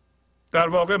 در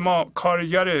واقع ما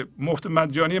کارگر مفت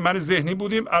مجانی من ذهنی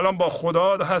بودیم، الان با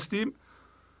خدا هستیم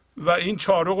و این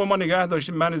چارق رو ما نگه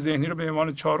داشتیم. من ذهنی رو به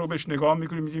عنوان چارق بهش نگاه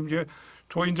میکنیم، میگیم که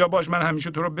تو اینجا باش، من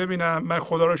همیشه تو رو ببینم، من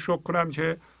خدا رو شکر کنم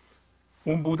که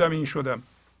اون بودم این شدم.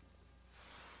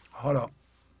 حالا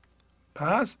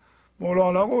پس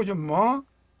مولانا گفت که ما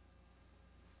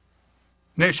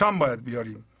نشان باید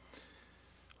بیاریم.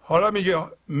 حالا میگه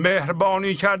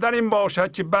مهربانی کردن این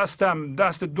باشد که بستم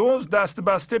دست دزد، دست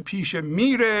بسته پیش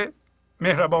میره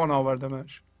مهربان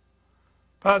آوردمش.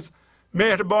 پس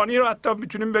مهربانی رو حتی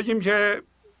میتونیم بگیم که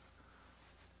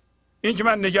این که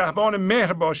من نگهبان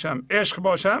مهر باشم، عشق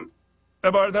باشم،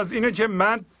 عبارت از اینه که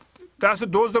من دست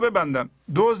دزد رو ببندم.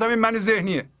 دزدم این من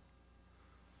ذهنیه.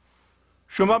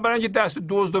 شما برای اینکه دست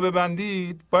دزد رو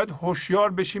ببندید باید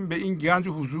هوشیار بشیم به این گنج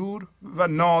حضور و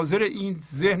ناظر این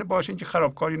ذهن باشین که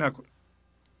خرابکاری نکنه.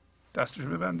 دستشو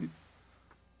ببندید.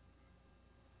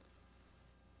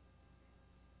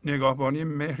 نگهبانی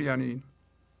مهر یعنی این.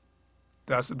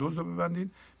 دست دزد رو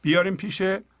ببندید، بیاریم پیش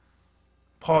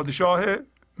پادشاه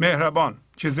مهربان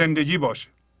که زندگی باشه.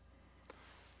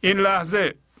 این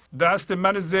لحظه دست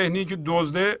من ذهنی که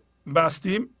دزده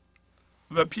بستیم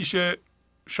و پیش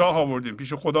شاه آوردیم،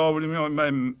 پیش خدا آوردیم.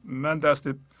 من دست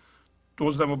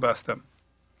دزدم رو بستم.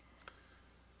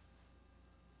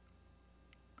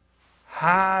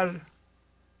 هر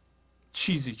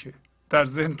چیزی که در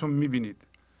ذهنتون میبینید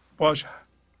باش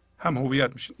هم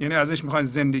هویت میشین، یعنی ازش میخواین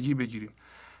زندگی بگیرین.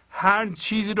 هر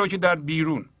چیزی رو که در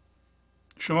بیرون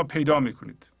شما پیدا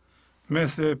میکنید،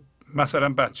 مثلا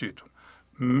بچه‌تون،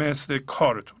 مثل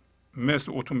کارتون،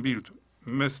 مثل اتومبیلتون،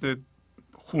 مثل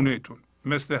خونهتون،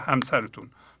 مثل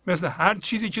همسرتون، مثل هر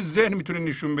چیزی که ذهن میتونه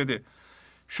نشون بده،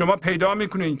 شما پیدا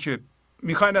میکنین که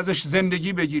میخواین ازش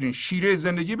زندگی بگیرین، شیره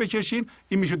زندگی بکشین،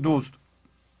 این میشه دزد.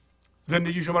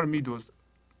 زندگی شما رو میدزد.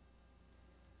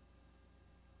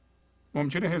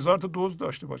 ممکنه 1000 تا دزد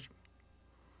داشته باشیم،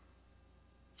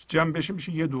 جمع بشه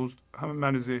میشه یه دزد، همه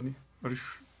من ذهنی. برای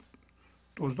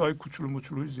دزدهای کوچولو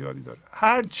موچولوی زیادی داره.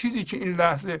 هر چیزی که این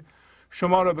لحظه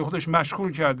شما رو به خودش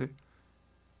مشغول کرده،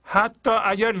 حتی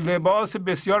اگر لباس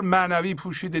بسیار معنوی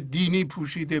پوشیده، دینی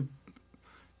پوشیده،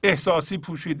 احساسی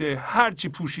پوشیده، هر چی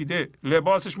پوشیده،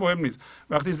 لباسش مهم نیست.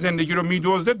 وقتی زندگی رو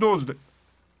میدزده، دزده.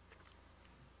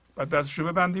 بعد دستشو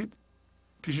ببندید،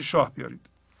 پیش شاه بیارید،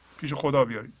 پیش خدا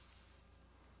بیارید.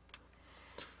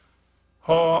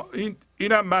 ها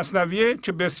اینم مثنویه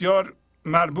که بسیار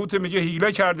مربوطه. میگه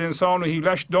حیله کرد انسان و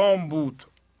حیلش دام بود،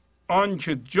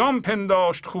 آنچه جان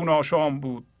پنداشت خون آشام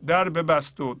بود، در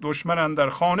ببست و دشمن اندر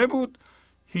خانه بود،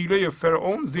 حیله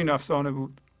فرعون زین افسانه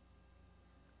بود.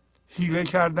 حیله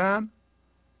کردن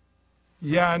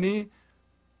یعنی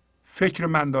فکر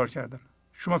مندار کردن.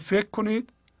 شما فکر کنید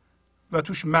و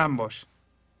توش من باش،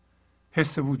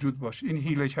 حس وجود باش. این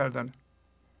حیله کردنه.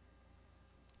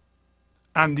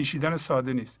 اندیشیدن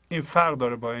ساده نیست. این فرق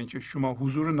داره با اینکه شما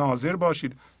حضور ناظر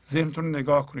باشید، ذهنتون رو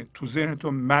نگاه کنید، تو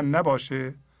ذهنتون من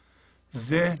نباشه،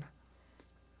 ذهن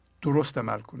درست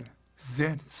عمل کنه،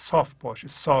 ذهن صاف باشه،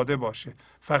 ساده باشه،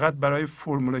 فقط برای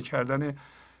فرموله کردن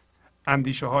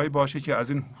اندیشه هایی باشه که از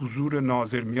این حضور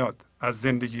ناظر میاد، از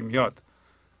زندگی میاد.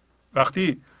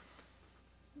 وقتی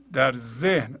در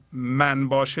ذهن من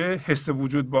باشه، حس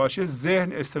وجود باشه،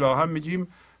 ذهن اصطلاحا میگیم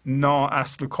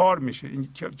نااصل کار میشه.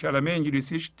 این کلمه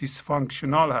انگلیسیش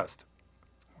دیسفانکشنال هست.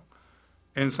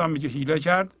 انسان میگه حیله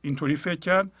کرد، اینطوری فکر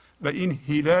کرد و این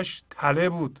حیلهش تله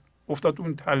بود، افتاد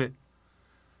اون تله.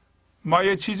 ما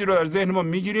یه چیزی رو در ذهن ما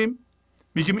میگیریم،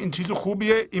 میگیم این چیز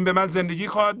خوبیه، این به من زندگی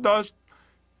خواهد داشت،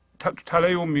 تله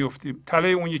اون میفتیم، تله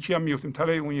اون یکی هم میفتیم،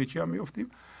 تله اون یکی هم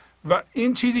میفتیم. و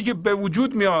این چیزی که به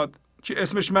وجود میاد که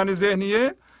اسمش من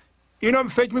ذهنیه، اینا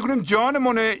فکر میکنیم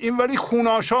جانمونه، این ولی خون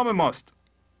آشام ماست.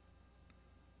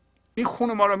 این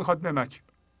خون ما رو میخواد بمکه،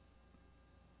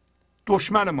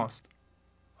 دشمن ماست.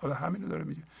 حالا همینو داره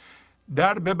میگه.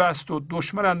 در ببست و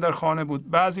دشمن اندر خانه بود.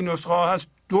 بعضی نسخه ها هست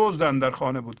دزد اندر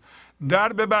خانه بود.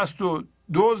 در ببست و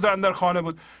دزد اندر خانه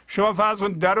بود. شما فرض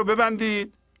کنید در رو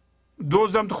ببندید،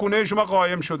 دزدم تو خونه شما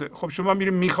قایم شده. خب شما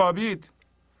میرید میخوابید،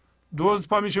 دزد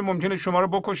پا میشه، ممکنه شما رو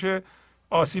بکشه،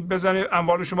 آسیب بزنه،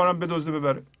 اموال شما رو هم بدزده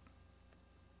ببره.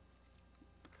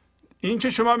 این که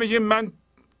شما میگید من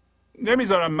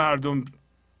نمیذارم مردم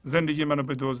زندگی منو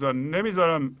بدزدن،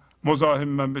 نمیذارم مزاحم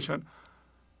من بشن،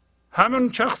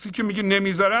 همون شخصی که میگه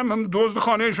نمیذارم هم دزد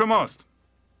خانه شماست.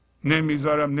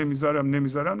 نمیذارم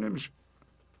نمیشه.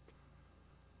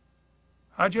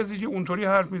 هر کسی که اونطوری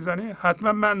حرف میزنه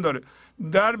حتما من داره.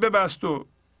 در ببست و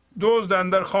دزد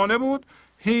اندر خانه بود.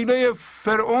 حیله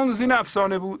فرعون زین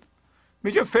افسانه بود.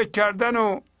 میگه فکر کردن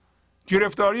و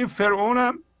گرفتاری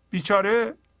فرعونم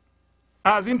بیچاره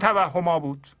از این توهما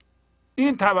بود.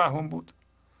 این توهم بود.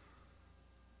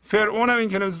 فرعونم این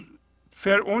که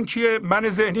فرعون چیه؟ من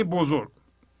ذهنی بزرگ.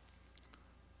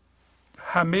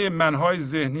 همه منهای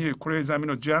ذهنی کره زمین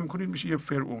رو جمع کنید میشه یه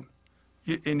فرعون.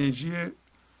 یه انرژی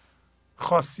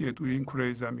خاصیه توی این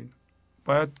کره زمین.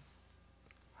 باید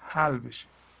حل بشه.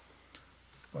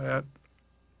 باید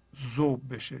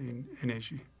ذوب بشه این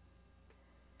انرژی.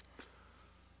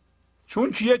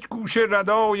 چون که یک گوشه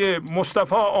ردای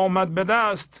مصطفی آمد به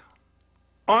دست،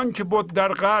 آن که بود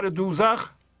در قعر دوزخ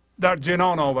در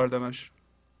جنان آوردمش.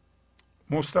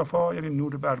 مصطفی یعنی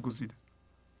نور برگزیده.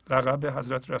 لقب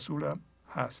حضرت رسول هم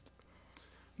هست.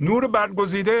 نور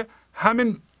برگزیده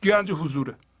همین گنج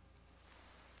حضوره.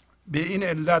 به این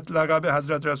علت لقب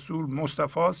حضرت رسول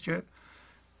مصطفی است که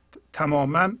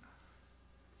تماما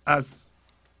از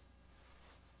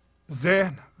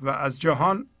ذهن و از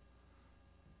جهان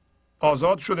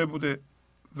آزاد شده بوده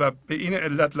و به این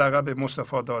علت لقب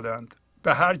مصطفی دادند.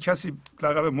 به هر کسی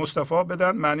لقب مصطفی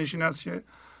بدن معنیش این است که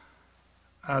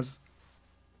از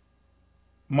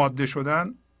ماده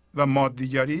شدن و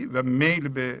مادیگری و میل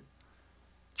به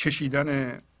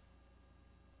کشیدن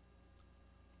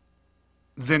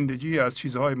زندگی از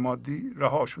چیزهای مادی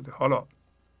رها شده. حالا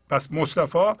پس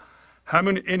مصطفی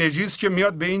همون انرژی است که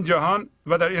میاد به این جهان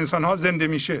و در انسانها زنده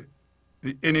میشه.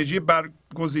 انرژی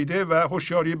برگزیده و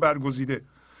هوشیاری برگزیده.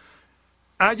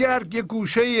 اگر یه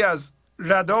گوشه ای از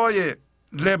ردای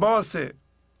لباس،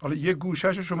 حالا یه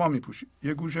گوشهش شما میپوشید،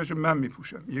 یه گوشهش من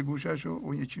میپوشم، یه گوشهش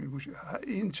اون یکی میپوشه،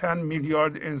 این چند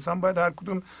میلیارد انسان باید هر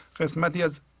کدوم قسمتی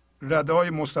از ردای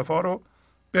مصطفی رو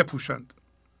بپوشند.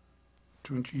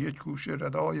 چون که یک گوشه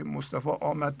ردای مصطفی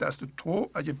آمد دست تو،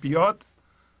 اگه بیاد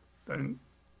در این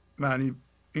معنی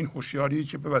این هوشیاری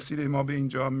که به وسیله ما به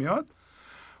اینجا میاد،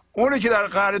 اونی که در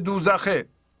قعر دوزخه،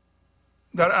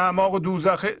 در اعماق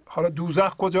دوزخه. حالا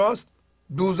دوزخ کجاست؟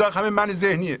 دوزخ همه من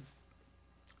ذهنیه.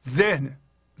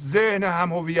 ذهن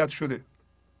هم هویت شده.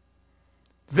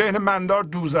 ذهن مندار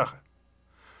دوزخه.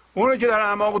 اونی که در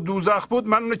اعماق دوزخ بود،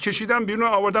 من اونو کشیدم بیرون،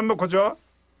 آوردم به کجا؟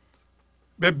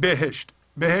 به بهشت.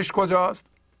 بهشت کجاست؟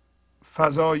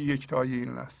 فضای یکتایی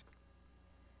این است.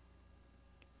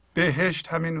 بهشت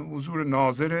همین حضور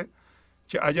ناظره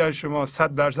که اگر شما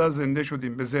 100% زنده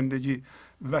شدیم به زندگی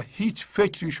و هیچ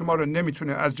فکری شما رو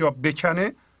نمیتونه از جا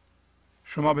بکنه،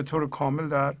 شما به طور کامل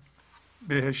در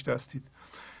بهشت هستید.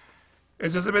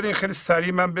 اجازه بدین خیلی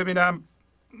سریع من ببینم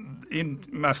این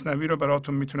مثنوی رو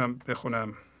براتون میتونم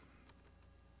بخونم.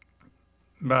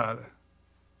 بله،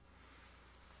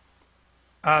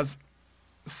 از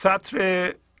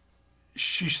سطر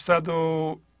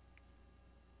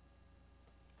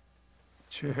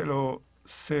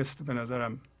 643 به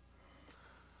نظرم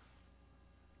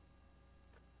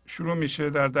شروع میشه.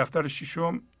 در دفتر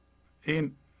ششم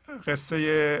این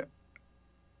قصه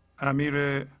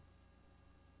امیر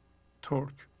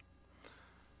ترک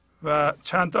و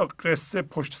چند تا قصه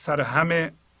پشت سر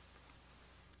همه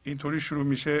اینطوری شروع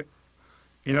میشه.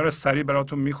 اینا رو سریع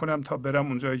براتون میخونم تا برم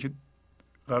اونجایی که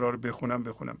قرار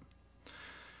بخونم.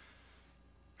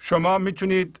 شما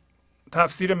میتونید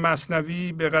تفسیر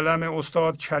مثنوی به قلم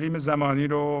استاد کریم زمانی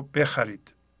رو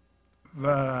بخرید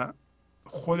و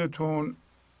خودتون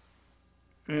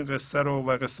این قصه رو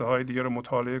و قصه های دیگه رو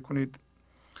مطالعه کنید.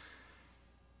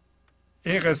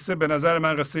 این قصه به نظر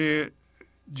من قصه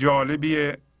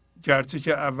جالبیه، گرچه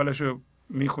که اولش رو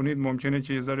میخونید ممکنه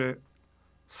که یه ذره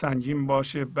سنگین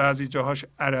باشه، بعضی جاهاش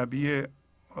عربیه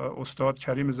استاد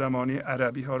کریم زمانی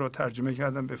عربی ها رو ترجمه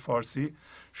کردن به فارسی.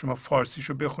 شما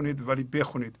فارسیشو بخونید، ولی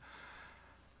بخونید.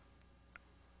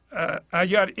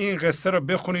 اگر این قصه رو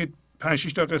بخونید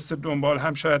 5-6 تا قصه دنبال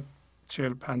هم، شاید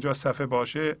 40-50 صفحه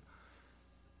باشه،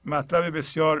 مطلب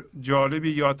بسیار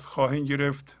جالبی یاد خواهید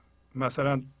گرفت.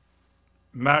 مثلا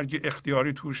مرگ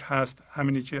اختیاری توش هست،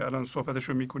 همینی که الان صحبتش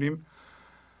رو میکنیم.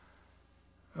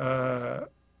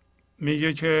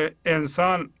 میگه که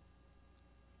انسان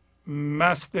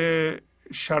مست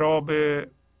شراب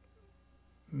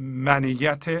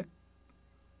منیت،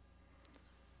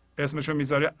 اسمشو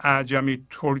میذاره اعجمی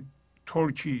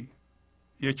ترکی،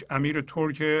 یک امیر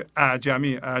ترک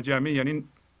اعجمی یعنی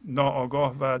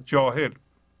ناآگاه و جاهل.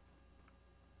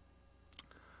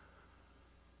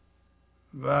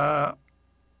 و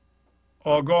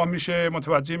آگاه میشه،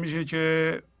 متوجه میشه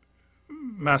که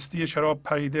مستی شراب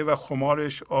پریده و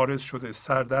خمارش عارض شده،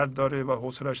 سردرد داره و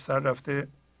حوصلش سر رفته.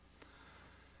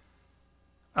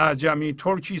 اعجمی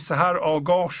ترکی سحر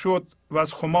آگاه شد و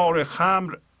از خمار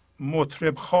خمر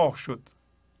مطرب خواه شد.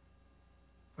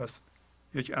 پس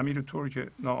یک امیر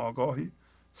ترک ناآگاهی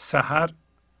سحر،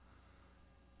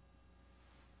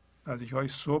 نزدیک های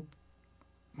صبح،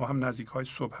 ما هم نزدیک های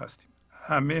صبح هستیم،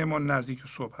 همه ما نزدیک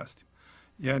صبح هستیم،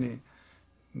 یعنی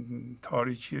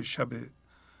تاریکی شب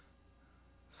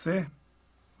ذهن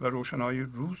و روشنایی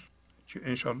روز که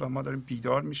انشالله ما داریم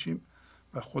بیدار میشیم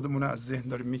و خودمون از ذهن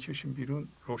داریم میکشیم بیرون.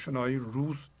 روشنایی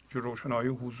روز که روشنایی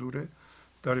حضوره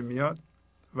داره میاد،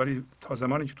 ولی تا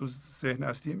زمانی که تو ذهن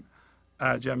هستیم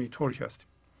اعجمی ترک هستیم.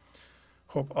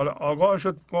 خب حالا آگاه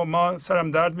شد، ما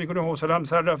سرم درد میکنه، حوصله‌ام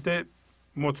سر رفته،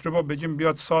 مطرب رو بگیم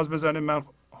بیاد ساز بزنه من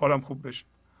حالم خوب بشه.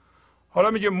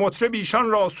 حالا میگه مطرب ایشان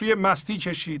را سوی مستی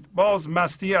کشید، باز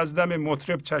مستی از دم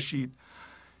مطرب چشید.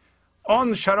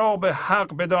 آن شراب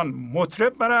حق بدان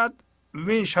مطرب برد،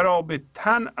 وین شراب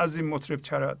تن از این مطرب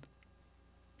چرد.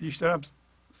 بیشتر هم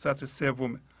سطر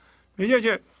سومه. میگه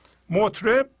که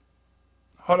مطرب،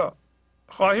 حالا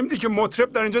خواهیم دید که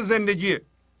مطرب در اینجا زندگیه،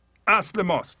 اصل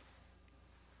ماست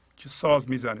که ساز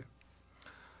میزنه.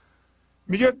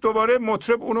 میگه دوباره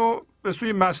مطرب اونو به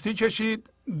سوی مستی کشید،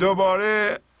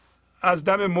 دوباره از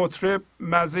دم مطرب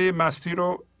مزه مستی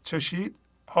رو چشید.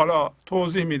 حالا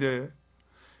توضیح میده،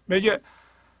 میگه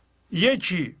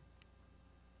یکی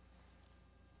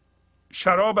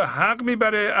شراب حق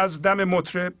میبره از دم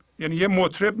مطرب، یعنی یه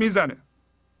مطرب میزنه.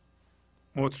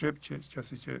 مطرب که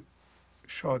کسی که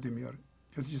شادی میاره،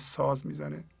 کسی که ساز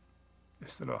میزنه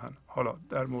اصطلاحاً. حالا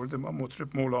در مورد ما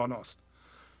مطرب مولاناست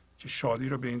که شادی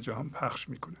رو به این جهان پخش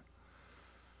میکنه.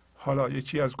 حالا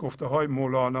یکی از گفته های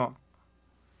مولانا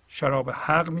شراب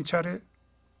حق میچره،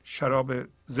 شراب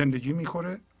زندگی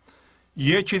میخوره.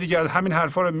 یکی دیگه از همین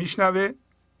حرفا رو میشنوه،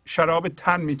 شراب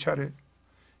تن میچره.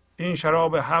 این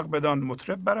شراب حق بدان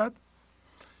مطرب برد،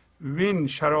 وین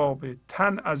شراب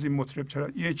تن از این مطرب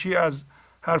چرد. یکی از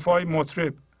حرفهای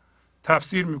مطرب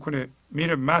تفسیر میکنه،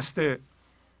 میره مست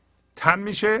تن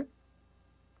میشه،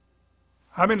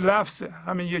 همین لفظ،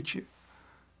 همین یکی.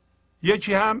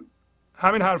 یکی هم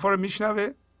همین حرفا رو میشنوه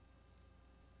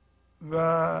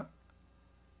و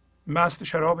مست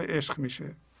شراب عشق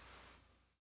میشه.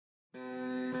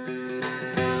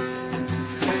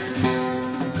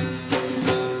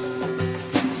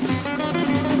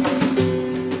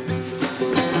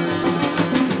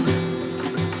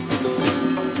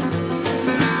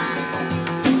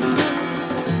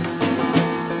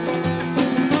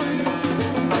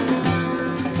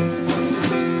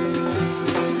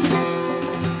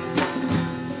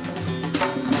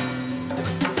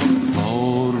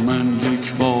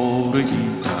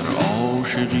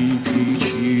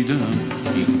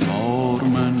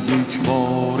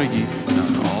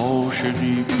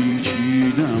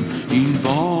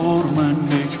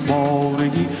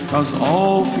 از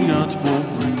عافیت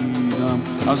ببریدم،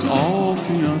 از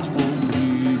عافیت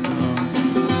ببریدم.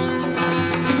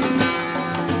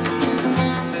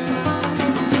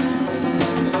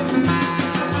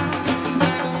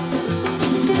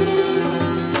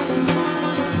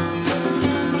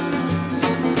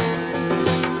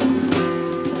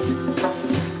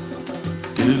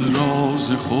 دل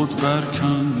راز خود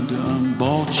برکندم،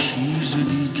 با چیز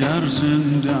دیگر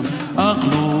زندم.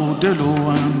 عقل و دل و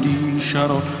اندیشه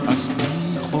را از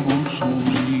بیخوابان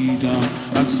سوزیدم،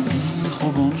 از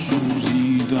بیخوابان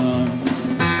سوزیدم.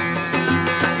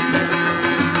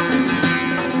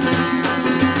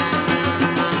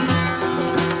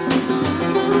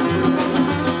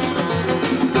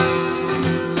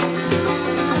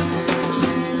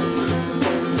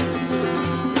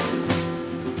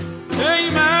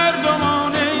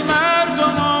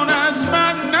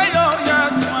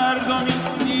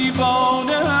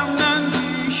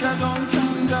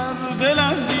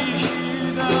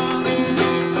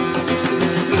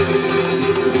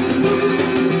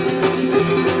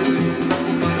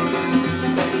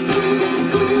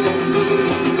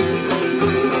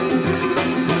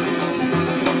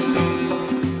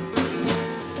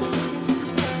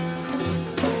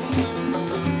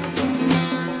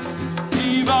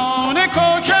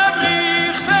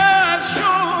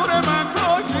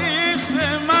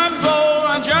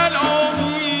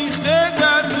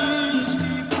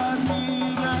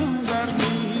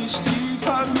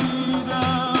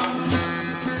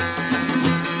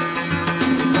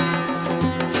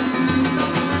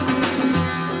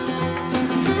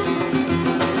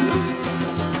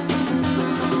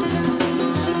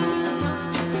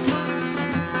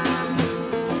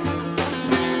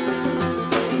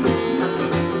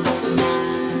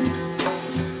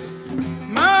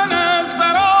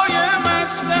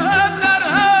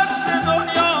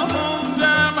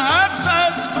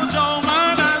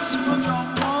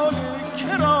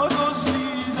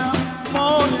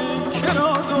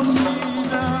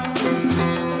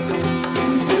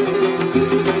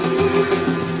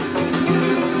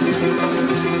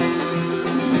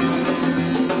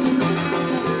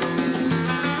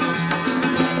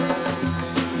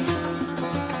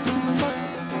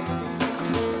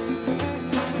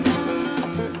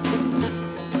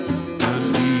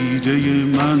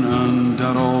 دیده من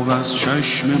اندر آو از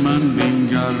چشم من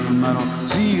بنگر مرا،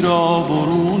 زیرا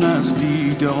برون از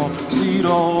دیده ها،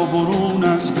 زیرا برون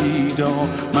از دیده ها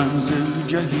منزل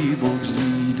گهی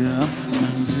بگزیدم،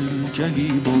 منزل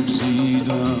گهی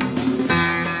بگزیدم.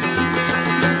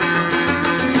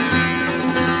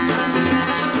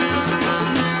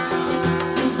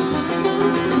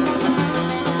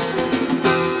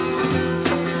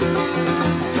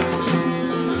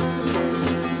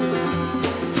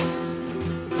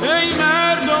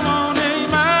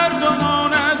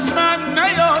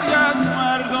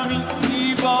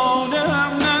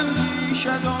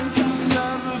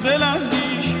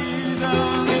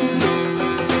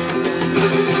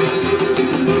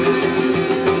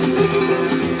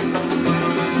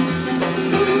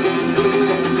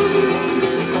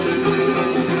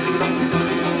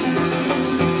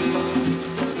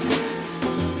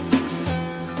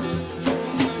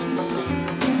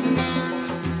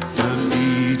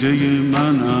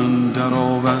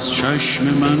 از چشم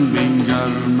من بنگر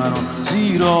مرا،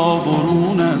 زیرا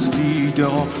برون از دیده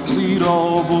ها،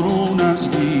 زیرا برون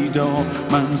از دیده ها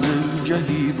منزل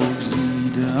گهی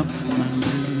بگزیدم،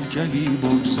 منزل گهی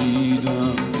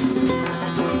بگزیدم.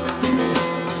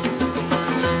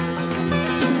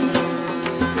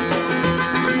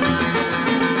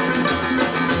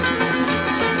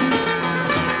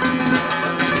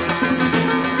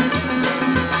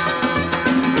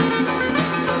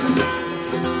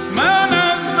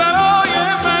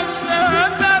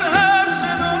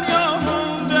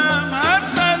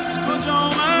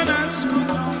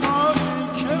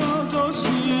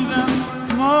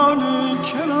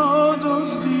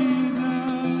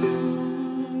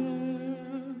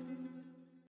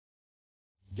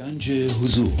 گنج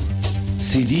حضور،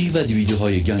 سی دی و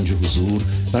دیویدیوهای گنج حضور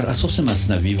بر اساس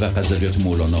مثنوی و غزلیات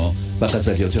مولانا و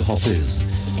غزلیات حافظ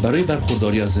برای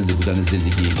برخورداری از زنده بودن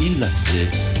زندگی این لحظه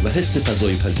و حس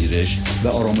فضای پذیرش و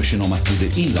آرامش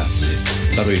نامحدود این لحظه،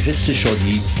 برای حس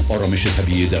شادی، آرامش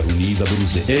طبیعی درونی و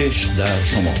بروز عشق در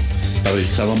شما، برای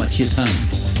سلامتی تن،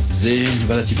 ذهن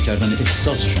و لطیف کردن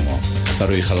احساس شما،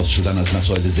 برای خلاص شدن از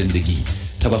مسائل زندگی،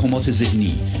 توهمات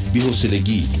ذهنی،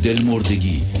 بی‌حوصلگی،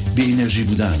 دلمردگی، بی انرژی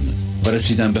بودن و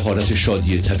رسیدن به حالت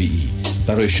شادی طبیعی،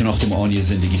 برای شناخت معانی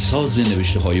زندگی ساز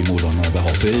نوشته های مولانا و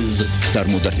حافظ در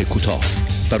مدت کوتاه.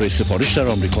 برای سفارش در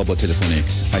آمریکا با تلفن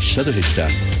 818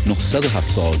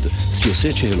 970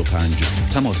 3345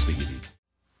 تماس بگیرید.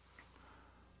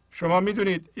 شما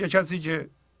میدونید یک کسی که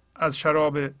از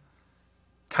شراب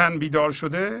تن بیدار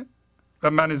شده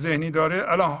و من ذهنی داره،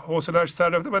 الان حوصله‌اش سر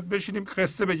رفته، باید بشینیم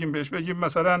قصه بگیم بهش، بگیم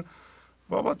مثلا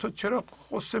بابا تو چرا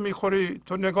قصه میخوری؟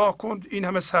 تو نگاه کن این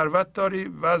همه ثروت داری،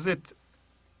 وضعیت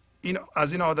این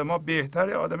از این آدما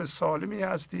بهتره، آدم سالمی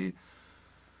هستی،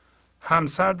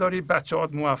 همسر داری،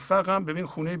 بچه‌هات موفقن، ببین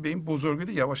خونه به این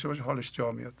بزرگی، یواش یواش حالش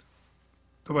جا میاد،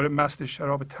 دوباره مست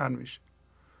شراب تن میشه.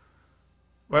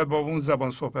 باید با اون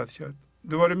زبان صحبت کرد.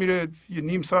 دوباره میره یه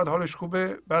نیم ساعت حالش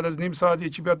خوبه، بعد از نیم ساعت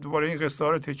یکی بیاد دوباره این قصه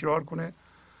ها رو تکرار کنه،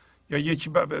 یا یکی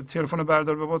تلفن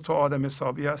بردار، بابا تو آدم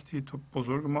حسابی هستی، تو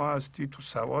بزرگ ما هستی، تو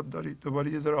سواد داری،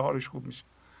 دوباره یه ذره حالش خوب میشه.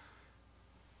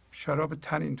 شراب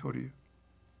تن اینطوریه.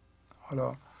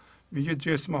 حالا میگه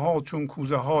جسم ها چون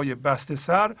کوزه های بسته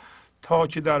سر، تا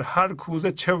که در هر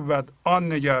کوزه چه بود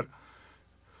آن نگر.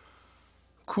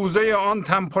 کوزه آن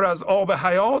تن پر از آب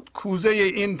حیات، کوزه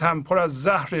این تن پر از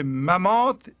زهر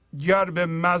ممات. گر به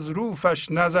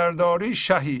مظروفش نظرداری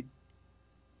شهی،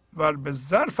 ور به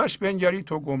ظرفش بنگری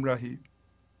تو گمرهی.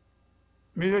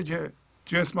 میگه که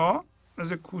جسم ها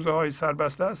مثل کوزه های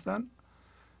سربسته هستن.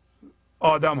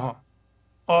 آدم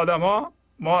ها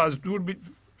ما از دور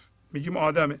میگیم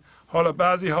آدمه. حالا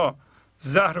بعضی ها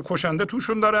زهر کشنده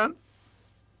توشون دارن،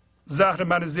 زهر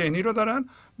من ذهنی رو دارن،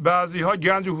 بعضی ها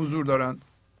گنج حضور دارن.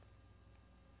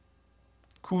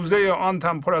 کوزه آن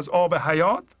تن پر از آب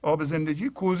حیات، آب زندگی،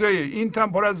 کوزه این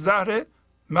تن پر از زهر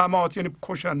ممات، یعنی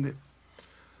کشنده.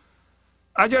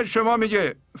 اگر شما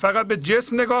میگه فقط به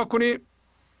جسم نگاه کنی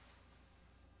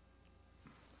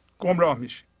گمراه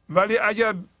میشی، ولی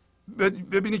اگر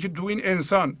ببینی که تو این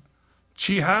انسان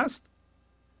چی هست،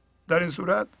 در این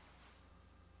صورت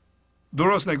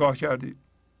درست نگاه کردی.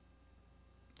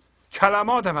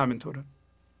 کلمات هم همینطوره.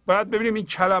 باید ببینیم این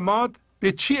کلمات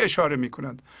به چی اشاره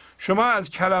میکنند. شما از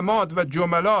کلمات و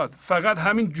جملات فقط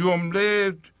همین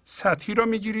جمله سطحی رو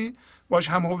میگیری، باش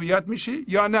هم هویت میشی،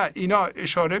 یا نه اینا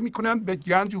اشاره میکنند به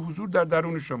گنج حضور در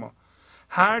درون شما.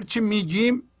 هرچی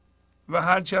میگیم و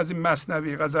هرچی از این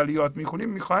مثنوی غزلیات میخونیم،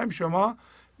 میخوایم شما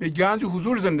به گنج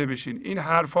حضور زنده بشین. این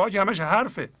حرفها که همش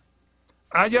حرفه.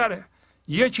 اگر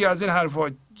یکی از این حرفها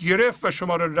گرفت و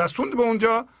شما رو رسوند به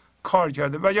اونجا، کار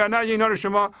کرده، و یا نه اینا رو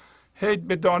شما هی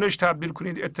به دانش تبدیل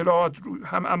کنید، اطلاعات رو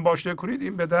هم انباشته کنید،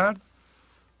 این به درد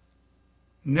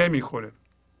نمیخوره.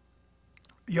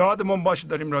 یادمون باشه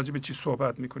داریم راجع به چی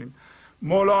صحبت میکنیم.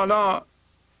 مولانا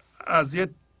از یه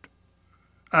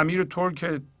امیر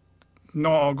ترک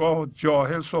ناآگاه و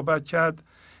جاهل صحبت کرد.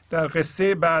 در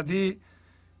قصه بعدی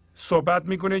صحبت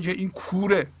میکنه که این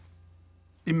کوره،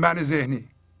 این من ذهنی،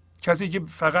 کسی که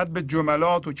فقط به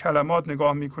جملات و کلمات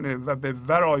نگاه میکنه و به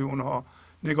ورای اونها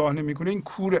نگاه نمیکنه، این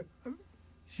کوره،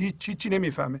 هیچی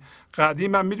نمیفهمه.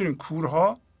 قدیم هم میدونیم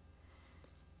کورها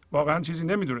واقعا چیزی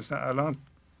نمیدونستن، الان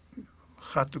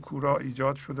خط کورا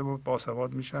ایجاد شده و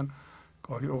باسواد میشن.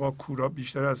 گاهی اوقات کورا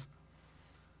بیشتر از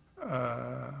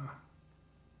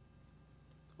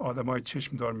آدمای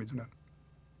چشمدار میدونن.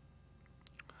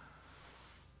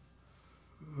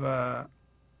 و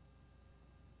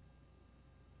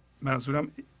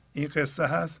منظورم این قصه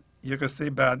هست. یه قصه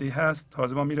بعدی هست،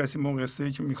 تازه ما میرسیم اون قصه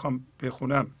ای که میخوام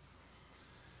بخونم.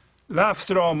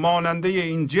 لفظ را ماننده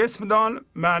این جسم دان،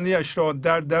 معنیش را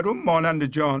در درون مانند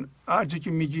جان. هرچی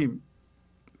که میگیم،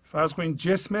 فرض کن این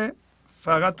جسمه،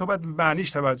 فقط تو باید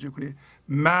معنیش توجه کنی.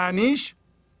 معنیش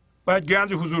باید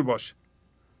گنج حضور باشه.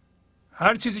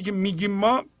 هر چیزی که میگیم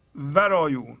ما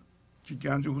ورای اون که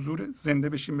گنج حضور، زنده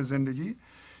بشیم به زندگی.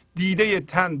 دیده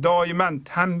تن دائما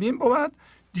تنبین بود،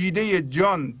 دیده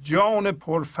جان جان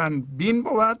پرفن بین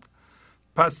بود.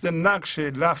 پس نقش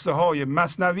لفظه های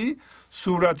مثنوی،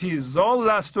 صورتی زال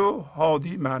است و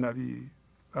هادی معنوی.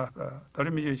 داره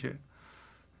میگه که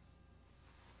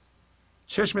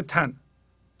چشم تن،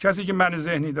 کسی که من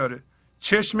ذهنی داره،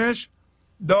 چشمش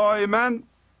دائما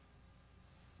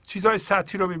چیزهای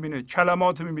سطحی رو میبینه،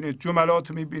 کلمات رو میبینه، جملات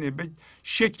رو میبینه، به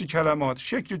شکل کلمات،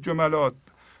 شکل جملات،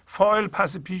 فاعل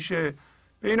پس پیشه،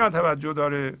 به اینا توجه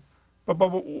داره.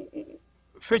 بابا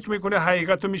فکر میکنه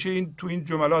حقیقت رو میشه این تو این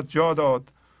جملات جا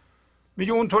داد.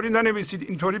 میگه اونطوری ننویسید،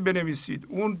 اینطوری بنویسید،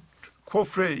 اون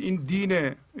کفر، این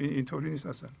دینه، اینطوری نیست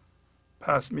اصلا.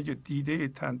 پس میگه دیده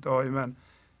تن دائما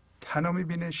تن رو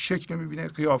میبینه، شکل رو میبینه،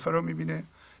 قیافه رو میبینه.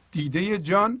 دیده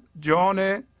جان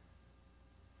جان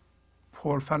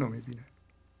پرفن رو میبینه،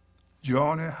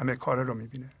 جان همه کاره رو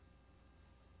میبینه،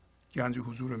 گنج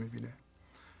حضور رو میبینه.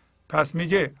 پس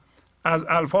میگه از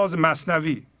الفاظ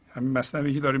مثنوی، همین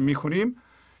مثنوی که داریم میخونیم،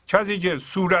 کسی که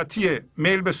صورتی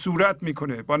میل به صورت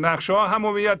میکنه، با نقشه ها هم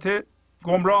هویت،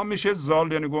 گمراه میشه.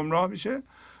 زال یعنی گمراه میشه.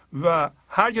 و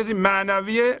هر کسی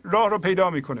معنوی راه رو پیدا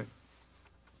میکنه.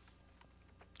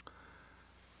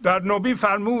 در نبی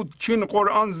فرمود چین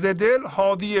قرآن زدل،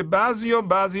 هادی بعضی و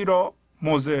بعضی را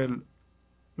مزل.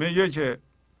 میگه که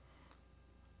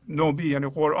نبی یعنی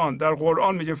قرآن، در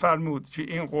قرآن میگه فرمود که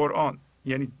این قرآن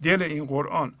یعنی دل این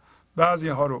قرآن بعضی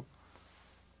ها رو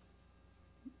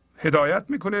هدایت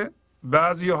میکنه،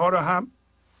 بعضی ها رو هم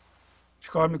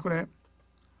چیکار میکنه؟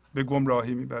 به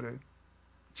گمراهی میبره.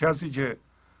 کسی که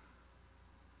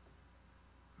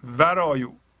ورای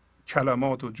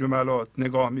کلمات و جملات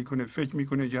نگاه میکنه، فکر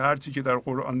میکنه که هر چی که در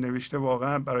قرآن نوشته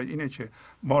واقعا برای اینه که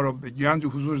ما رو به گنج و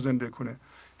حضور زنده کنه،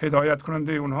 هدایت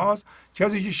کننده اونهاست.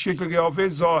 کسی که شکل قیافه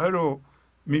ظاهر رو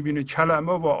میبینه،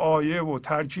 کلمه و آیه و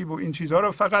ترکیب و این چیزها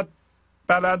رو فقط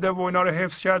بلده و اینا رو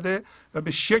حفظ کرده و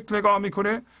به شکل نگاه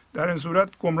میکنه، در این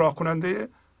صورت گمراه کننده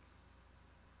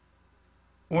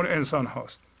اون انسان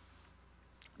هاست.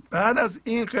 بعد از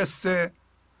این قصه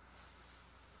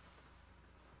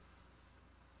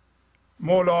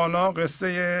مولانا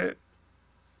قصه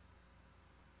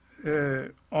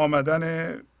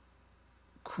آمدن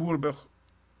کور به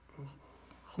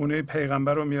خونه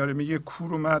پیغمبر رو میاره. میگه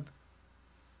کور اومد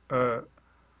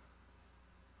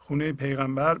خونه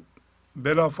پیغمبر،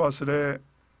 بلا فاصله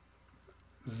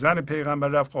زن پیغمبر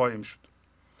رفت قایم شد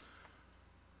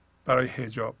برای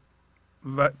حجاب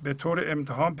و به طور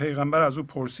امتحان پیغمبر از او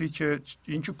پرسید که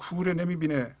این که کوره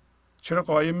نمیبینه چرا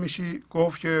قایم میشی؟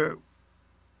 گفت که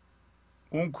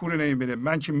اون کوره نمیبینه،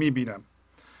 من که میبینم.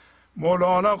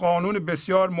 مولانا قانون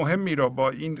بسیار مهمی را با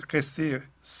این قصه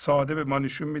ساده به ما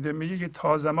نشون میده. میگه که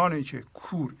تا زمانی که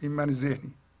کور، این من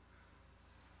ذهنی،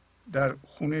 در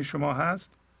خونه شما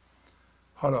هست،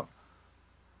 حالا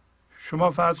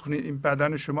شما فرض کنید این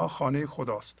بدن شما خانه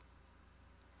خداست،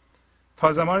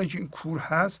 تا زمانی که این کور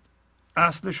هست،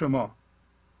 اصل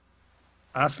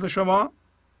شما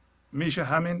میشه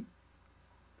همین،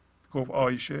 گفت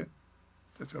آیشه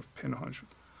پنهان شد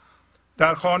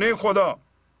در خانه خدا.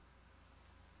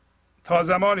 تا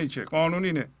زمانی که قانون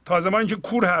اینه، تا زمانی که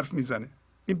کور حرف میزنه،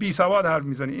 این بی سواد حرف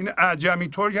میزنه، این اعجمی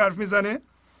طور حرف میزنه،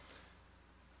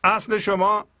 اصل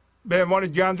شما به عنوان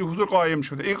گنج و حضور قایم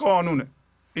شده. این قانونه.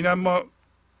 اینم ما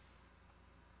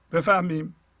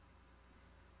بفهمیم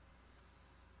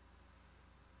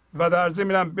و در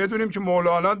ضمن بدونیم که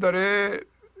مولانا داره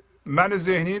من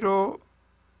ذهنی رو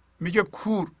میگه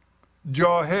کور،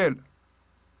 جاهل،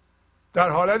 در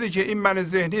حالتی که این من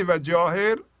ذهنی و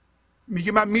جاهل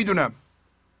میگه من میدونم.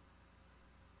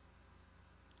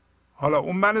 حالا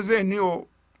اون من ذهنی و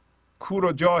کور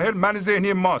و جاهل من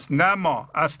ذهنی ماست، نه ما،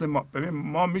 اصل ما. ببین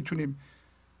ما میتونیم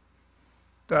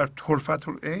در طرفت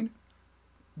العین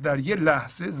در یه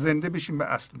لحظه زنده بشیم به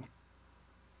اصلمون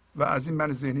و از این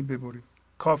من ذهنی ببریم،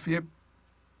 کافیه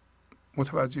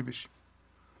متوجه بشیم.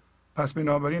 پس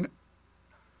بنابراین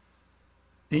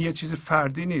این یه چیز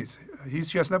فردی نیست،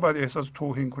 هیچ کس نباید احساس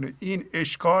توهین کنه. این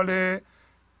اشکال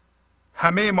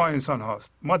همه ما انسان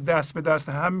هاست. ما دست به دست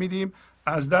هم میدیم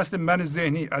از دست من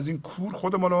ذهنی، از این کور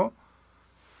خودمون رو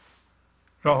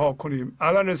رها کنیم.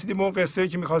 الان رسیدیم اون قصه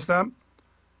که میخواستم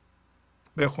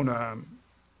بخونم.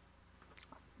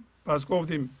 پس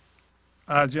گفتیم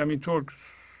اعجمی ترک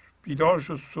بیدار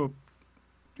شد صبح،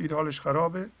 دید حالش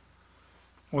خرابه،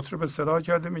 مطرب صدا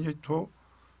کرده میگه تو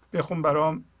بخون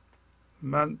برام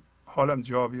من حالم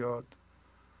جا بیاد.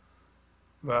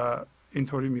 و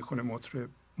اینطوری میخونه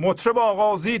مطرب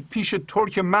آغازید پیش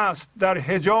ترک مست، در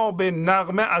حجاب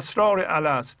نغمه اسرار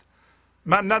الست.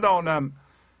 من ندانم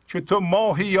که تو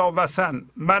ماهی یا وثن،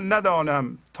 من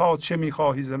ندانم تا چه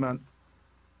میخواهی ز من.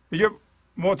 میگه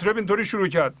مطرب اینطوری شروع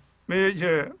کرد، میگه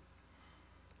که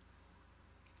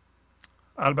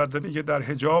البته میگه در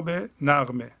حجاب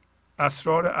نغمه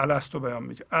اسرار الست رو بیان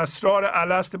میگه. اسرار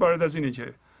الست بارد از اینه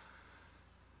که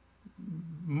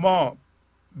ما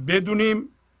بدونیم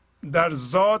در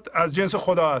ذات از جنس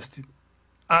خدا هستیم.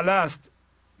 الست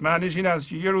معنیش این است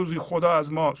که یه روزی خدا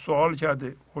از ما سوال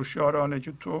کرده هوشیارانه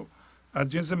که تو از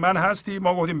جنس من هستی؟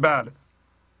 ما گفتیم بله.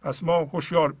 پس ما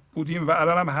هوشیار بودیم و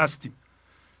الان هم هستیم.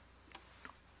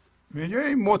 میگه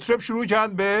این مطرب شروع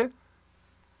کرد به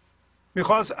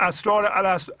میخواست اسرار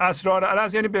الست. اسرار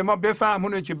الست یعنی به ما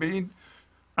بفهمونه که به این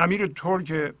امیر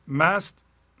ترک مست،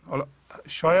 حالا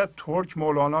شاید ترک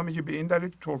مولانا میگه به این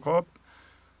دلیل ترک ها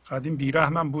قدیم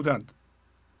بیرحم بودند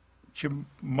که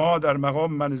ما در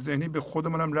مقام من ذهنی به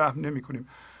خودمونم رحم نمی کنیم.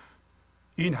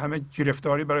 این همه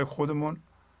گرفتاری برای خودمون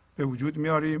به وجود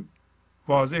میاریم.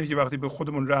 واضحه که وقتی به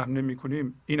خودمون رحم نمی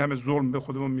کنیم، این همه ظلم به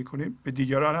خودمون میکنیم، به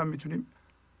دیگران هم میتونیم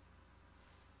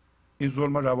این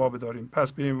ظلم رو روا بداریم.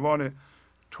 پس به عنوان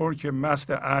ترک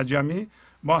مست اعجمی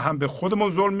ما هم به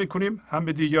خودمون ظلم میکنیم هم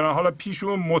به دیگران. حالا پیش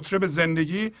اون مطرب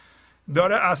زندگی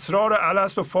داره اسرار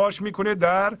الست رو فاش میکنه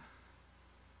در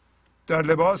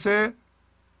لباس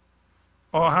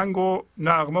آهنگ و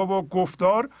نغمه و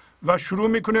گفتار و شروع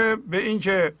میکنه به این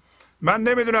که من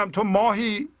نمیدونم تو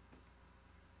ماهی،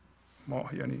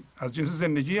 ماه یعنی از جنس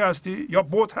زندگی هستی یا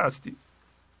بت هستی.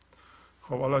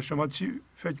 خب حالا شما چی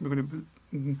فکر میکنید؟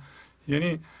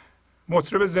 یعنی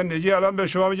مطرب زندگی الان به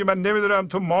شما میگه من نمیدونم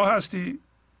تو ماه هستی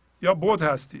یا بت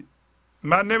هستی،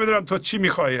 من نمیدونم تو چی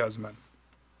میخوایی از من.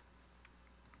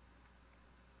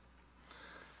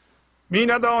 می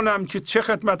ندانم که چه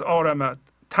خدمت آرمد،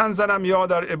 تن زنم یا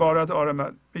در عبارت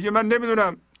آرمد. میگه من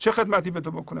نمیدونم چه خدمتی به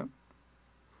تو بکنم.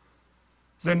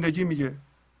 زندگی میگه،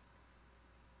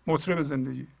 مطرب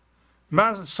زندگی،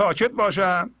 من ساکت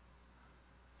باشم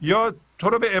یا تو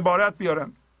رو به عبارت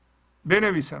بیارم،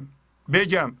 بنویسم،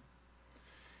 بگم.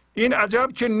 این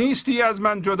عجب که نیستی از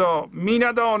من جدا، می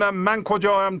ندانم من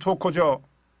کجاام تو کجا.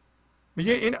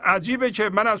 میگه این عجیبه که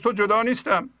من از تو جدا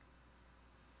نیستم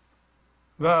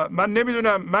و من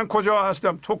نمیدونم من کجا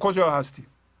هستم تو کجا هستی.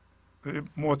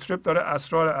 مطرب داره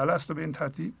اسرار الست رو به این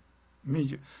ترتیب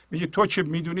میگه تو که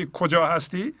میدونی کجا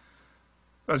هستی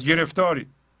از گرفتاری،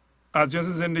 از جنس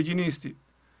زندگی نیستی،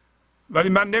 ولی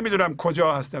من نمیدونم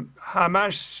کجا هستم.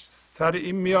 همش سر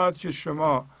این میاد که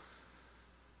شما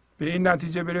به این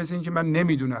نتیجه برسین که من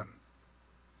نمیدونم.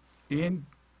 این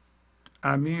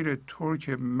امیر ترک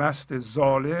مست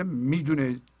ظالم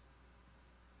میدونه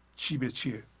چی به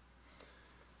چیه،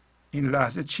 این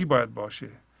لحظه چی باید باشه.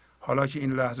 حالا که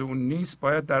این لحظه اون نیست،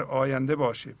 باید در آینده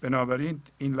باشه. بنابراین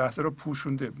این لحظه رو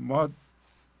پوشونده. ما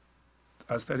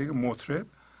از طریق مطرب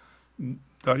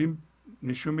داریم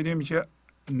نشون میدیم که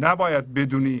نباید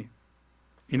بدونی.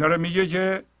 اینا رو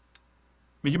میگه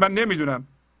من نمیدونم.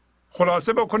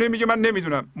 خلاصه بکنی میگه من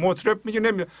نمیدونم. مطرب میگه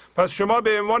نمیدونم. پس شما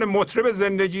به عنوان مطرب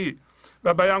زندگی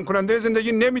و بیان کننده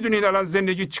زندگی نمیدونید الان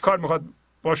زندگی چیکار میخواد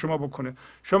با شما بکنه.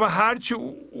 شما هرچی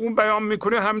اون بیان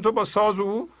میکنه همینطور با ساز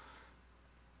او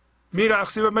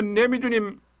میرقصی و من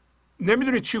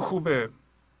نمیدونی چی خوبه.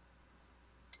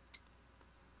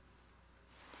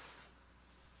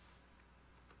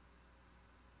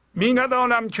 می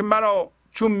ندانم که مرا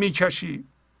چون میکشی،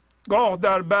 گاه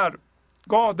در بر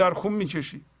گاه در خون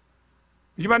میکشی.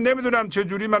 میگه من نمیدونم چه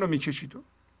جوری منو میکشی تو.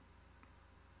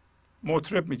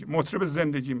 مطرب میگه، مطرب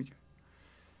زندگی میگه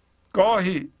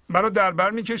گاهی منو در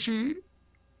بر میکشی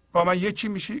با من یکی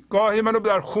میشی، گاهی منو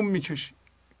در خون میکشی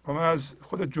با من از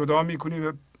خودت جدا میکنی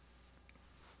و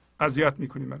اذیت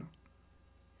میکنی منو.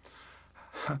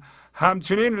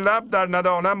 همچنین لب در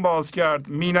ندانم باز کرد،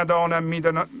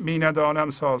 می ندانم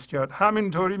ساز کرد.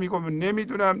 همینطوری میگم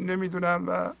نمیدونم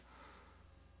و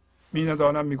می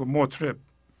ندانم میگم. مطرب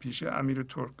پیش امیر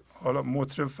ترک، حالا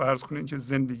مطرب فرض کنین که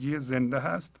زندگی زنده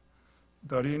هست،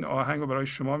 داره این آهنگ رو برای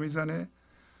شما میزنه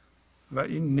و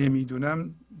این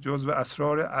نمیدونم جزو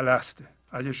اسرار السته.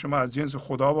 اگه شما از جنس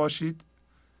خدا باشید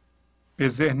به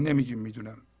ذهن نمیگیم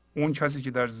میدونم. اون کسی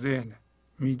که در ذهن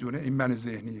میدونه این من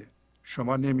ذهنیه.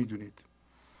 شما نمیدونید.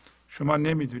 شما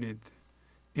نمیدونید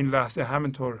این لحظه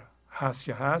همینطور هست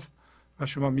که هست و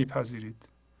شما میپذیرید.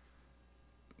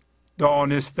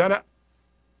 دانستن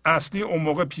اصلی اون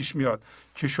موقع پیش میاد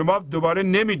که شما دوباره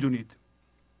نمیدونید.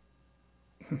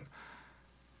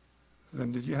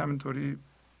 زندگی همینطوری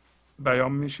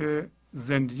بیان میشه،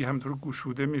 زندگی همینطور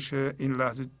گشوده میشه. این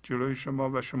لحظه جلوی شما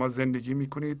و شما زندگی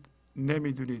میکنید،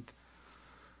 نمیدونید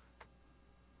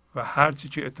و هر چی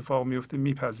که اتفاق میفته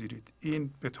میپذیرید.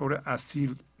 این به طور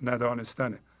اصیل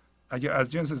ندانستنه. اگه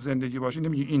از جنس زندگی باشی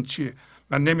نمیگی این چیه،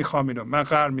 من نمیخوام اینو، من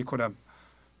قهر میکنم،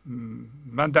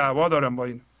 من دعوا دارم با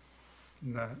این.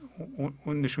 نه،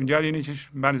 اون نشونگر اینه که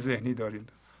من ذهنی دارید.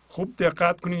 خوب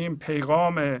دقت کنید. این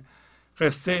پیغام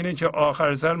قصه اینه که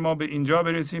آخر سر ما به اینجا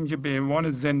برسیم که به عنوان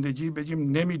زندگی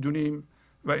بگیم نمیدونیم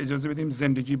و اجازه بدیم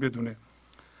زندگی بدونه.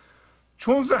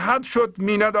 چون ز حد شد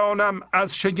می ندانم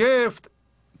از شگفت،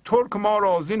 ترک ما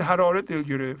را از این حراره دل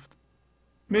گرفت.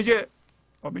 میگه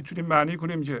ما میتونیم معنی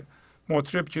کنیم که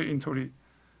مطرب که اینطوری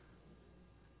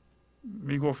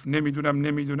میگفت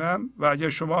نمیدونم و اگر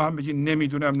شما هم بگید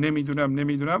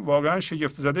نمیدونم واقعا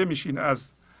شگفت زده میشین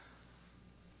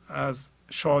از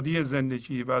شادی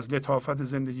زندگی و از لطافت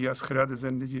زندگی، از خرد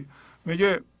زندگی.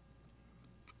 میگه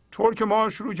ترک ما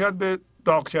شروع کرد به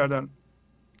داغ کردن.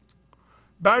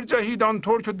 برجهید آن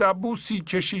ترک و دبوسی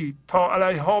کشید، تا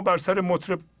علیها بر سر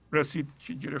مطرب رسید.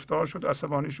 که گرفتار شد،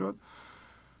 عصبانی شد،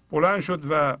 بلند شد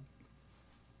و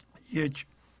یک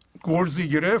گرزی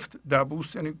گرفت.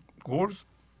 دبوس یعنی گرز،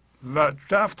 و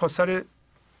رفت تا سر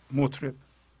مطرب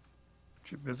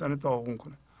که بزنه داغون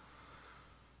کنه.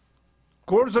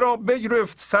 گرز را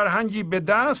بگرفت سرهنگی به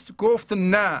دست، گفت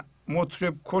نه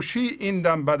مطرب کشی این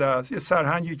دم بد است. یه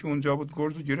سرهنگی که اونجا بود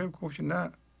گرز رو گرفت، گفت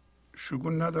نه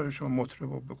شگون نداره شما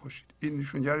مطرب رو بکشید. این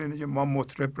نشونگر اینه که ما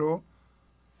مطرب رو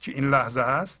که این لحظه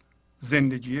هست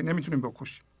زندگیه نمیتونیم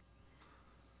بکشیم.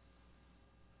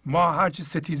 ما هرچی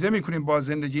ستیزه میکنیم با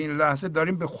زندگی این لحظه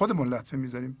داریم به خودمون لطمه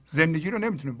میزنیم. زندگی رو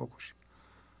نمیتونیم بکشیم،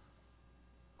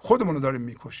 خودمون رو داریم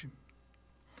میکشیم.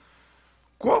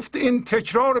 گفت این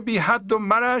تکرار بی حد و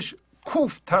مرش،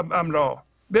 کوفت طبعم را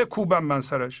بکوبم من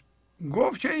سرش.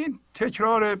 گفت که این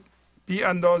تکرار بی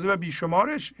اندازه و بی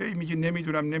شمارش، هی میگه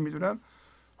نمیدونم،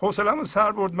 حوصله‌مو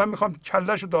سر برد، من میخوام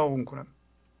کله‌شو داغون کنم.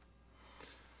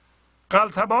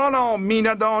 قلتبانا می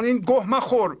ندانین گه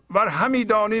مخور، ور همی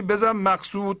دانی بزن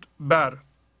مقصود بر.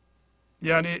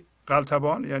 یعنی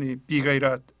قلتبان یعنی بی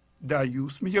غیرت،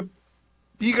 دیوس. میگه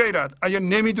بی غیرت اگر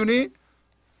نمیدونی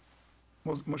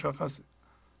مشخصه،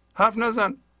 حرف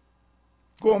نزن،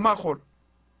 گه مخور.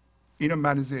 اینو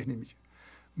من ذهنی میگه.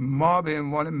 ما به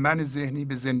عنوان من ذهنی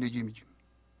به زندگی میگیم.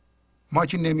 ما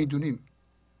که نمیدونیم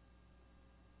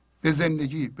به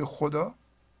زندگی، به خدا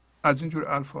از اینجور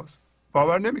الفاظ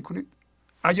باور نمیکنید.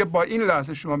 اگه با این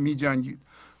لحظه شما میجنگید،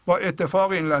 با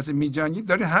اتفاق این لحظه میجنگید،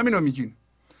 دارین همینو میگین.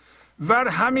 ور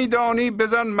همیدانی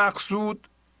بزن مقصود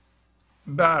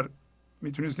بر.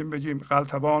 میتونستیم بگیم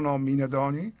قلتبانا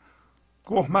میندانی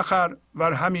گه مخر،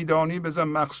 ور همیدانی بزن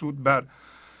مقصود بر.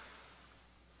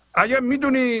 اگر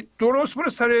میدونی درست برو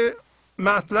سر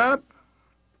مطلب،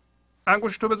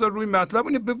 انگشتو بذار روی مطلب،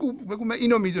 اونی بگو من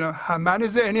اینو میدونم. من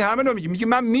ذهنی همینو میگه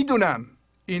من میدونم.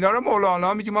 اینا رو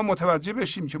مولانا میگه ما متوجه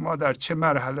بشیم که ما در چه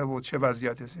مرحله و چه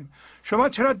وضعیت هستیم. شما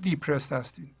چرا دیپرست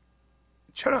هستین؟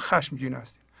 چرا خشمگین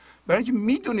هستین؟ برای اینکه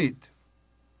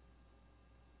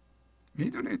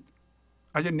میدونید.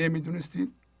 اگه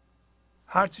نمیدونستید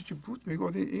هر چی که بود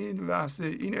میگفتید این لحظه،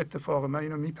 این اتفاق، من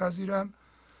اینو میپذیرم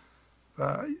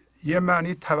و یه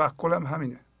معنی توکلم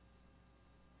همینه.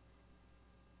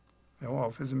 یا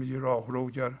حافظ میگه راهرو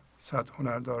گر صد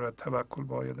هنر دارد توکل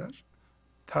بایدش.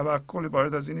 توکل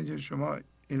عبارت از اینه که شما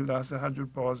این لحظه هر جور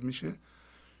باز میشه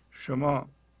شما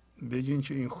بگین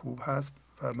که این خوب هست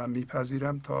و من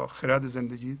میپذیرم تا خرد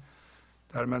زندگی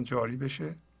در من جاری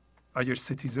بشه. اگر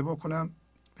ستیزه بکنم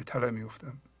به تله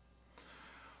میفتم.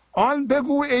 آن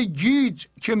بگو ای گیج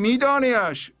که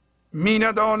میدانیش، می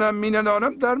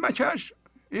ندانم در مکش.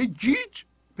 ای گیج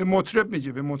به مطرب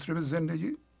میگه، به مطرب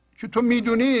زندگی که تو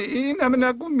میدونی. این همه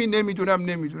نگو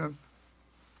نمیدونم.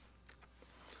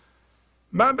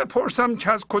 من بپرسم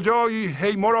که از کجایی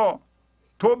هی مرا،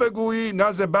 تو بگویی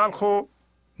نه ز بلخ و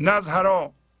نه از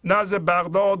هرا، نه ز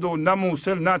بغداد و نه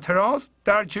موصل نه طراز،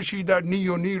 در کشی در نی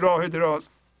و نی راه دراز.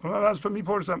 من از تو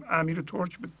میپرسم، امیر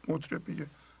ترک به مطرب میگه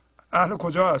اهل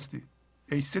کجا هستی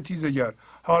ای ستیزگر؟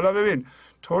 حالا ببین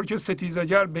ترک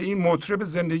ستیزگر به این مطرب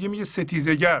زندگی میگه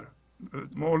ستیزگر.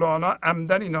 مولانا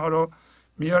عمدن اینها رو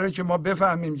میاره که ما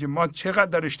بفهمیم که ما چقدر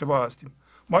در اشتباه هستیم.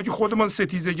 ما که خودمون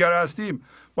ستیزگر هستیم،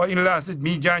 با این لحظه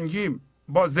میجنگیم،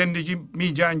 با زندگی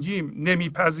میجنگیم،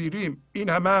 نمیپذیریم، این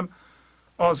هم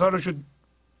آثارش رو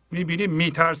میبینیم،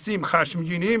 میترسیم،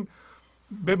 خشمگینیم،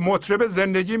 به مطرب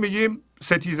زندگی میگیم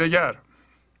ستیزگر.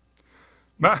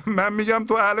 من میگم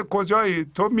تو اهل کجایی؟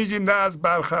 تو میگی نه از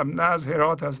بلخم، نه از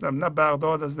هرات هستم، نه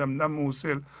بغداد هستم، نه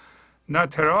موصل، نه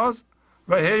طراز،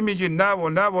 و هی میگی نه و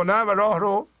نه و نه و راه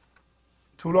رو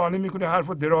طولانی میکنی، حرف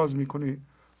رو دراز میکنی.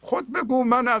 خود بگو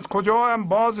من از کجا هم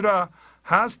باز را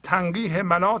هست تنقیح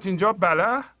منات اینجا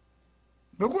بله.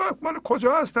 بگو من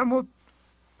کجا هستم و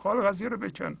کار قضیه رو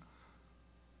بکن.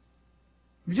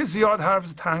 میگه زیاد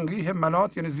حرف، تنقیح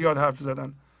منات یعنی زیاد حرف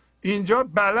زدن. اینجا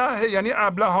بله یعنی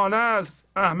ابلهانه است،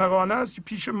 احمقانه است که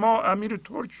پیش ما امیر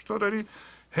ترک تو داری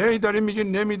هی داری میگه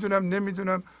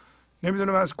نمیدونم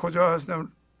از کجا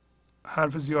هستم،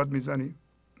 حرف زیاد میزنی.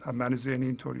 من ذهنی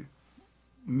اینطوری،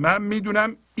 من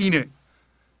میدونم اینه.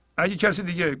 اگه کسی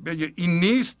دیگه بگه این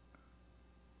نیست،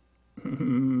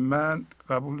 من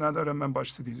قبول ندارم، من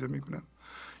باش ستیزه میکنم.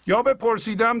 یا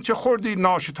بپرسیدم چه خوردی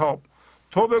ناشتاب،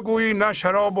 تو بگویی نه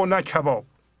شراب و نه کباب،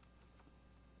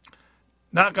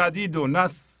 نه قدید و نه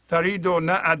ثرید و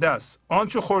نه عدس،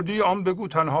 آنچه خوردی آن بگو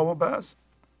تنها و بس.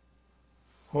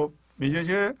 خب میگه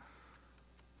که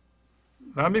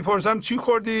من میپرسم چی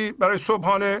خوردی برای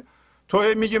صبحانه،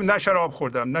 تو میگیم نه شراب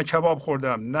خوردم، نه کباب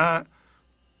خوردم، نه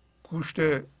گوشت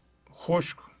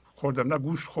خشک خوردم، نه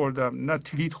گوشت خوردم، نه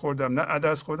تلیت خوردم، نه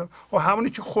عدس خوردم. و همونی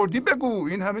که خوردی بگو،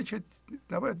 این همه که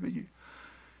نباید بگی.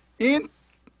 این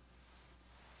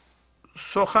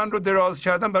سخن رو دراز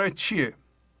کردن برای چیه؟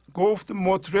 گفت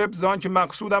مطرب زان که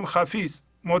مقصودم خفیست.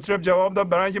 مطرب جواب داد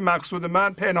برای اینکه مقصود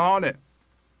من پنهانه،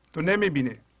 تو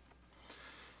نمیبینی.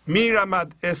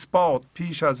 میرمد اثبات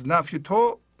پیش از نفی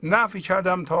تو، نفی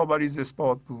کردم تا بریز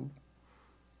اثبات بود.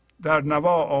 در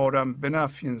نوا آرم به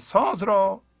نفی ساز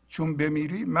را، چون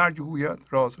بمیری مرگ گوید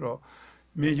راز را.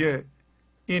 میگه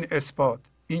این اثبات،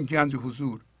 این گنج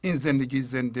حضور، این زندگی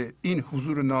زنده، این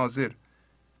حضور ناظر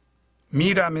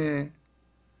میرمه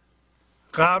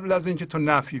قبل از اینکه تو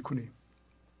نفی کنی.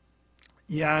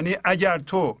 یعنی اگر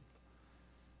تو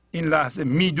این لحظه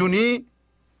میدونی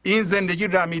این زندگی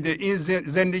رمیده، این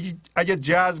زندگی اگه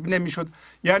جذب نمیشد،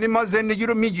 یعنی ما زندگی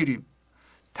رو میگیریم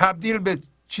تبدیل به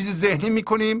چیز ذهنی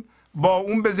میکنیم، با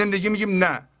اون به زندگی میگیم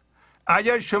نه.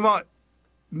 اگر شما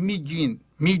میگین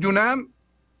میدونم،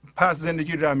 پس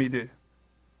زندگی رمیده،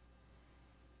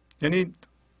 یعنی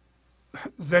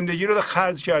زندگی رو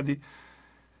خرج کردی.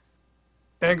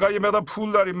 انگار یه مقدار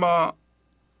پول داریم، ما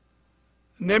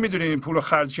نمیدونیم این پول رو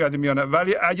خرج کردیم یا نه،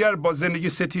 ولی اگر با زندگی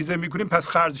ستیزه میکنیم پس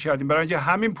خرج کردیم، برای اینکه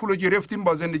همین پول رو گرفتیم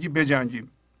با زندگی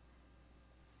بجنگیم.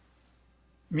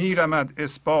 میرمد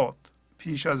اثبات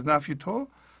پیش از نفی تو،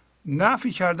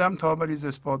 نفی کردم تا بریز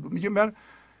اثبات بود. میگه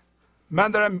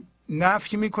من دارم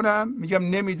نفی میکنم، میگم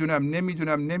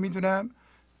نمیدونم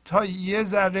تا یه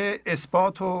ذره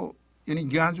اثبات و یعنی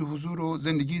گنج و حضور و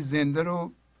زندگی زنده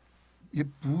رو یه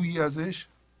بویی ازش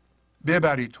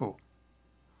ببری. تو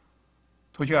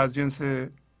که از جنس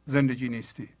زندگی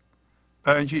نیستی،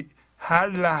 برای اینکه هر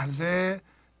لحظه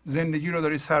زندگی رو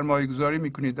داری سرمایه گذاری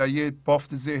میکنی در یه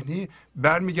بافت ذهنی،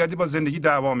 برمیگردی با زندگی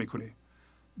دعوا میکنی،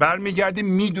 برمیگردی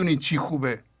میدونی چی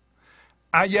خوبه.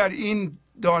 اگر این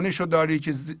دانش رو داری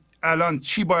که الان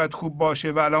چی باید خوب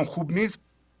باشه و الان خوب نیست،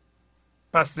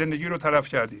 پس زندگی رو تلف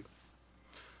کردی.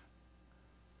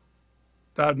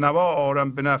 در نوا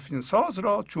آرم به نفی ساز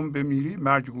را، چون بمیری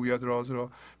مرگ گوید راز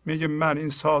را. میگه من این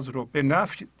ساز رو به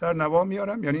نفی در نوا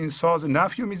میارم، یعنی این ساز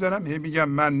نفی رو میزنم، هی میگم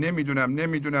من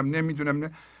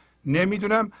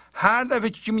نمیدونم. هر دفعه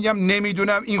که میگم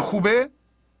نمیدونم این خوبه،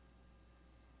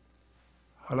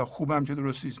 حالا خوبم که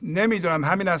درست نیست، نمیدونم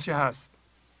همین است که هست،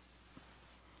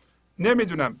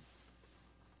 نمیدونم،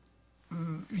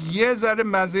 یه ذره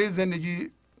مزه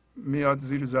زندگی میاد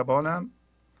زیر زبانم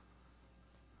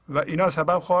و اینا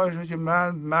سبب خواهد شد که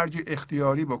من مرگ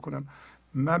اختیاری بکنم،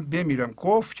 من بمیرم.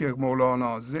 گفت که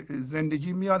مولانا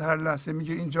زندگی میاد هر لحظه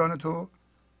میگه این جان تو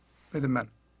بده من.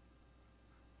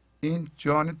 این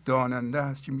جان داننده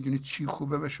هست که میدونی چی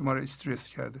خوبه و شما رو استرس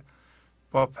کرده.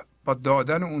 با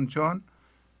دادن اون جان،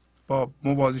 با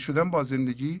موازی شدن با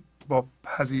زندگی با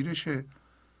پذیرش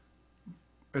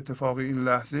اتفاق این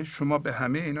لحظه شما به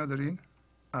همه اینا دارین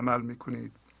عمل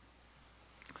میکنید.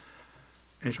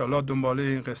 انشالله دنباله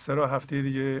این قصه رو هفته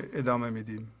دیگه ادامه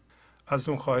میدیم.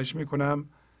 ازتون خواهش میکنم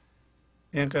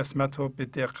این قسمت رو به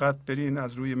دقت برین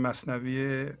از روی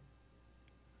مثنوی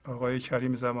آقای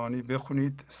کریم زمانی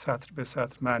بخونید. سطر به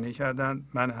سطر معنی کردن.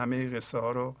 من همه قصه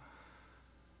ها رو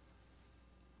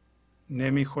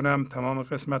نمیخونم، تمام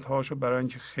قسمت هاشو، برای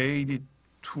اینکه خیلی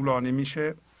طولانی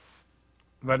میشه،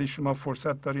 ولی شما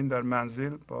فرصت دارین در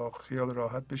منزل با خیال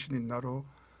راحت بشینید اینا رو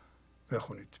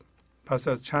بخونید. پس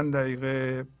از چند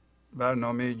دقیقه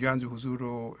برنامه گنج حضور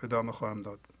رو ادامه خواهم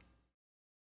داد.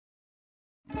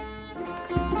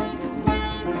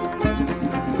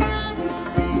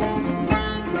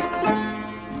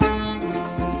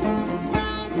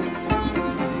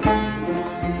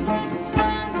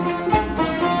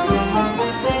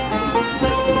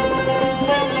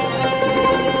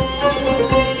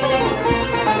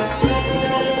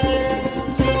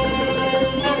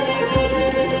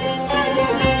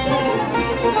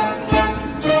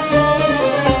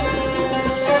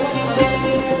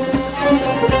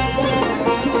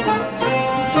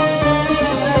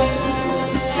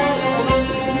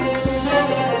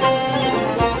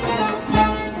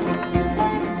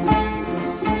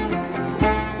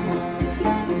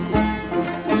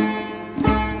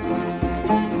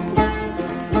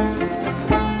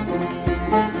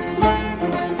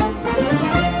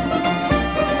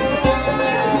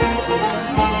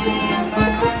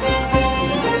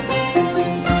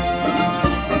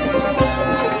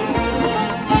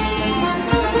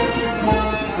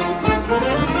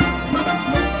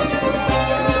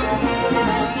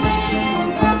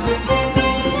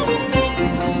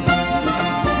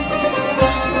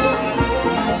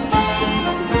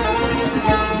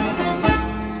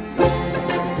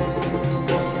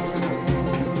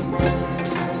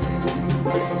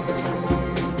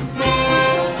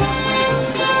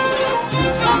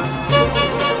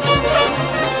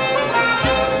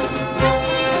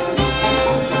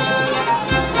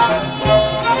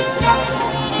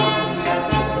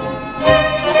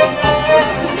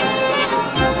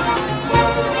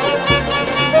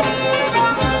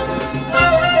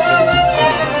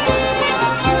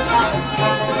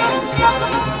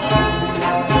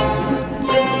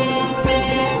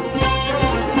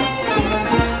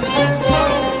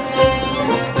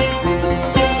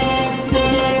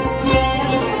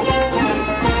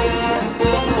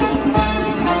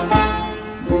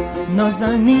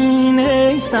 نازنین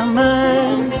ای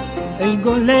سمن ای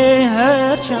گل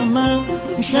هر چمن،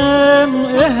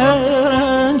 شمع هر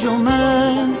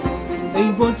انجمن،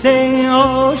 ای بت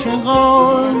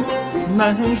عاشقان،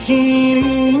 مه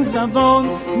شیرین زبان،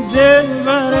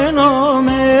 دلبر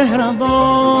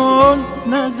نامهربان،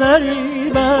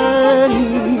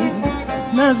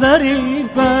 نظری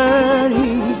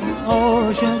بری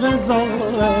عاشق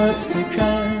زارت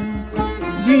فکن.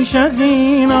 بیش از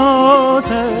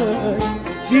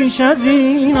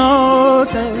این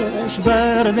آتش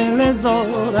بر دل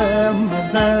زارم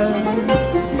مزن.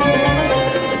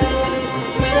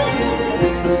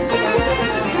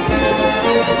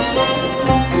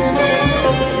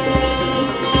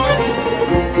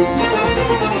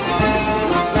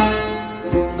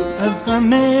 از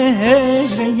غم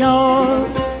هجر یار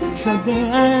شده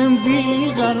ام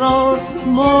بیقرار،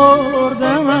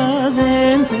 مردم از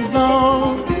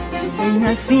انتظار. ای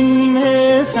نسیم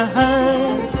سحر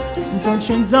تو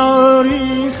چه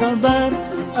داری خبر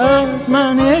از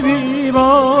من بی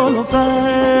بال و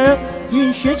پر؟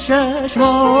 پیش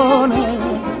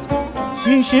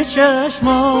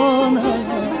چشمانت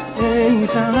ای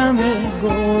صنم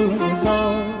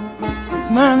گلزار،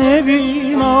 من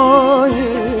بی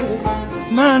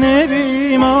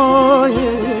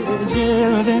مایه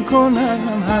جلوه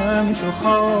کنم همچو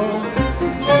خار.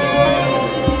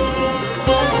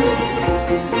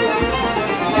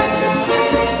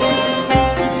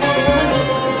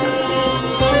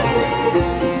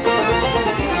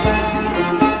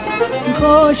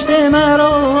 کاشته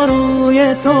مرا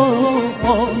روی تو،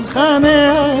 خم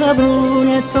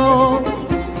ابروی تو،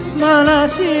 من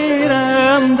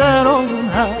اسیرم در آن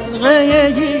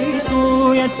حلقه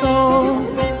گیسوی تو.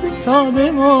 تا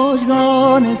به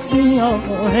مژگان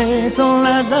سیاه تو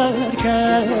نظر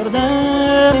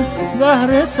کردم،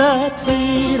 بهر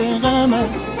سطیر غمت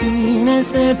سینه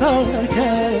سپر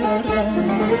کردم.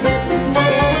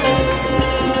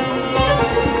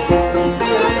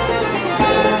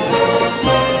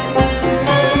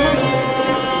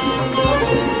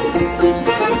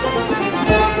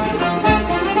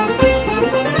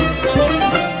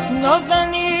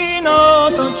 نازنینا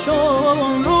تو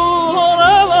چون روح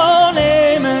روان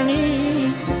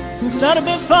سر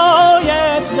به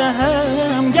پایت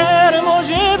دهم گر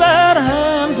مژه بر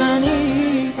هم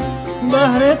زنی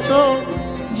بهر تو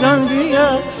جان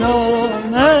بیفشانم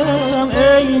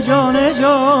ای جان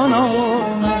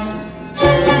جانانم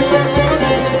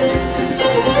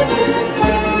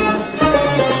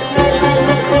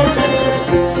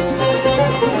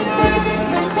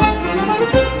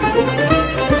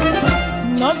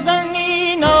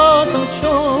نازنینا تو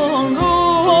چون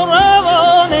روح و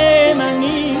روان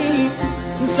منی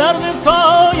سر به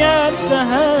پایت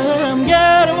دهم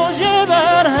گر مژه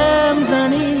بر هم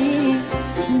زنی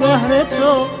بهر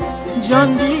تو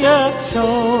جان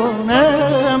بیفشانم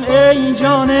ای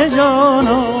جان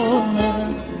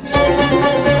جانانم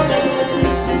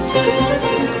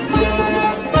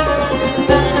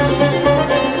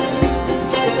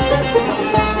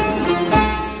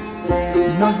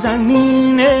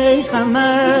نازنین ای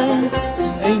سمن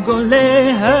ای گل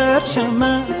هر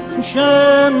چمن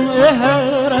شمع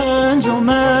هر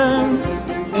انجمن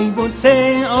ای بت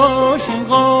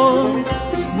عاشقان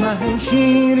مه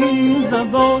شیرین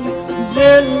زبان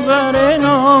دلبر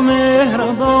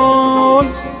نامهربان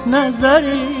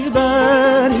نظری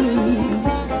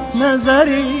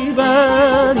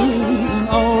بری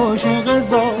عاشق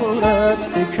زارت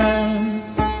فکن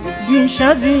بیش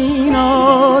از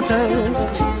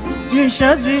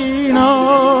این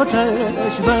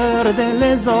آتش بر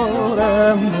دل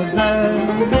زارم نزن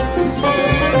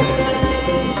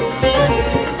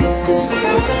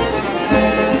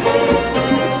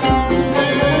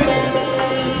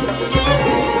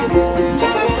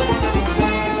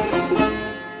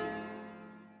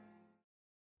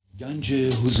گنج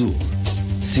حضور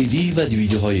CD و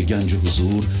DVD های گنج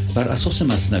حضور بر اساس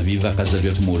مثنوی و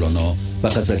غزلیات مولانا و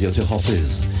غزلیات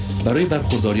حافظ برای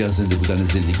برخورداری از زنده بودن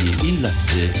زندگی این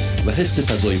لحظه و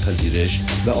حس فضای پذیرش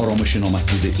و آرامش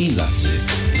نامحدود این لحظه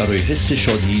برای حس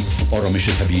شادی،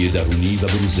 آرامش طبیعی درونی و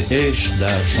بروز عشق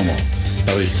در شما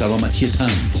برای سلامتی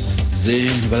تن،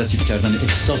 ذهن و لطیف کردن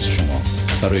احساس شما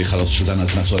برای خلاص شدن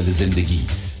از مسائل زندگی،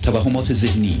 توهمات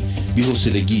ذهنی،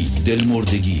 بی‌حوصلگی،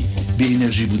 دلمردگی، بی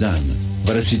انرژی بودن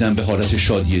و رسیدن به حالت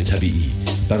شادی طبیعی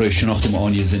برای شناخت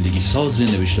معانی زندگی ساز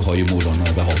نوشته های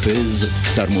مولانا و حافظ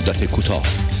در مدت کوتاه.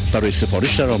 برای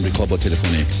سفارش در آمریکا با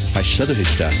تلفن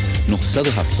 818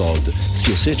 970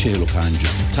 3345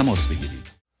 تماس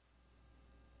بگیرید.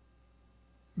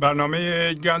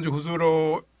 برنامه گنج حضور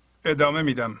رو ادامه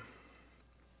میدم.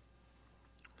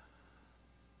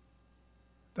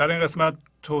 در این قسمت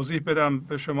توضیح بدم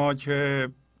به شما که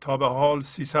تا به حال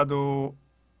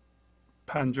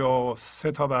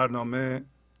 353 تا برنامه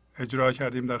اجرا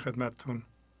کردیم در خدمتتون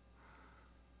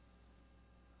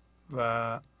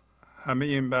و همه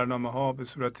این برنامه ها به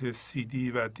صورت CD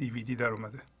و DVD در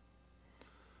اومده.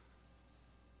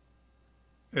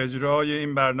 اجرای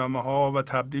این برنامه ها و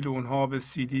تبدیل اونها به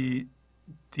CD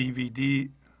DVD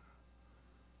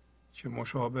که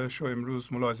مشابهش رو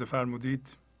امروز ملاحظه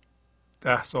فرمودید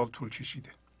 10 سال طول کشیده.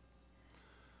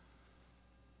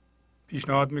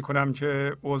 پیشنهاد میکنم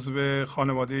که عضو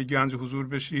خانواده گنج حضور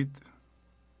بشید.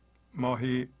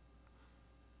 ماهی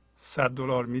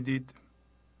 $100 میدید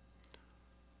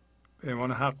به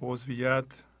عنوان حق عضویت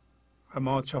و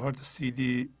ما 4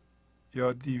 CD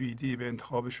یا DVD به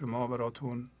انتخاب شما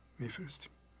براتون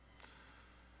میفرستیم.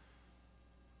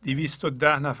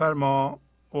 210 نفر ما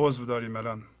عضو داریم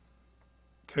الان.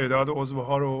 تعداد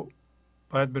عضوها رو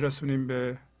باید برسونیم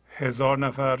به 1000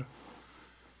 نفر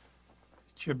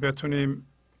که بتونیم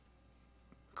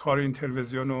کار این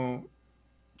تلویزیون رو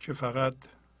که فقط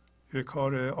یک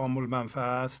کار عامل منفعه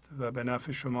است و به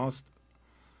نفع شماست،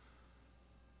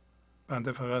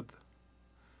 بنده فقط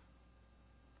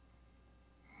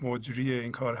مجری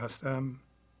این کار هستم،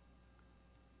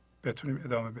 بتونیم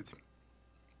ادامه بدیم.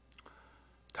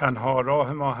 تنها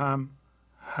راه ما هم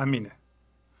همینه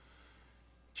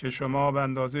که شما به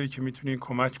اندازه‌ای که میتونید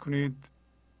کمک کنید.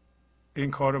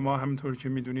 این کار ما همینطور که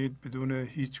میدونید بدون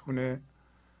هیچ گونه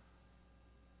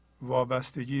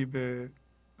وابستگی به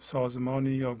سازمانی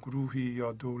یا گروهی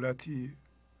یا دولتی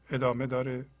ادامه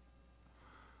داره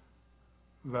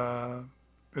و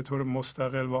به طور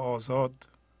مستقل و آزاد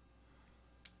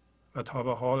و تا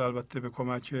به حال البته به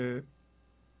کمک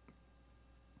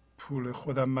پول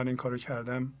خودم من این کارو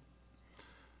کردم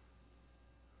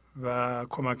و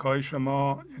کمک های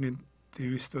شما، یعنی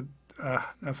 210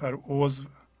 نفر عضو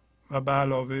و به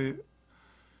علاوه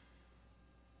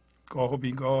گاه و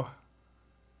بیگاه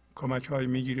کمک های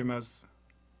میگیریم از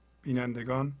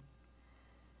بینندگان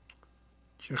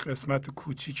که قسمت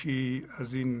کوچیکی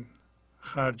از این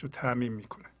خرج رو تامین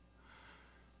میکنه.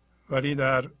 ولی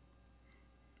در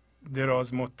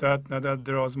دراز مدت، نه در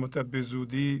دراز مدت به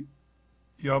زودی،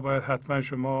 یا باید حتما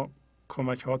شما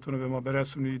کمک هاتون رو به ما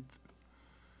برسونید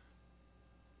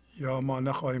یا ما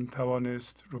نخواهیم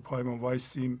توانست رو پایمون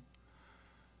وایسیم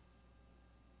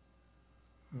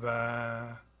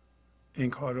و این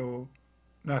کار رو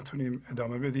نتونیم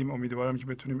ادامه بدیم. امیدوارم که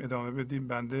بتونیم ادامه بدیم.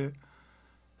 بنده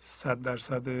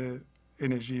 100%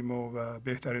 انرژیمو و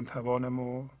بهترین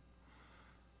توانمو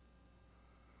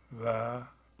و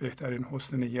بهترین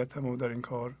حسن نیتمو در این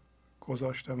کار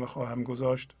گذاشتم و خواهم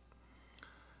گذاشت.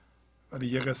 ولی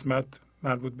یه قسمت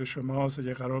مربوط به شماست.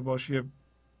 اگه قرار باشه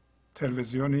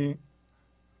تلویزیونی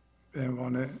به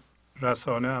عنوان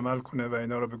رسانه عمل کنه و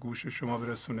اینا رو به گوش شما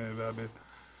برسونه و به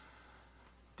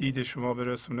دید شما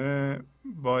برسونه،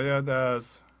 باید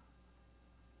از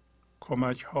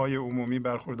کمک های عمومی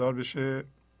برخوردار بشه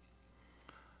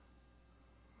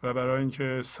و برای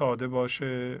اینکه ساده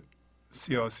باشه،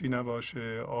 سیاسی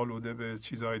نباشه، آلوده به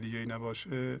چیزهای دیگه ای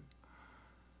نباشه،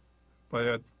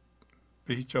 باید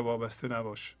به هیچ جا وابسته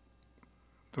نباشه.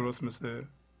 درست مثل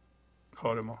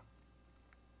کار ما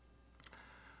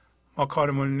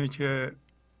کارمون اینه که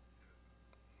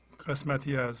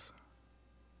قسمتی از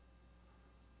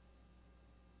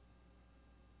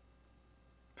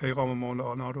پیغام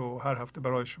مولانا رو هر هفته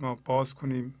برای شما باز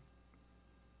کنیم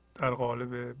در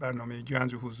قالب برنامه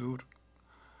گنج و حضور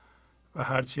و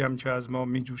هرچی هم که از ما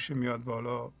میجوشه میاد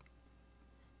بالا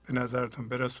به نظرتون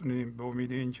برسونیم، به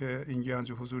امید اینکه این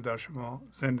گنج و حضور در شما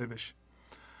زنده بشه.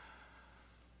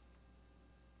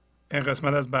 این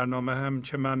قسمت از برنامه هم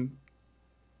که من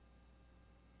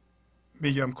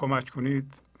میگم کمک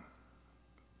کنید،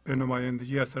 به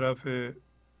نمایندگی از طرف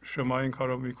شما این کار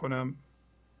رو میکنم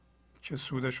که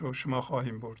سودش رو شما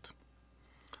خواهیم برد.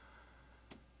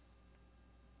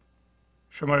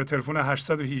 شماره تلفن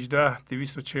 818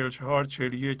 244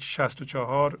 41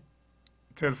 64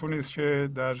 تلفنی است که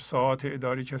در ساعات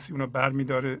اداری کسی اونو بر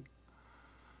میداره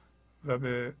و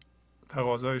به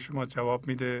تقاضای شما جواب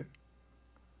میده.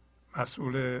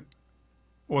 مسئول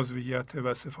عضویت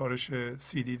و سفارش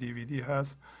CD DVD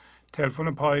هست.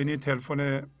 تلفن پایینی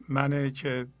تلفن منه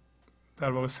که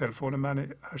در واقع سلفون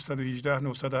منه، 818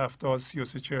 970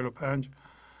 3345.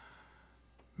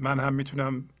 من هم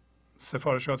میتونم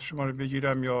سفارشات شما رو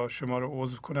بگیرم یا شما رو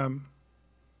عضو کنم.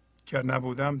 گر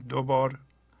نبودم 2 بار،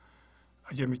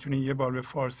 اگه میتونین 1 بار به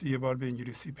فارسی 1 بار به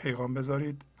انگلیسی پیغام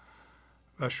بذارید.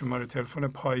 و شماره تلفن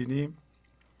پایینی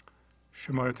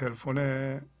شماره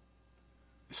تلفن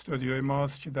استودیوی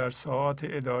ماست که در ساعات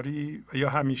اداری و یا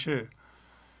همیشه،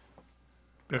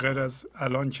 به غیر از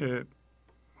الان که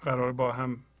قرار با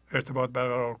هم ارتباط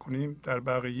برقرار کنیم، در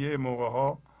بقیه موقع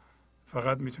ها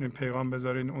فقط میتونیم پیغام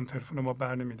بذارین، اون تلفن ما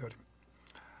بر نمیداریم.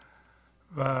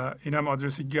 و اینم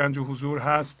آدرس گنج و حضور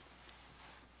هست.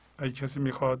 اگه کسی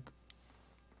میخواد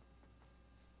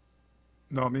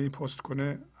نامه‌ای پست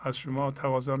کنه، از شما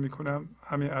تقاضا میکنم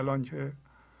همین الان که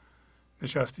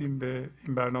نشستیم به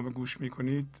این برنامه گوش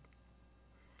میکنید،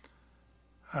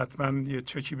 حتما یه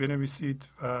چکی بنویسید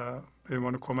و به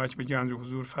عنوان کمک به گنج و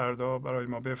حضور فردا برای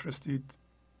ما بفرستید.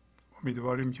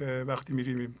 امیدواریم که وقتی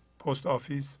میریم پست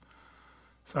آفیس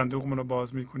صندوقمون رو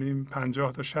باز میکنیم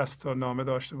 50 تا 60 تا نامه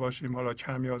داشته باشیم، حالا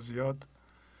کم یا زیاد،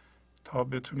 تا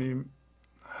بتونیم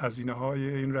هزینه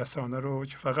های این رسانه رو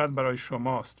که فقط برای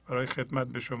شماست، برای خدمت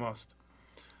به شماست.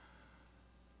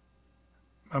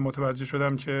 من متوجه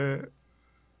شدم که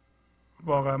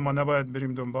واقعا ما نباید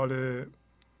بریم دنبال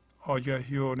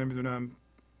آگهی و نمیدونم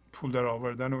پول در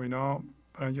آوردن و اینا،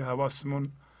 برای اینکه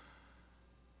حواسمون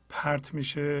پرت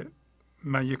میشه.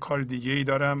 من یه کار دیگه ای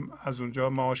دارم، از اونجا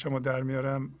معاشمو در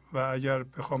میارم و اگر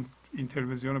بخوام این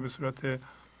تلویزیون رو به صورت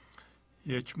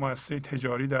یک مؤسسه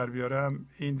تجاری در بیارم،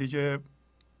 این دیگه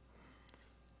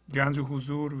گنج و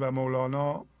حضور و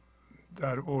مولانا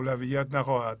در اولویت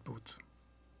نخواهد بود.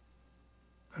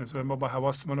 در صورت ما با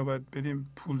حواسمون رو باید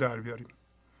بدیم پول در بیاریم.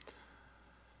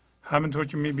 همینطور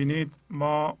که میبینید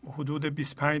ما حدود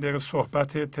 25 دقیقه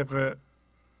صحبت طبق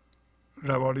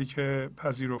روالی که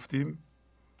پذیرفتیم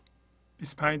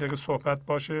 25 دقیقه صحبت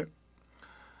باشه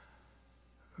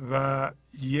و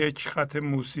 1 خط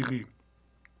موسیقی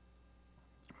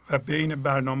و بین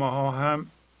برنامه ها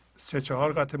هم 3-4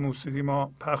 قطعه موسیقی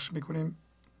ما پخش میکنیم.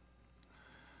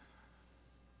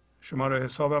 شماره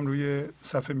حسابم روی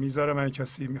صفحه میذارم، اگه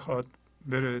کسی میخواد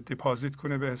بره دیپازیت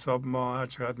کنه به حساب ما، هر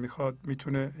چقدر میخواد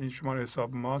میتونه. این شماره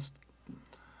حساب ماست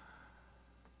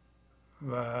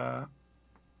و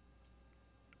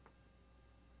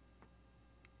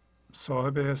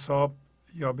صاحب حساب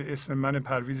یا به اسم من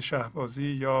پرویز شهبازی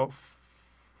یا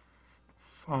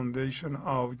فاندیشن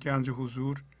آف گنج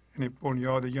حضور، یعنی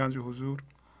بنیاد گنج حضور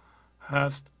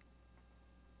هست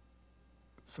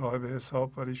صاحب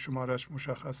حساب، ولی شمارش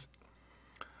مشخص.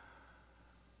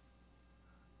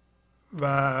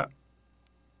 و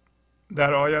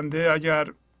در آینده اگر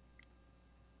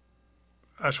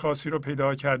اشخاصی رو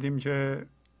پیدا کردیم که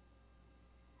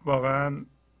واقعا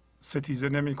ستیزه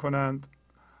نمی کنند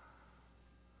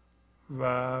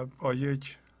و با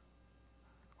یک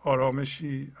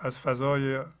آرامشی از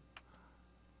فضای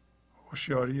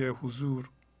هوشیاری حضور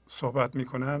صحبت می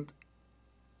کنند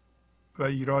و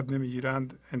ایراد نمی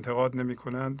گیرند، انتقاد نمی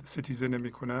کنند، ستیزه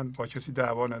نمی کنند، با کسی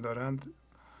دعوا ندارند.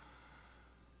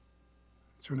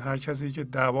 چون هر کسی که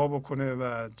دعوا بکنه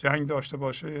و جنگ داشته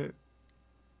باشه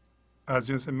از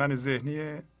جنس من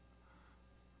ذهنیه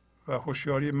و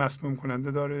هوشیاری مسموم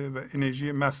کننده داره و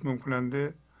انرژی مسموم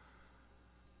کننده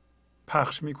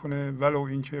پخش میکنه، ولو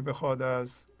اینکه بخواد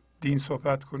از دین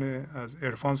صحبت کنه، از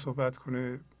عرفان صحبت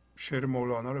کنه، شعر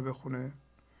مولانا رو بخونه.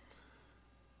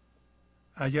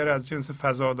 اگر از جنس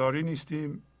فضاداری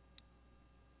نیستیم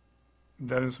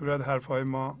در این صورت حرفهای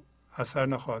ما اثر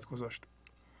نخواهد گذاشت.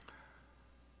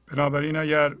 بنابراین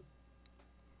اگر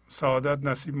سعادت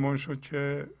نصیبمون شد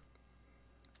که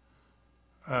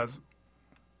از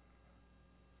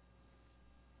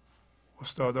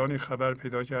استادانی خبر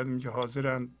پیدا کردیم که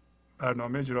حاضرند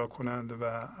برنامه اجرا کنند و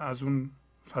از اون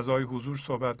فضای حضور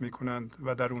صحبت می کنند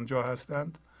و در اونجا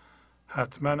هستند،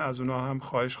 حتما از اونا هم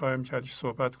خواهش خواهیم کرد که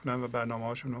صحبت کنند و برنامه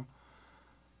هاشون رو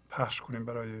پخش کنیم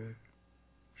برای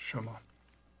شما.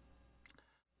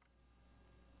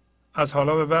 از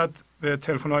حالا به بعد به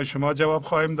تلفن های شما جواب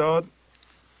خواهیم داد.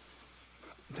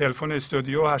 تلفن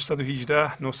استودیو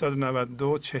 818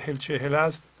 992 4040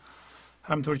 است.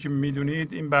 همطور که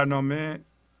میدونید این برنامه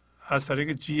از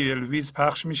طریق GLVز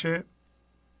پخش میشه.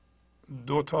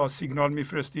 2 تا سیگنال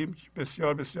میفرستیم،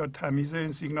 بسیار بسیار تمیزه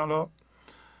این سیگنال ها.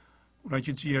 اونایی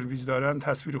که GLVز دارن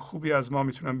تصویر خوبی از ما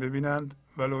میتونن ببینند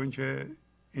ولو اینکه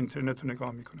اینترنت رو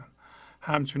نگاه میکنن.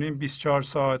 همچنین 24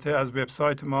 ساعته از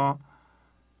وبسایت ما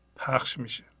پخش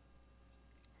میشه.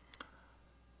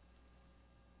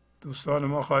 دوستان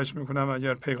ما خواهش میکنم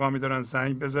اگر پیغامی دارن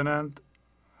زنگ بزنند،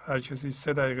 هر کسی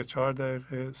 3 دقیقه 4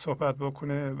 دقیقه صحبت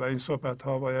بکنه و این صحبت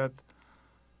ها باید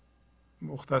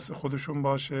مختص خودشون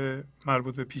باشه،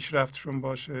 مربوط به پیشرفتشون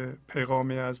باشه،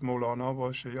 پیغامی از مولانا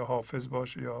باشه یا حافظ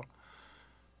باشه یا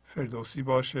فردوسی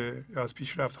باشه یا از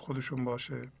پیشرفت خودشون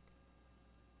باشه.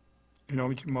 اینا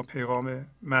میگیم ما پیغام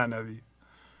معنوی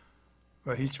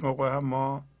و هیچ موقع هم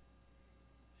ما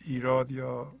ایراد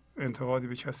یا انتقادی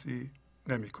به کسی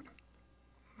نمی کنیم.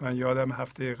 من یادم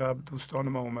هفته قبل دوستان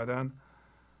ما اومدن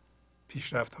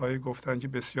پیشرفت هایی گفتن که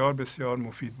بسیار بسیار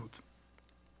مفید بود.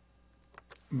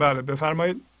 بله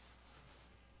بفرمایید.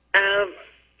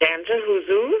 گنج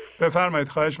حضور. بفرمایید،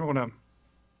 خواهش میکنم.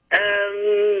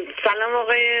 سلام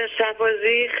آقای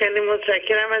شهبازی، خیلی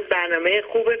متشکرم از برنامه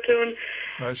خوبتون.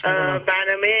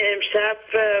 برنامه امشب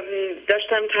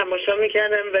داشتم تماشا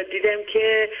میکردم و دیدم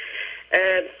که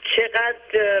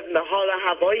چقدر حال و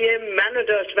هوای منو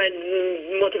داشت و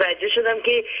متوجه شدم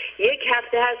که یک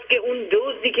هفته هست که اون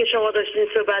دوزی که شما داشتین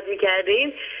صحبت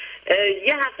میکردین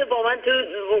یه هفته با من تو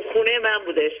خونه من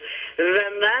بودش و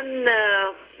من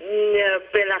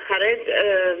بالاخره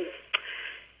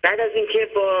بعد از اینکه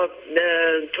با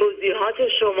توضیحات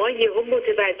شما یهو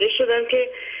متوجه شدم که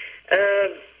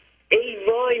ای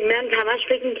وای، من همش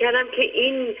فکر میکردم که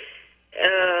این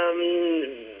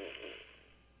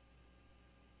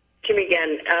چی میگن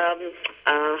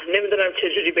نمیدونم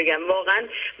چجوری بگم، واقعا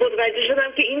متوجه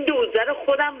شدم که این دوزه رو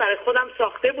خودم برای خودم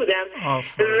ساخته بودم.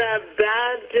 و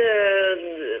بعد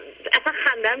اصلا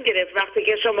خندم گرفت وقتی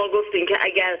که شما گفتین که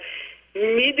اگر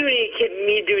میدونی که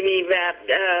میدونی و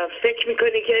فکر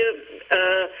میکنی که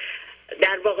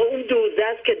در واقع اون دوزه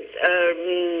است که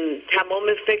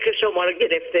تمام فکر شما رو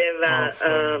گرفته و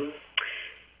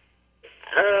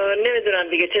نمیدونم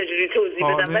دیگه چجوری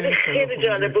توضیح بدم، ولی خیلی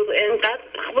جالب بود. انقدر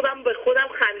خودم به خودم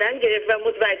خندن گرفت و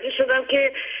متوجه شدم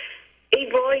که ای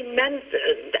وای، من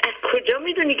از کجا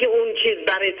میدونی که اون چیز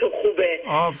برای تو خوبه؟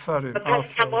 آفرین.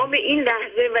 پس تمام این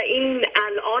لحظه و این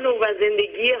الان و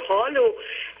زندگی حال و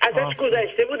ازش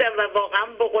گذشته بودم و واقعا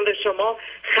به قول شما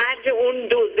خرج اون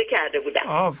دوزه کرده بودم.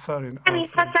 آفرین.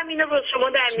 خواستم اینو با شما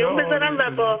در میون بذارم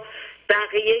و با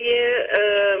بقیه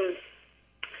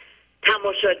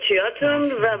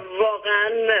تماشاچیاتون و واقعا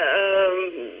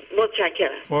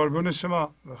متشکرم. قربون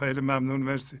شما، خیلی ممنون،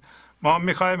 مرسی. ما هم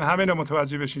میخوایم همین رو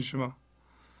متوجه بشین شما.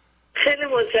 خیلی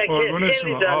متشکرم،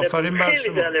 خیلی جالب، آفرین بر شما.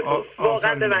 خیلی جالب بود.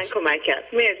 واقعا به من کمک کرد.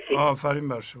 مرسی. آفرین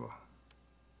بر شما.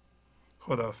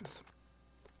 خداحافظ.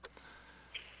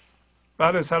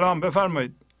 بله سلام،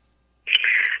 بفرمایید.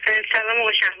 سلام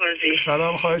آقا شهبازی.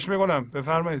 سلام، خواهش میکنم،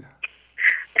 بفرمایید.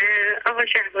 آقا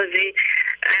شهبازی،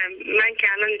 من که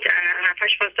الان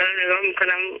 7-8 ماه دارم نگاه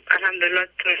میکنم، الحمدلله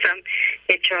تونستم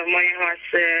 4 ماهی هم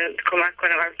از کمک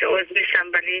کنم. البته عضو نیستم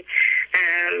ولی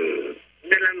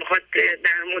دلم میخواد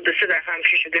در مدت 3 دفعه هم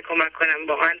شده کمک کنم.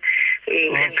 واقعا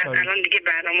الان دیگه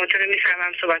برنامه‌تون رو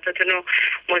میفهمم، صحبتاتون رو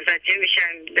متوجه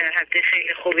میشم. در حد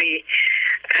خیلی خوبی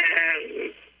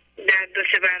در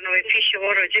 2-3 برنامه پیش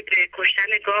شما راجع به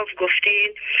کشتن گاو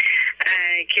گفتین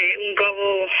که اون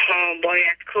گاو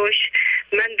باید کش.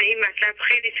 من به این مطلب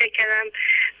خیلی فکر کردم،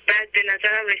 بعد به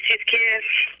نظرم رسید که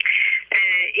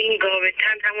این گاو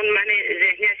تن همون من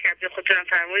ذهنی است که خودتون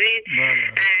فرمودید.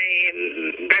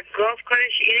 و گاو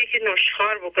کارش اینه که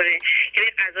نشخوار بکنه، یعنی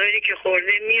غذایی که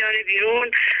خورده میاره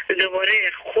بیرون،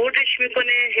 دوباره خوردش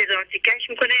میکنه، هزار تیکش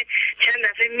میکنه، چند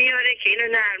دفعه میاره که اینو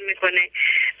نرم میکنه.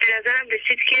 به نظرم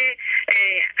رسید که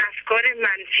افکار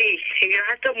منفی یا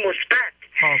حتی مثبت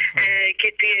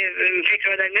که توی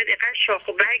فکر آدم میاد اینقدر شاخ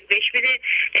و برگ بهش میده،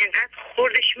 اینقدر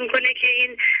خوردش میکنه که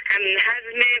این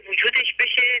هضم وجودش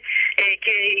بشه،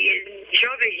 که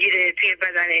جا بگیره توی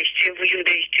بدنش، توی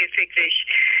وجودش، توی فکرش.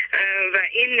 و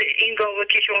این گاوا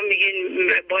که شما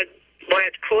میگین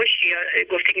باید کش، یا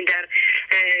گفتین در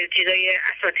چیزای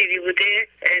اساطیری بوده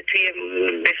توی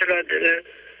مثلا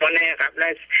قبل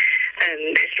از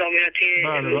اسلامی را توی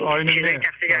چیزای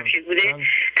تخت جمشید بوده.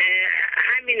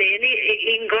 همینه، یعنی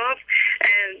این گاو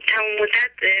تمام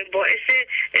مدت باعث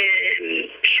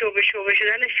شعبه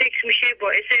شدن فکر میشه،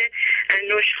 باعث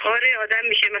نشخوار آدم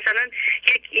میشه. مثلا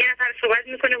یه نفر صحبت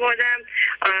میکنه با آدم،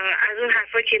 از اون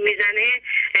حرفا که میزنه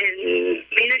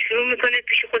اینو شروع میکنه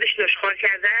پیش خودش نشخوار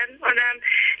کردن آدم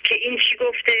که این چی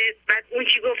گفته، بعد اون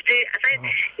چی گفته، اصلا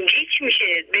گیج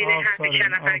میشه بین حرف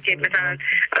چند نفر که مثلا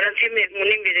آدم توی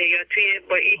مهمونی میره یا توی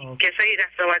با این کسایی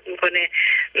رفت میکنه.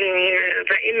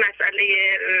 و این مسئله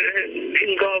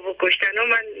این گاو و کشتن ها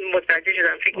من متوجه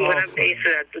شدم، فکر میکنم به این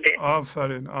صورت بوده.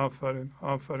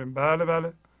 آفرین.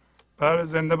 بله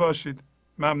زنده باشید.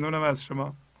 ممنونم از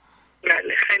شما.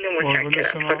 بله خیلی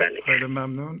متشکرم. خیلی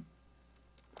ممنون.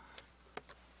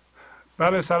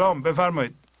 بله سلام،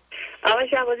 بفرمایید. آقای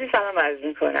شهبازی سلام عرض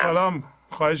میکنم. سلام،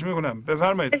 خواهش میکنم،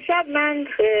 بفرمایید. امشب من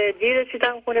دیر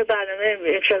رسیدم خونه، برنامه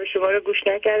امشب شما رو گوش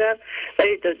نکردم،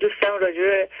 ولی دوستم راجع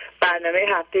به برنامه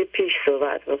هفته پیش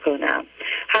صحبت بکنم.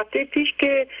 هفته پیش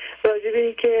که راجع به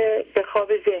این که به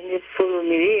خواب ذهنی فرو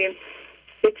میریم،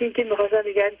 یکی که میخواستم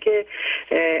بگم که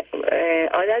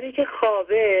آدمی که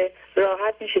خوابه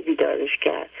راحت میشه بیدارش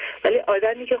کرد، ولی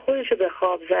آدمی که خودشو به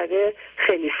خواب زده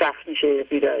خیلی سخت میشه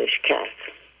بیدارش کرد.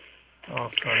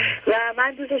 و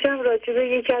من دوستشم راجع به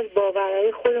یکی از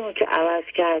باورهای خودمون که عوض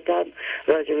کردم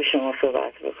راجع به شما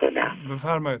صحبت بکنم.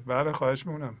 بفرمایید. بله خواهش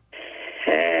میکنم.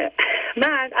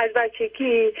 من از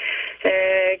بچگی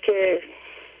که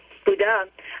بودم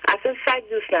اصلا سگ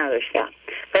دوست نداشتم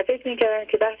و فکر میکردم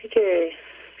که وقتی که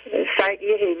سگ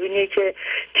یه حیوانیه که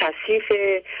کثیف،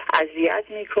 اذیت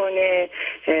میکنه،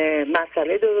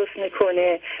 مسئله درست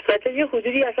میکنه و تا یه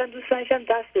حدودی اصلا دوست داشتم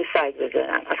دست به سگ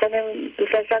بزنم، اصلا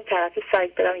دوست داشتم طرف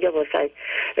سگ برم یا با سگ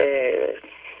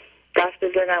دست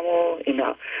بزنم و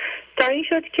اینا. تا این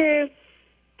شد که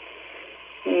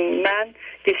من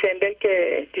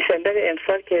دیسمبر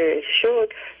امسال که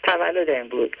شد تولدم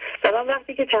بود و من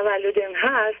وقتی که تولدم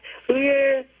هست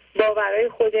روی باورهای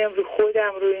خودم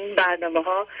روی این برنامه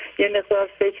ها یه مقدار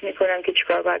فکر میکنم که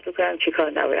چیکار باید بکنم،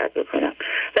 چیکار نباید بکنم.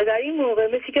 و در این موقع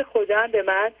مثل که خدا هم به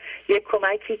من یه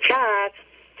کمکی کرد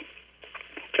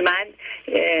که من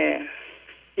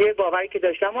یه باوری که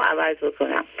داشتم رو عوض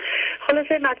بکنم.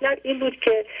 خلاصه مطلب این بود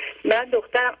که من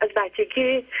دخترم از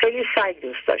بچگی خیلی سگ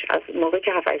دوست داشت، از موقع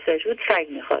که 7-8 سالش بود سگ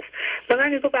میخواست و من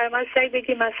میگو برای من سگ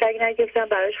بگی، من سگ نگرفتم،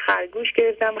 براش خرگوش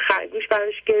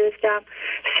گرفتم،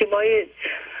 سیمای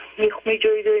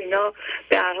میجوید و اینا،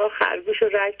 به هر حال خرگوش رو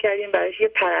رد کردیم، براش یه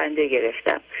پرنده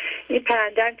گرفتم. این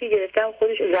پرنده هم که گرفتم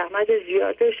خودش زحمت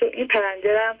زیاد داشت و این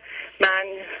پرنده هم من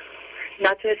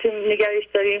نتونستیم نگرش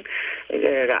داریم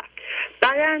رفت.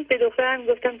 بعدن به دخترم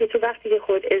گفتم که تو وقتی که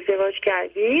خود ازدواج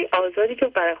کردی آزادی که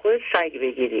برای خود سگ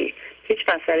بگیری، هیچ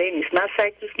مسئله نیست. من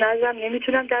سگ دوست ندارم،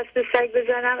 نمیتونم دست به سگ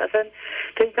بزنم، اصلا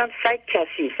فکر می‌کنم سگ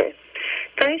کثیفه.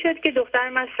 تا این شد که دختر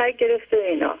من سگ گرفته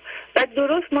اینا و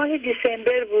درست ماه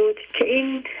دیسمبر بود که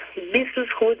این 20 روز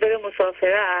خود بره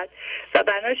مسافرت و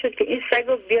بنا شد که این سگ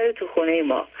رو بیاره تو خونه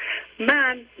ما.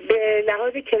 من به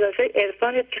لحاظ کلاسای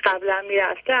عرفان که قبلا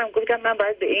میرفتم گفتم من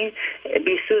باید به این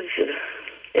 20 روز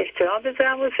احترام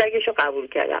بذارم و سگش رو قبول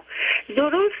کردم.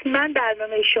 درست من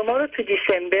برنامه شما رو تو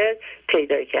دیسمبر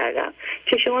پیدا کردم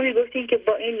که شما میگفتین که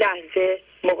با این لحظه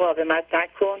مقاومت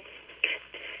نکن،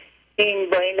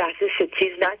 با این لحظه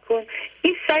ستیز نکن.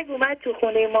 این سگ اومد تو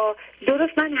خونه ما.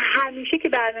 درست من همیشه که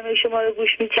برنامه شما رو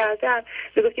گوش میکردم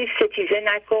میگفتید ستیزه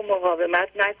نکن، مقاومت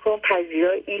نکن،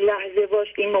 پذیرای این لحظه باش،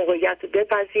 این موقعیت رو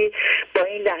بپذیر، با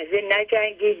این لحظه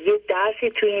نجنگی، یه درسی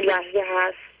تو این لحظه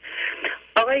هست.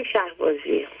 آقای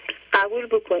شهبازی قبول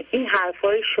بکن این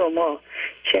حرفای شما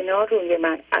کنار روی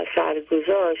من اثر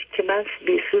گذاشت که من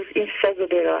بیسوز این سگ رو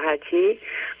به راحتی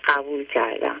قبول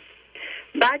کردم.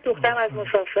 بعد دخترم از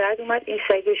مسافرت اومد این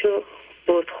سگش رو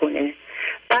برد خونه.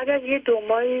 بعد از یه 2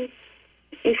 ماهی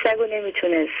این سگ رو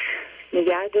نمیتونست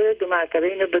نگه داره، 2 مرتبه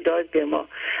اینو به داد به ما.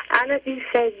 الان این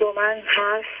سگ با من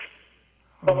هست،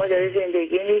 با ما داره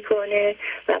زندگی میکنه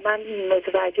و من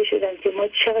متوجه شدم که ما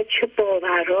چه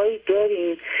باورهایی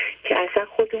داریم که اصلا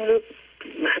خودمون رو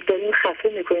داریم خفه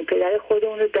میکنیم، پدر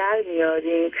خودمون رو در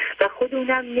میاریم و خودمون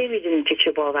هم نمیدونیم که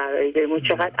چه باورهایی داریم و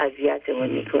چقدر اذیتمون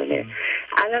میکنه.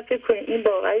 الان فکر کنیم این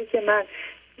باوری که من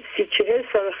 30-40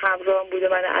 سال همراهم بوده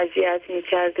من اذیت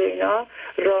میکرده اینا،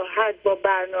 راحت با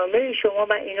برنامه شما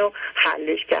من اینو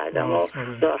حلش کردم و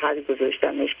راحت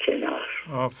گذاشتمش کنار.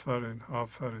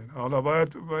 آفرین. حالا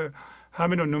باید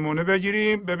همینو نمونه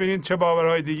بگیریم ببینید چه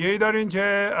باورهای دیگه ای دارین که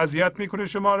اذیت میکنه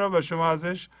شما رو و شما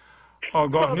ازش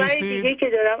آگاه نیستید. دیگه که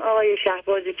دارم آقای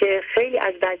شهبازی که خیلی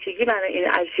از بچگی منو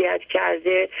این اذیت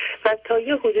کرده و تا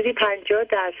یه حدودی 50%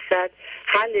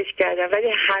 حلش کردم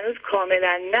ولی هنوز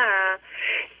کاملا نه.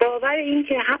 باور این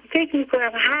که فکر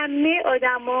میکنم همه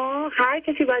آدما هر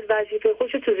کسی باید وظیفه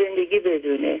خودشو تو زندگی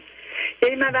بدونه.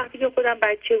 یعنی من وقتی که خودم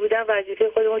بچه بودم وظیفه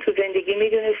خودمو تو زندگی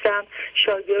میدونستم،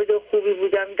 شاگرد خوبی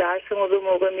بودم، درسمو به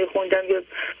موقع میخوندم، یا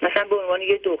مثلا به عنوان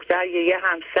یه دختر یا یه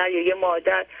همسر یا یه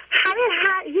مادر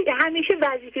همیشه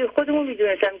وظیفه خودمو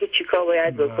میدونستم که چیکار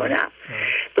باید بکنم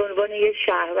به عنوان یه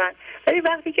شهروند. ولی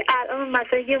وقتی که الان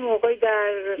مثلا یه موقعی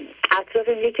در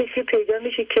اطرافم یه کسی پیدا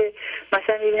میشه که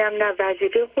مثلا میبینم نه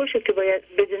وظیفه خودشه که باید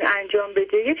بدون انجام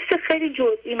بده، یه چیز خیلی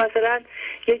جزئی، مثلا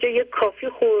یه جا یه کافی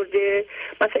خورده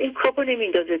مثلا این کاپو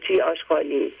نمیندازه توی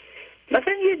آشغالی،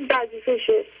 مثلا یه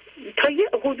وظیفه‌شه، تا یه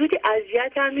حدودی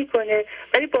اذیت هم میکنه.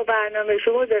 ولی با برنامه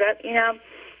شما دارم اینم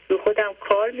رو خودم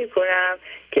کار میکنم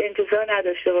که انتظار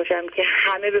نداشته باشم که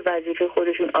همه به وظیفه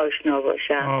خودشون آشنا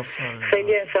باشن.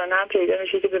 خیلی انسان هم پیدا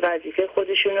میشه که به وظیفه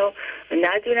خودشونو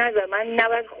ندونن و من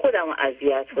نباید خودم رو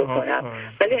اذیت بکنم.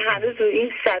 ولی هنوز رو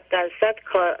این 100%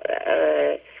 کار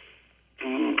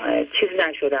چیز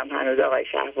نشدم هنوز آقای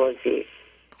شهبازی.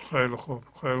 خیلی خوب.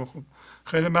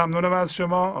 خیلی ممنونم از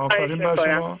شما. آفرین بر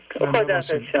شما. زنده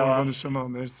باشید. قربان شما.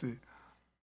 مرسی.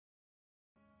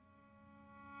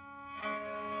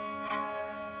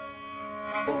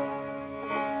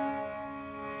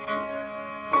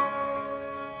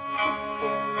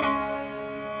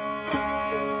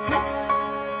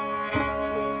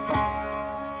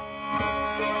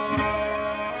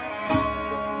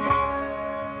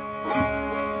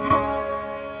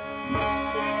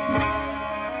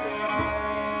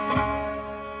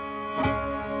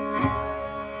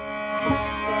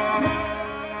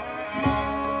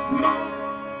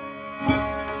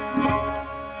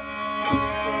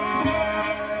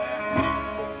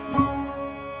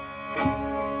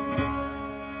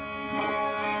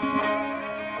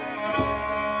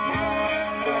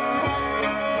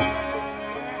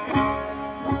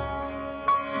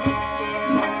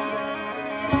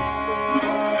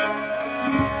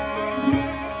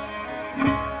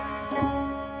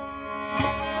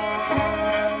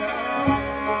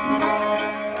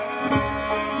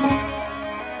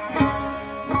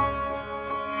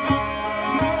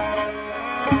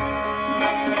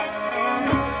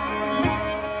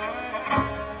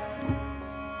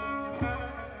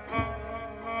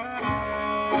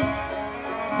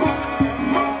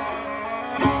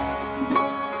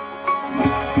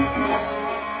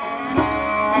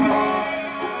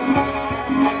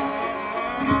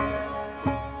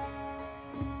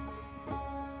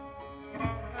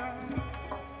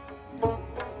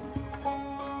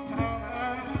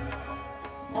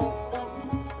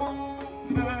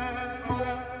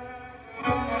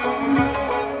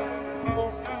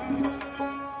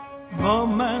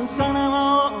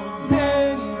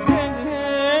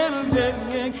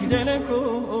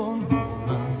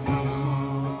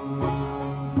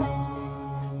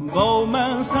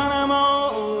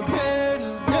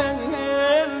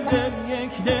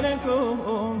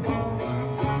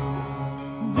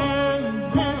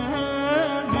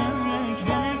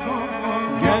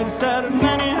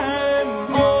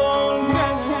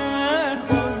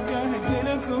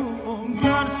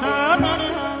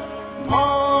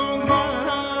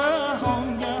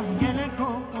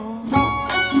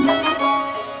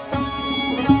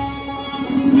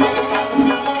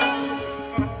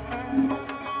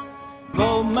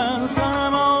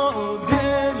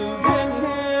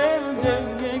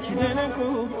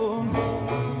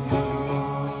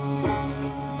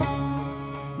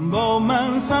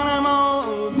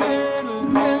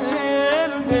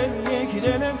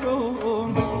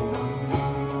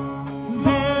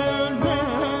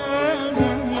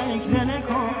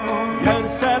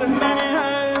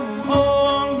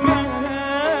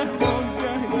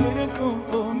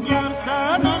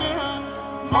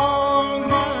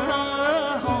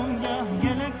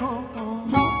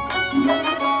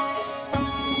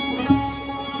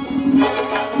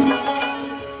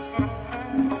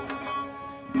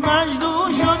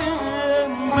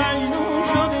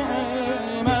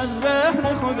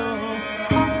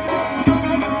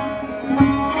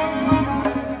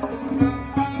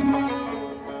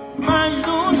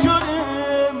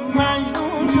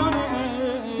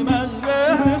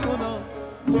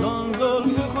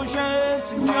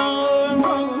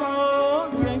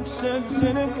 یک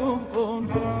سلسله کن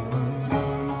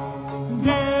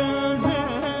دل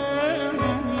دل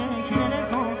یک دل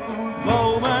کن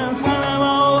با من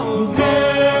صنما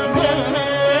دل دل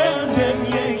دل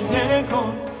یک دل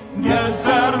کن گر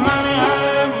سر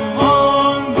منم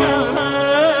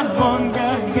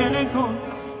وانگه گله کن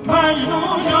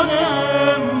مجنون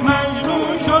شدم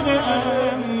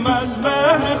از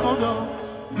بهر خدا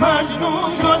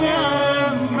مجنون شدم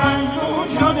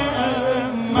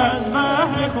از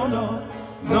بهر خدا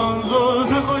زان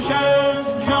زلف خوش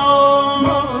از جان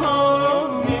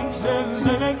یک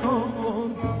زلزله کن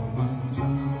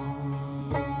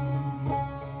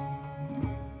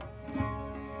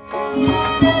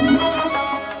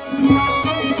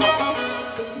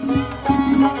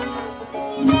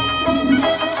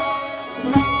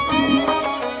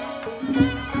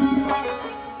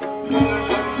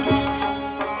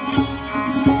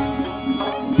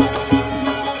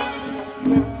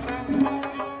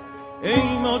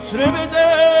مطرب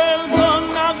دل زان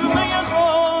نغمه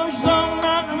خوش زان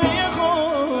نغمه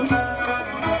خوش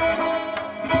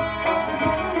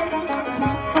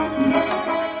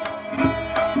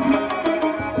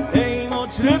ای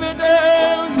مطرب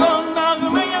دل زان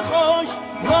نغمه خوش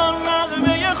زان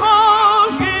نغمه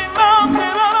خوش این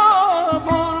منطقه را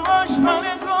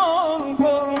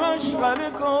پرمشغله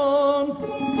کن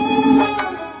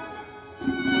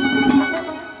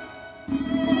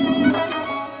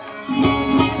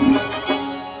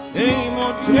ای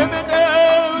مطرب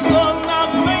دل زان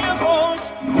نغمه خوش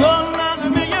زان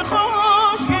نغمه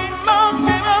خوش این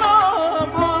منطقه را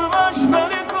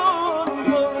پرمشغله کن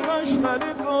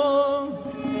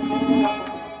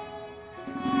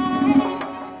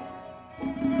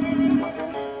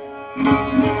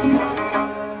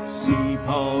سی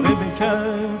پاره به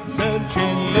کف زر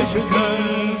چله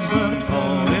شکست زر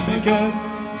پاره به کف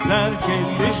زر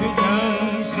چله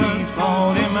شکست سی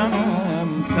پاره منم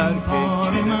سر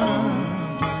پاره منم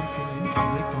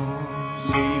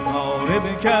سی پاره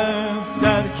به کف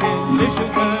زر چله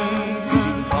شکست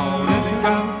سی پاره به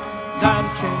کف زر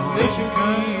چله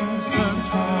شکست سر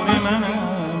پاره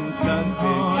منم سر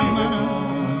پاره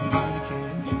منم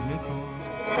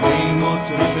ای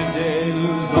مطرب دل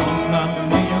زان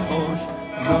نغمه خوش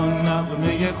زان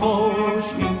نغمه خوش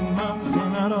این مغز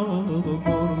مرا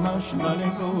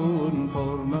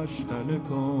پرمشغله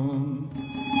کن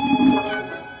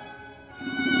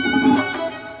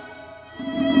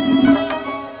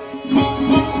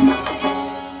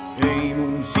ای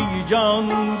موسی جان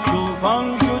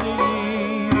چوپان شدی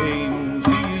ای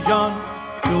موسی جان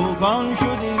چوپان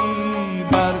شدی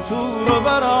بر تو رو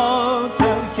برا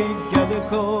ترک گله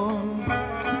کن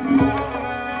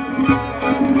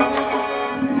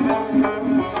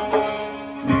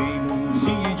ای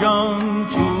موسی جان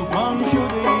چوپان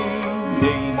شدی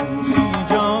ای موسی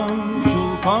جان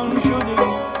چوپان شدی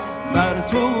بر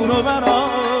تو رو برا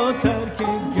ترک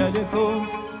گله کن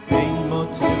ای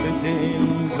مطرب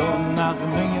دل زان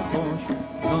نغمه خوش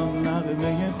زان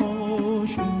نغمه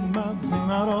خوش این مغز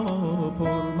مرا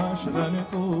پرمشغله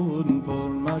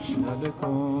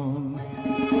کن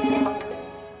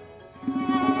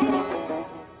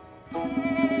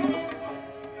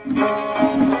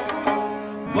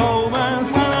با من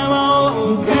صنما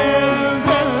دل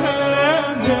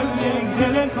یک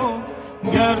دل کن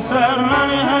گر سر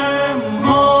منم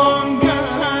وانگه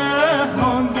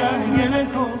گله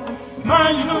کن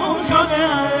مجنون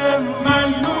شدم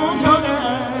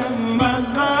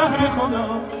از بهر خدا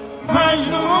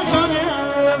مجنون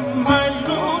شدم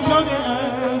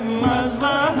از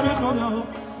بهر خدا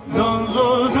زان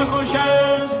زلف خوش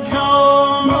از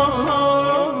جان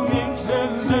یک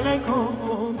زلزله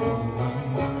کن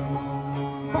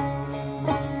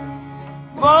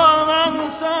با من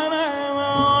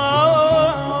صنما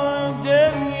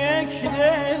دل یک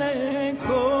دل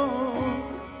کن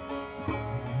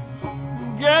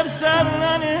گر سر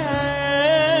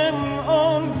ننهم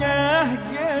آنگه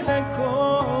گله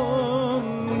کن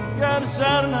گر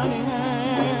سر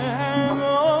ننهم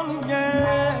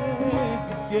آنگه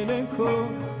گله کن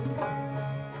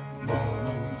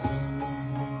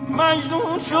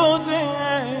مجنون شده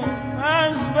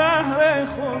از بهر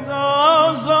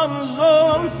خدا زان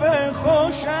زلف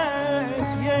خوشت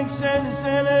یک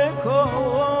سلسله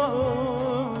کن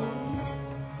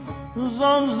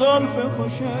زان زلف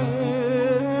خوشت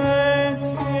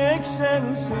یک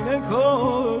سلسله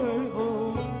کن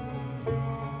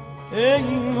ای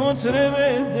مطرب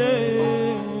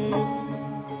دل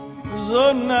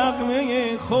زان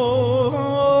نغمه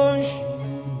خوش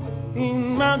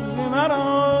این مغز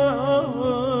مرا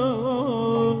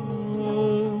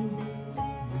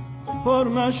پر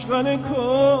مشغله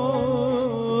کن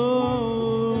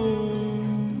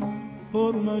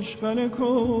مشغله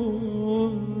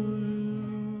کن.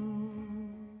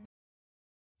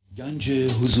 گنج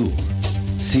حضور،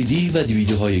 CD و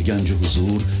دیویدیوهای گنج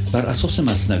حضور بر اساس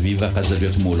مثنوی و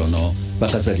غزلیات مولانا و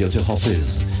غزلیات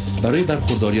حافظ برای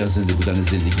برخورداری از زنده بودن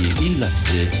زندگی این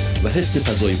لحظه و حس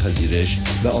فضای پذیرش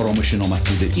و آرامش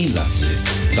نامحدود این لحظه،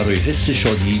 برای حس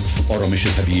شادی، آرامش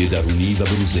طبیعی درونی و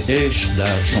بروز عشق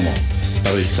در شما،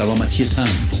 برای سلامتی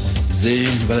تن،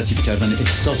 ذهن و لطیف کردن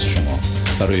احساس شما،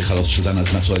 برای خلاص شدن از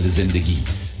مسائل زندگی،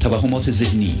 توهمات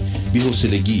ذهنی،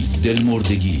 بی‌حوصلگی،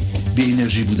 دلمردگی، بی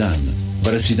انرژی بودن و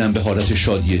رسیدن به حالت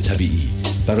شادی طبیعی،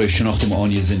 برای شناخت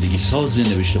معانی زندگی ساز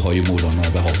نوشته‌های مولانا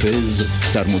و حافظ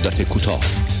در مدت کوتاه.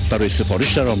 برای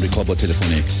سفارش در آمریکا با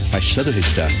تلفن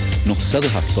 818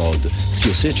 970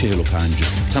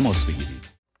 3345 تماس بگیرید.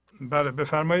 بله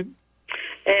بفرمایید.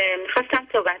 میخواستم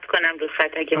صحبت کنم رو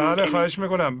خط اگه بله خواهش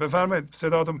میکنم بفرمایید،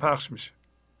 صداتون پخش میشه.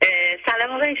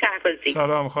 سلام آقای شهبازی.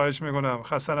 سلام، خواهش میکنم،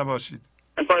 خسته نباشید.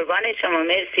 قربان شما،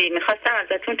 مرسی. میخواستم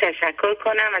ازتون تشکر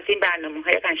کنم از این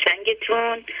برنامه‌های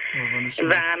قشنگتون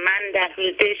و من در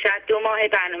حدود شاید 2 ماه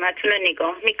برنامه‌تون رو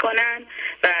نگاه میکنم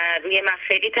و روی من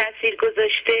خیلی تاثیر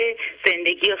گذاشته.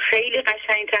 زندگی رو خیلی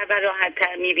قشنگتر و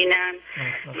راحت‌تر میبینم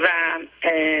و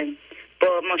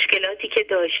با مشکلاتی که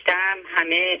داشتم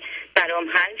همه برام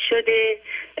حل شده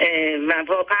و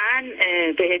واقعا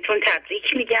بهتون تبریک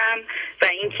میگم و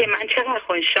اینکه من چقدر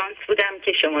خوششانس بودم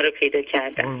که شما رو پیدا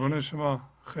کردم. قربون شما،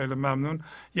 خیلی ممنون.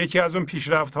 یکی از اون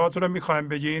پیشرفت هاتون رو میخوایم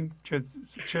بگین که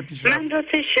چه پیشرفت؟ من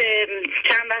راستش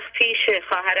چند وقت پیش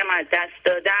خواهرم از دست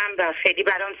دادم و خیلی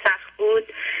برام سخت بود،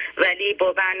 ولی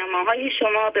با برنامه‌های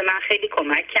شما به من خیلی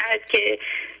کمک کرد که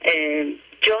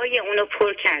جای اونو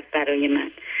پر کرد برای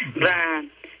من و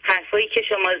حرفایی که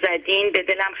شما زدین به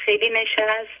دلم خیلی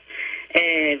نشست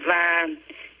و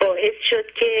باعث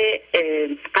شد که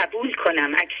قبول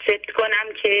کنم، اکسپت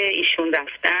کنم که ایشون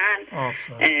رفتن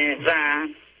و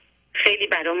خیلی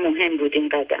برام مهم بود این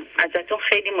قدم. ازتون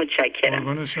خیلی متشکرم.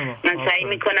 من سعی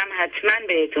میکنم حتما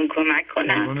بهتون کمک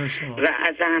کنم و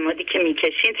از زحماتی که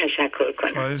میکشین تشکر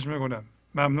کنم. خواهش میکنم.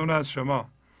 ممنون از شما.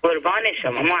 قربان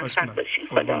شما، موفق باشین.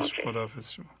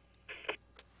 خداحافظ شما.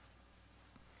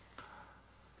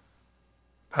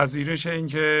 پذیرش این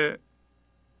که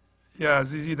یه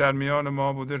عزیزی در میان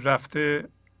ما بوده رفته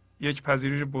یک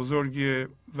پذیرش بزرگی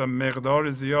و مقدار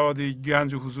زیادی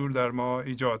گنج حضور در ما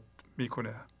ایجاد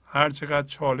میکنه. هر چقدر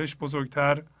چالش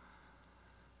بزرگتر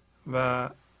و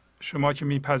شما که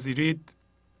میپذیرید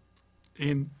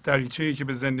این دریچه‌ای که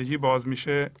به زندگی باز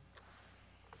میشه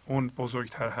اون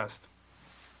بزرگتر هست.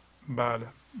 بله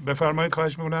بفرمایید.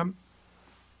 خواهش میکنم.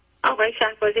 آقای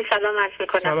شهبازی سلام عرض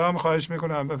میکنم. سلام، خواهش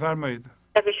میکنم بفرمایید.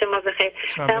 شب شما بخیر.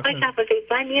 آقای شهبازی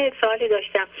من یه سوالی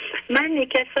داشتم. من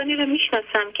کسانی رو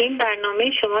میشناسم که این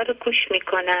برنامه شما رو گوش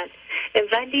میکنن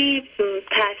ولی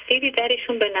تأثیری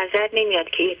درشون به نظر نمیاد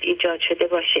که ایجاد شده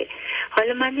باشه.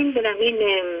 حالا من نمیدونم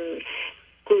این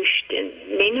گوش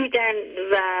نمیدن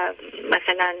و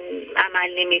مثلا عمل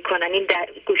نمیکنن، این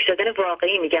گوش دادن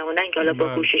واقعی میگم، اونن که حالا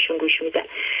با گوششون گوش میدن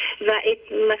و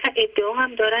مثلا ادعا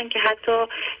هم دارن که حتی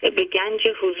به گنج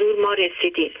حضور ما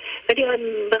رسیدیم، ولی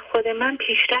به خود من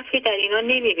پیشرفتی در اینا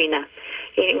نمیبینم.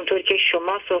 یعنی اونطور که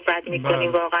شما صحبت میکنین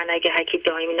واقعا اگه حکی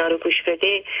دائم اینا رو گوش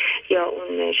بده یا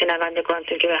اون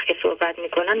شنوندگانتون که وقتی صحبت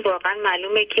میکنن واقعا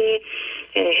معلومه که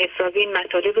حسابی این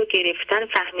مطالب رو گرفتن،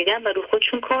 فهمیدن و رو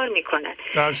خودشون کار میکنن.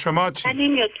 در شما چی؟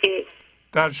 نمیاد که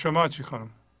در شما چی خانم؟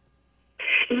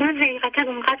 من حقیقتا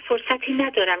اونقدر فرصتی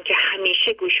ندارم که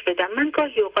همیشه گوش بدم. من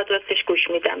گاهی اوقات راستش گوش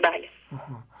میدم. بله.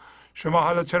 شما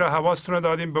حالا چرا حواستون رو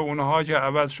دادیم به اونها که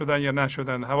عوض شدن یا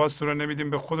نشدن؟ حواستون رو نمیدیم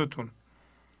به خودتون؟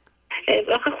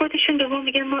 آخه خودشون به ما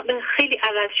میگن ما خیلی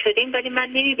عوض شدیم ولی من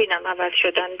نمیبینم عوض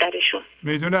شدن درشون.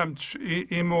 میدونم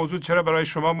این موضوع چرا برای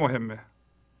شما مهمه.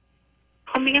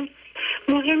 خب میگم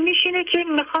مهم میشینه که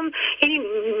میخوام، یعنی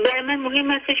برای من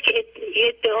مهم هستش که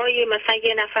ادعای مثلا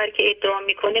یه نفر که ادعا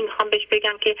میکنه میخوام بهش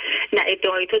بگم که نه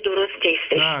ادعای تو درست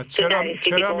نیستش. نه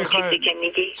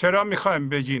چرا میخوایم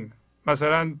بگین؟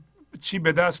 مثلا چی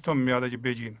به دستتون میاد اگه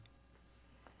بگین؟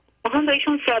 میخوام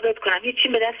بهشون ثابت کنم هیچی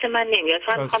به دست من نمیاد.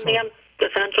 من میخوام بگم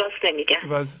مثلا راست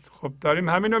نمیگم. خب داریم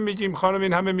همینو میگیم خانم،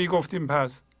 این همه میگفتیم.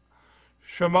 پس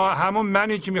شما همون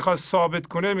منی که میخواد ثابت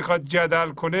کنه، میخواد جدل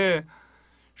کنه،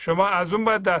 شما از اون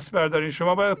باید دست بردارین.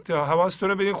 شما باید حواستون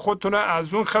رو بدین خودتون رو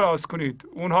از اون خلاص کنید.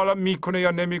 اون حالا میکنه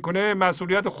یا نمیکنه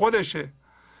مسئولیت خودشه.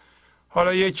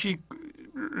 حالا یکی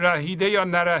رهیده یا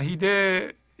نرهیده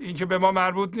این که به ما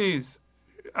مربوط نیست.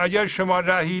 اگر شما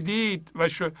رهیدید و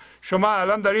شما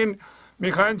الان دارین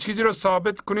میخواین چیزی رو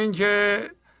ثابت کنین که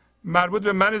مربوط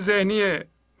به من ذهنیه،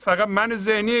 فقط من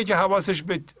ذهنیه که حواسش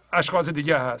به اشخاص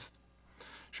دیگه هست.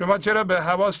 شما چرا به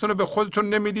حواستون رو به خودتون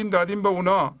نمیدین، دادین به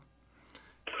اونا؟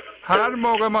 هر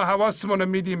موقع ما حواستمون رو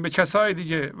میدیم به کسای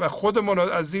دیگه و خودمون رو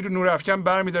از زیر نور افکن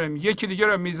برمیداریم، یکی دیگه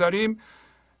رو میذاریم،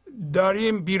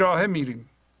 داریم بیراهه میریم.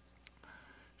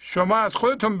 شما از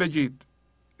خودتون بگید،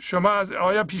 شما از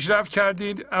آیا پیشرفت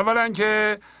کردید؟ اولا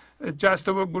که جست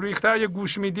و گریخته اگه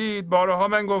گوش میدید، بارها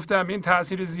من گفتم این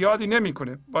تاثیر زیادی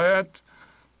نمیکنه. باید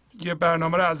یه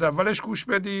برنامه رو از اولش گوش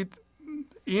بدید.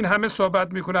 این همه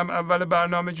صحبت میکنم اول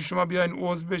برنامه که شما بیاین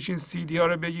عضو بشین، سی دی ها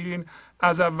رو بگیرین،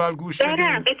 از اول گوش بدین.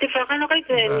 دارم اتفاقا آقای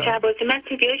شهبازی، من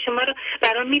سی دی های شما رو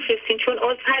برام میفرستین، چون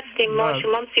عضو هستیم ما،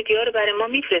 شما هم سی دی ها رو برای ما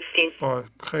میفرستین.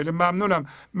 خیلی ممنونم.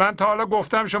 من تا حالا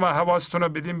گفتم شما حواستون رو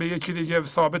بدین به یکی دیگه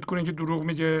ثابت کنین که دروغ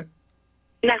میگه؟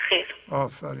 نه خیر.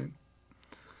 آفرین.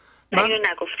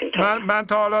 من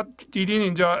تا حالا دیدین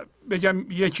اینجا بگم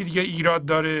یکی دیگه ایراد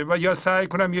داره و یا سعی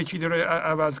کنم یکی دیگه رو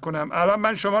عوض کنم؟ الان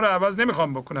من شما رو عوض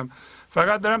نمیخوام بکنم،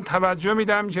 فقط دارم توجه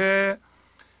میدم که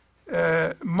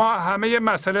ما همه یه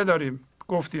مسئله داریم،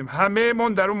 گفتیم همه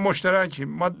من در اون مشترکیم.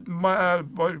 ما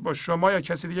با شما یا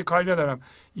کسی دیگه کاری ندارم.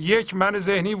 یک من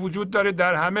ذهنی وجود داره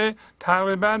در همه،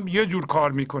 تقریبا یه جور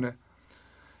کار میکنه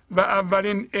و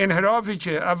اولین انحرافی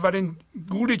که، اولین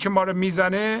گولی که ما رو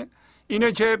میزنه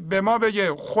اینه که به ما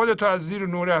بگه خودتو از زیر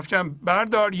نور افکن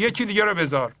بردار، یکی دیگه رو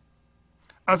بذار.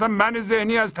 اصلا من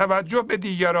ذهنی از توجه به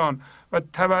دیگران و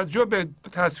توجه به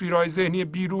تصویرهای ذهنی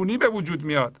بیرونی به وجود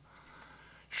میاد.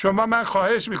 شما من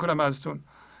خواهش میکنم ازتون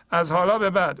از حالا به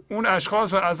بعد اون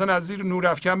اشخاص رو اصلا از زیر نور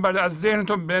افکن بردار، از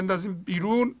ذهنتون بندازین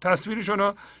بیرون، تصویرشون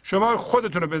رو شما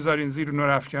خودتون رو بذارین زیر نور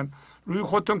افکن، روی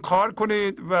خودتون کار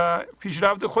کنید و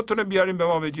پیشرفت خودتون رو بیارین به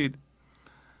ما بگید.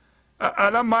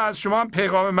 الان ما از شما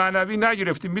پیغام معنوی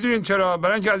نگرفتیم، میدونین چرا؟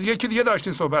 برای اینکه از یکی دیگه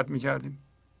داشتین صحبت میکردین.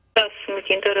 درست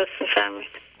میگین، درست میفرمایید.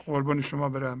 قربون شما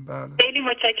برم. بله. خیلی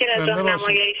متشکرم از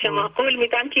راهنمایی شما. قول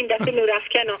میدم که این دفعه نور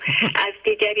افکن رو از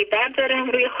دیگری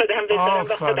بردارم، روی خودم بذارم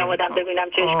و خودم آدم ببینم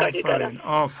چه اشکالی دارم.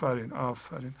 آفرین.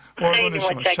 قربون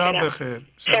شما. شب بخیر.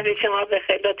 شب شما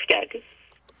بخیر. لطف کردید.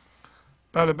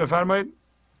 بله بفرمایید.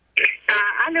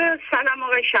 الو، سلام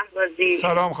آقای شهبازی.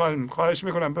 سلام خانم، خواهش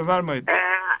میکنم بفرمایید.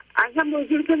 ازم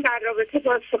حضورتون در رابطه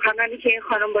با سخنانی که این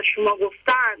خانم با شما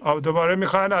گفتن. دوباره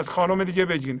میخواین از خانم دیگه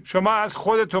بگین؟ شما از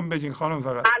خودتون بگین خانم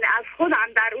فقط. بله از خودم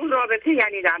در اون رابطه،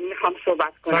 یعنی میخوام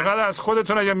صحبت کنم. فقط از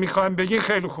خودتون اگه میخواین بگین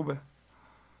خیلی خوبه.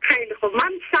 خیلی خوب.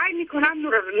 من سعی میکنم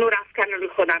نور افکن رو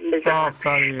خودم بذارم،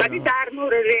 ولی در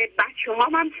مورد بچه ها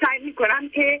من سعی میکنم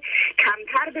که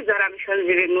کمتر بذارمشون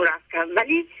زیر نور افکن،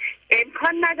 ولی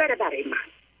امکان نداره برای من.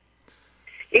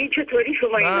 این چطوری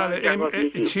شما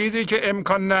این چیزی که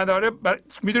امکان نداره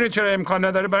میدونید چرا امکان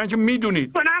نداره؟ برای اینکه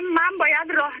میدونید من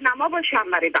باید راهنما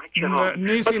باشم برای بچه ها.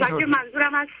 نیست اینطور.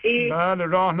 منظورم هستی؟ بله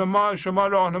راهنما، شما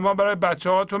راهنما برای بچه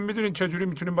هاتون میدونید چجوری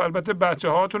میتونید. البته بچه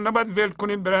هاتون نباید ول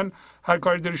کنید برن هر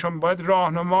کاری دلشون، باید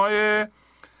راهنمای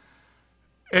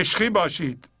عشقی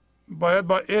باشید، باید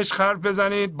با عشق حرف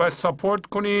بزنید، باید ساپورت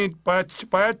کنید،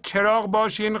 باید چراغ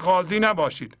باشین، قاضی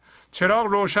نباشید. چراغ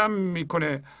روشن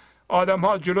میکنه، آدم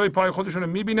ها جلوی پای خودشون رو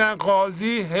میبینن،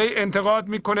 قاضی هی انتقاد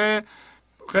میکنه،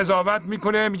 قضاوت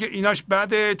میکنه، میگه ایناش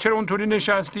بده، چرا اونطوری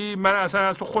نشستی، من اصلا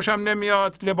از تو خوشم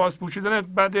نمیاد، لباس پوشیدنت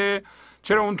بده،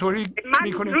 چرا اونطوری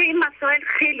میکنی؟ من روی این مسائل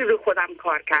خیلی رو خودم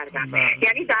کار کردم.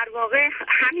 یعنی در واقع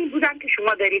همین بودم که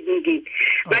شما دارید میگید،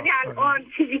 ولی الان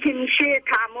چیزی که میشه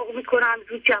تعمق میکنم،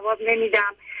 زود جواب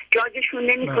نمیدم، جاجشون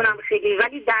نمیکنم خیلی،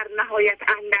 ولی در نهایت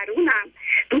اندرونم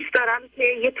دوست دارم که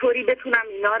یه طوری بتونم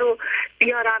اینا رو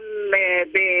بیارم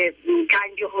به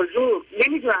گنج حضور.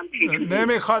 نمیدونم چی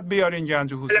نمیخواد بیارین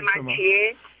گنج حضور.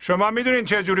 شما میدونین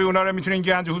چه جوری اونا رو میتونین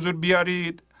گنج حضور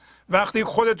بیارید؟ وقتی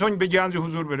خودتون به گنج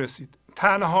حضور برسید.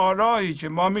 تنها راهی که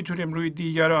ما میتونیم روی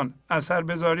دیگران اثر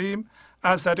بذاریم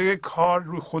از طریق کار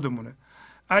روی خودمونه.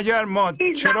 اگر ما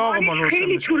چراغمون روشن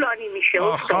خیلی طولانی میشه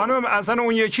خانم، اصلا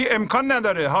اون یکی امکان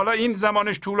نداره. حالا این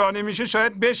زمانش طولانی میشه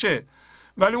شاید بشه،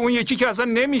 ولی اون یکی که اصلا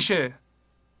نمیشه.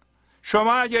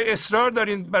 شما اگر اصرار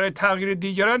دارین برای تغییر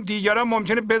دیگران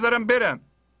ممکنه بذارن برن.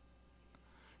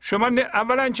 شما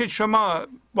اولا که شما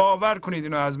باور کنید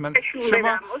اینو از من،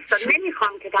 شما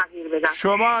نمیخوام که تغییر بدم.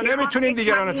 شما نمیتونید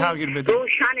دیگران رو تغییر بدید.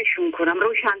 روشنشون کنم،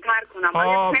 روشن‌تر کنم.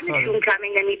 نمیشون کمی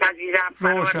نمیپذیرم.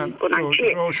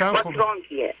 روشن خوبه.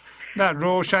 نه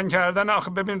روشن کردن،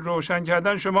 آخه ببین روشن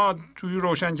کردن، شما توی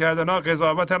روشن کردن ها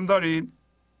قضاوت هم دارین؟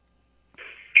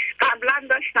 قبلا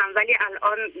داشتم ولی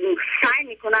الان سعی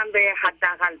میکنم به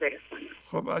حداقل برسونم.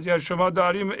 خب اگر شما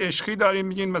داریم عشقی داریم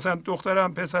میگین مثلا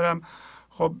دخترم پسرم،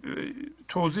 خب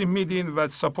توضیح میدین و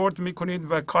ساپورت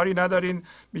میکنید و کاری ندارین،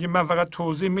 میگین من فقط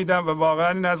توضیح میدم و واقعا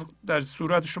این از در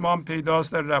صورت شما هم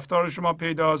پیداست، در رفتار شما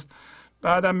پیداست.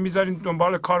 بعدم میذارین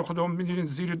دنبال کار خودمون، میدونین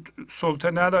زیر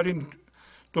سلطه ندارین،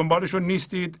 دنبالشون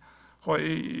نیستید، خب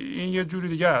این یه جوری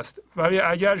دیگه است. ولی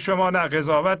اگر شما نه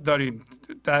قضاوت دارین،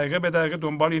 دقیقه به دقیقه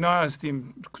دنبال اینا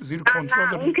هستیم، زیر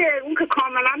کنترل اون که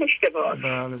کاملا اشتباهه.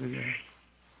 بله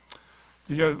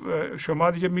دیگه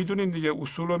شما دیگه میدونین دیگه،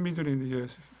 اصول رو میدونین دیگه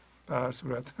به هر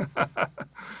صورت.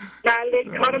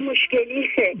 بله کار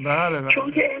مشکلیه. بله.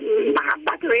 چون که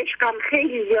محبت و عشقم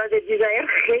خیلی زیاده، دیزایر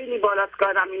خیلی بالاست که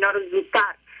آدم اینا رو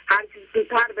زودتر هر چیز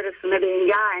زودتر برسونه به این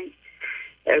گنج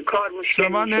کار مشکل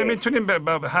شما میشه. نمیتونین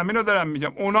همین رو دارم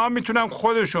میگم، اونا میتونن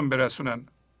خودشون برسونن،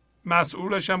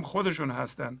 مسئولش هم خودشون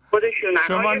هستن.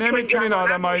 شما نمیتونین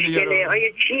آدمای دیگه رو.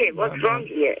 آیا چیه؟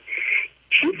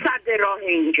 چی صد راه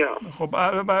اینجا؟ خب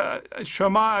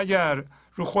شما اگر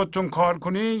رو خودتون کار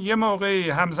کنی، یه موقعی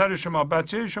همسر شما،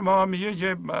 بچه شما میگه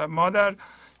که مادر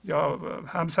یا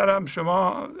همسرم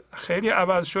شما خیلی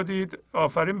عوض شدید،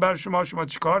 آفرین بر شما، شما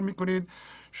چی کار میکنید؟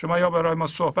 شما یا برای ما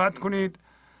صحبت کنید.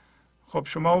 خب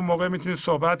شما اون موقع میتونید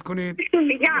صحبت کنید.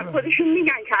 خودشون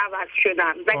میگن که عوض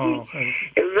شدن،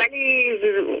 ولی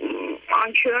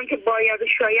آنچنان که باید و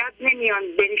شاید نمیان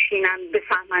بنشینن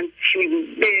بفهمن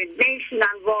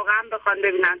بنشینن واقعا بخوان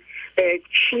ببینن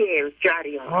چیه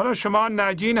جریان. حالا شما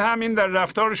نگین، همین در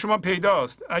رفتار شما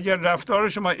پیداست. اگر رفتار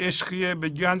شما عشقیه، به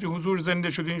گنج حضور زنده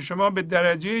شدین، شما به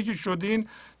درجه‌ای که شدین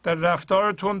در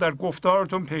رفتارتون، در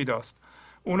گفتارتون پیداست.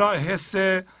 اونا حس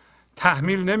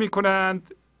تحمیل نمی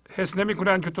کنند، حس نمی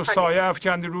کنند که تو سایه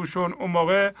افکندی روشون، اون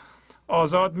موقع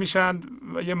آزاد میشن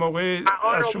و یه موقع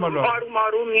از شما آروم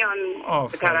آروم میان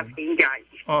به طرف این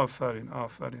گنج. آفرین.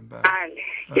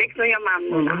 بله. یک نوع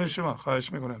ممنونم. شما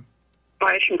خواهش میکنم.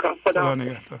 خواهش میکنم. خدا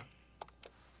نگهدار.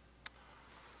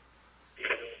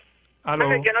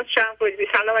 الو جناب شهبازی،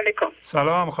 سلام علیکم.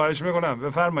 سلام، خواهش میکنم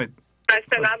بفرمایید.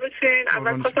 خسته نباشین.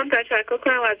 اول خواستم تشکر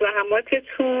کنم از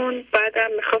زحماتتون، بعدم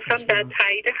میخواستم در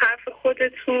تایید حرف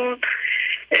خودتون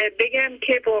بگم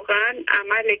که واقعا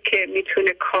عملی که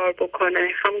میتونه کار بکنه،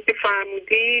 همون که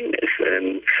فرمودین،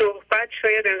 صحبت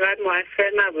شاید انقدر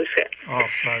موثر نباشه.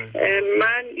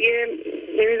 من یه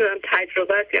نمیدونم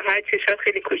تجربه یا هر چیز شاید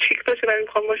خیلی کوچیک باشه، ولی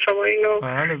میخوام با شما اینو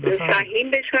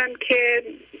فهیم بشن که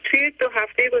توی 2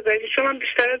 هفته گذشته، چون من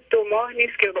بیشتر از 2 ماه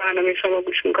نیست که برنامه شما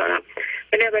گوش میکنم،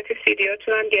 ولی البته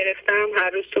سیدیاتون هم گرفتم، هر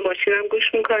روز تو ماشینم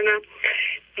گوش میکنم،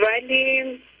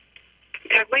 ولی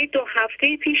تقریبا 2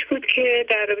 هفته پیش بود که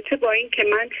در رابطه با این که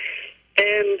من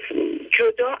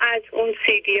جدا از اون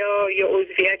سیدیا یا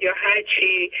عضویت یا هر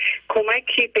چی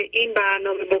کمکی به این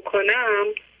برنامه بکنم،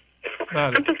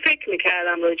 من تو فکر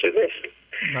میکردم راجبش.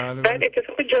 بعد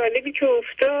اتفاق جالبی که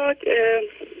افتاد،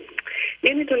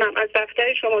 نمیدونم از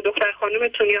دفتر شما، دختر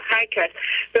خانومتون یا هر کس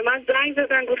به من زنگ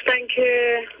زدن، گفتن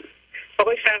که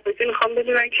آقای شهبازی میخوام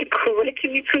بدونن که کمکی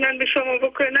میتونن به شما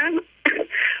بکنن.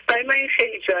 برای من این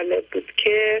خیلی جالب بود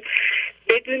که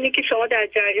بدونی که شما در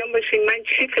جریان باشین من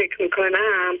چی فکر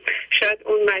میکنم. شاید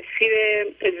اون مسیر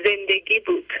زندگی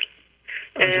بود،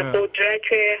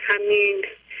 قدرت همین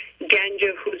گنج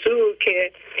حضور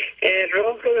که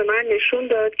راه رو به من نشون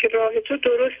داد که راه تو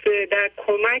درسته در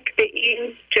کمک به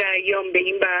این جریان، به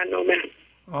این برنامه.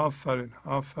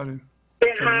 آفرین.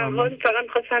 به هر حال فقط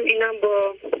خواستم اینم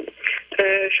با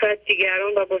شاید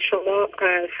دیگران و با شما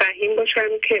فهیم باشم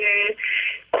که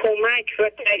کمک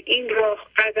و در این راه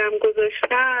قدم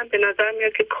گذاشتن به نظر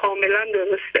میاد که کاملا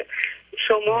درسته.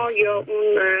 شما یا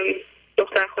اون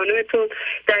دختر خانمتون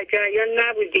در جریان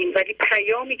نبودین، ولی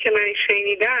پیامی که من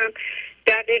شنیدم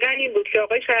دقیقا این بود که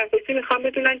آقای شهبازی میخوام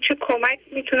بدونن چه کمک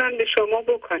میتونن به شما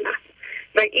بکنن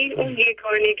و این اون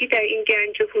یگانگی در این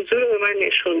گنج حضور رو به من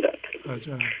نشون داد.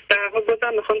 در حال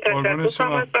بازم میخوام تشکر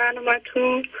کنم از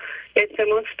برنامه‌تون.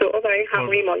 التماس دعا برای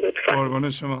همه ما لطفا. قربان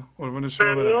شما.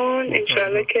 ممنون.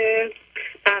 انشالله که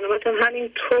برنامه‌تون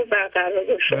همین طور برقرار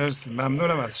باشه. مرسی،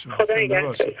 ممنونم از شما. خدا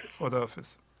نگهدار.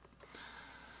 خداحافظ.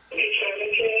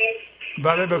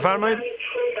 بله بفرمایید.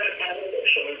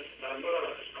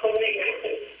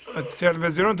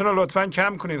 تلویزیونتون رو لطفاً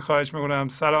کم کنید خواهش میکنم.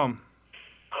 سلام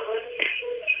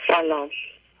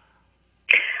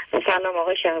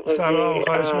آقای شهبازی. سلام،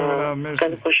 خواهش میکنم. مرسی.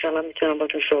 خیلی خوشحالم میتونم با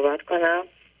تو صحبت کنم.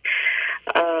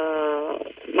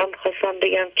 من میخواستم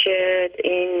بگم که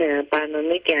این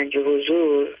برنامه گنج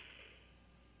حضور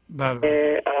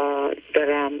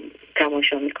دارم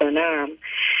تماشا میکنم،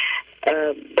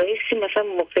 بایستی مثلا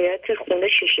موقعیت خونه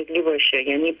چه شکلی باشه،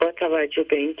 یعنی با توجه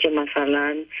به این که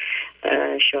مثلا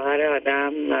شوهر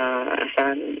آدم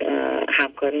اصلا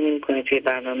همکاری نمیکنه توی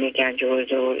برنامه گنج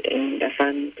حضور، این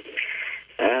اصلا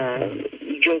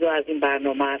جدا از این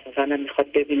برنامه اصلا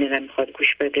نمیخواد ببینه، نمیخواد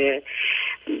گوش بده.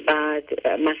 بعد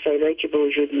مسائلی که به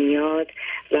وجود میاد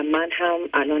و من هم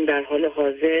الان در حال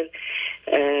حاضر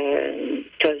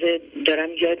تازه دارم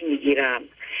یاد میگیرم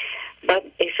بعد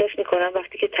احساس میکنم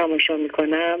وقتی که تماشا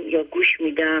میکنم یا گوش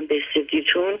میدم به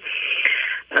استودیوتون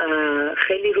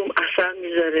خیلی روم اثر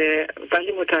میذاره،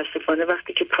 ولی متاسفانه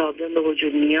وقتی که پرابلم به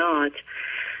وجود میاد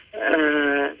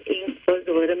این باز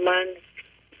دوباره من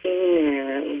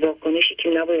این واکنشی که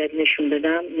نباید نشون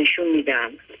بدم نشون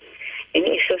میدم. یعنی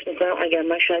احساس میکنم اگر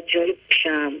من شاید جایی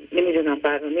باشم، نمیدونم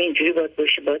برنامه اینجوری باید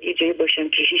باشه، باید یه جایی باشم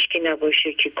که هیچ کی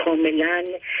نباشه که کاملا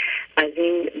از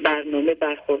این برنامه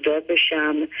برخوردار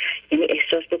بشم. یعنی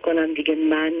احساس بکنم دیگه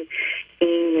من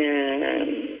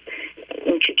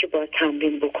اون چیزی که باید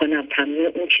تمرین بکنم، تمرین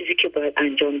اون چیزی که باید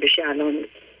انجام بشه الان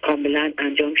کاملا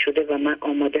انجام شده و من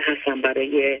آماده هستم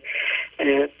برای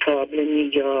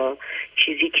پرابلمی یا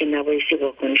چیزی که نبایستی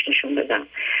واکنش نشون بدم.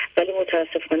 ولی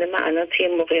متاسفانه من الان توی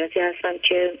موقعیتی هستم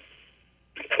که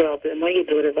پرابلم های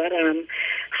دور برم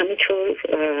همینطور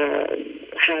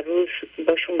هر روز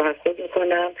باشون برخورد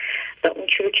میکنم و اون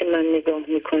چیزی که من نگاه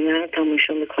میکنم،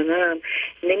 تماشا میکنم،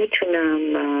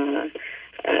 نمیتونم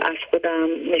از خودم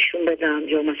نشون بدم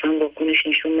یا مثلا واکنش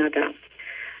نشون ندم.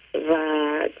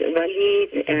 ولی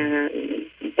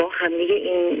با همه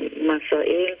این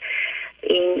مسائل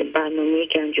این برنامه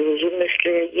گنج حضور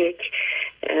مثل یک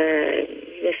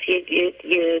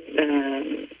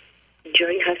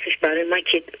جایی هستش برای من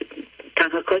که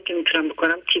تنها کاری که میتونم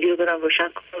بکنم تیوی رو برم روشن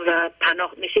کنم و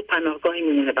مثل پناهگاهی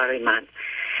میمونه برای من.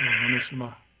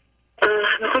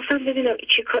 میخواستم ببینم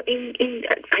این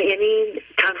یعنی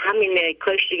همین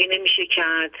کارش دیگه نمیشه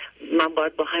کرد، من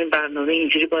باید با همین برنامه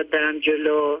اینجوری باید برم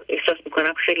جلو. احساس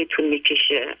میکنم خیلی طول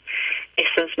میکشه،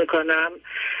 احساس میکنم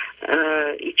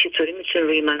این چطوری میتونه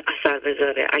روی من اثر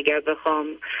بذاره اگر بخوام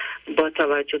با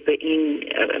توجه به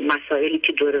این مسائلی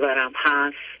که دور برم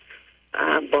هست،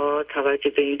 با توجه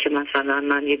به این که مثلا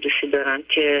من یه دوستی دارم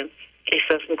که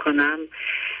احساس میکنم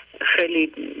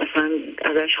خیلی مثلا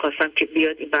ازش خواستم که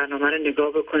بیاد این برنامه رو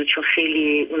نگاه بکنه چون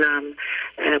خیلی اونم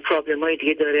پرابلم های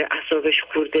دیگه داره، اعصابش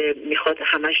خورده، میخواد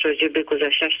همش راجع به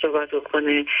گذشتهش صحبت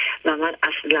بکنه و من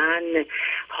اصلا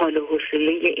حال و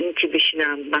حوصله این که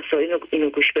بشینم مسائل اینو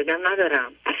گوش بدم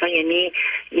ندارم اصلا. یعنی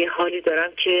یه حالی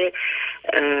دارم که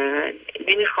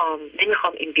نمیخوام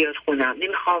این بیاد خونم،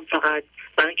 نمیخوام، فقط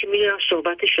برای اینکه میدونم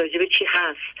صحبتش راجع به چی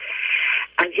هست.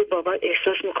 از یه بابت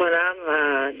احساس میکنم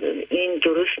این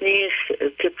درست نیست،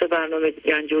 طبق برنامه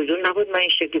گنج حضور نبود من این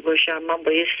شکلی باشم، من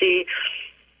بایستی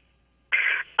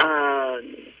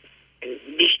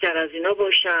بیشتر از اینا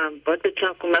باشم، باید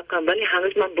بتونم کمک کنم، ولی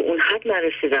هنوز من به اون حد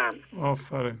نرسیدم.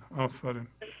 آفرین.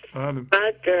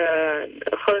 بعد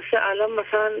خلاصه الان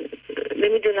مثلا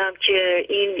نمیدونم که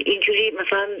اینجوری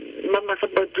مثلا من مثلا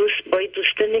با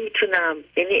دوسته نمیتونم،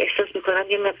 یعنی احساس میکنم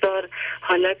یه مقدار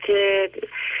حالت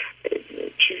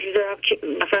چیزی دارم که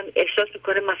مثلا احساس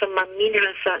میکنه مثلا من مین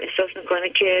هستم، احساس میکنه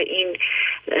که این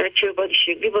چه باید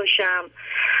شکلی باشم،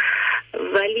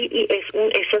 ولی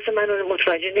اون احساس من رو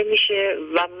متوجه نمیشه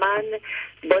و من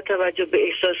با توجه به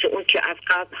احساس اون که از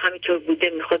قبل همینطور بوده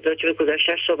میخواد راجع به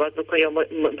گذشته‌اش صحبت بکنه یا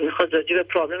میخواد راجع به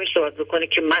پرابلمش صحبت بکنه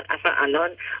که من اصلا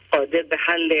الان قادر به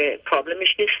حل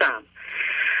پرابلمش نیستم.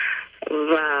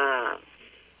 و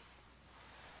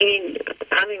این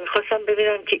همین میخواستم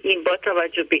ببینم که این با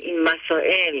توجه به این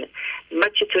مسائل من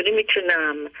چطوری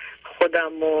میتونم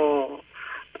خودم رو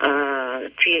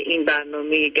توی این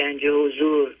برنامه گنج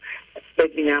حضور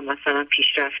ببینم مثلا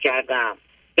پیشرفت کردم.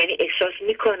 یعنی احساس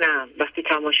میکنم وقتی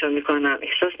تماشا میکنم،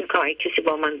 احساس میکنم اگه کسی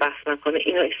با من بحث نکنه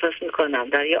اینو احساس میکنم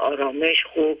در یه آرامش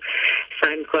خوب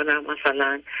سعی میکنم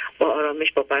مثلا با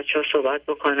آرامش با بچه ها صحبت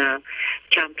بکنم،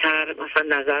 کمتر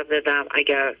مثلا نظر بدم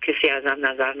اگر کسی ازم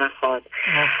نظر نخواد.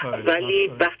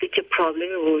 ولی وقتی که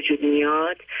پرابلمی وجود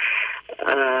میاد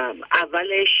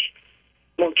اولش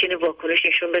ممکنه واکنش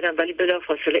نشون بدم ولی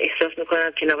بلافاصله احساس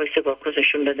میکنم که نباید واکنش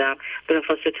نشون بدم،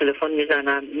 بلافاصله تلفن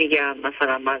میزنم میگم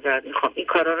مثلا معذرت میخوام، این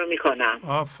کارا رو میکنم.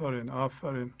 آفرین.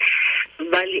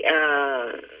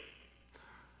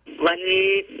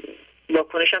 ولی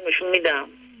واکنشم نشون میدم،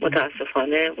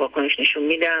 متاسفانه واکنش نشون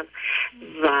میدم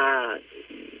و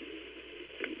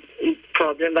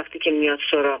پرابلم وقتی که میاد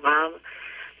سراغم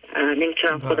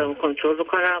نمیتونم خودمو کنترل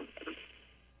بکنم،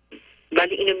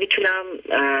 ولی اینو میتونم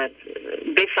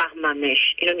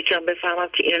بفهممش، اینو میتونم بفهمم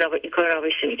که این کار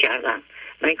نبایستی میکردم،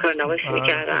 من این کار نبایستی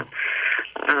میکردم،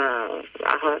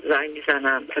 زنگ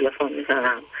میزنم، تلفن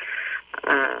میزنم،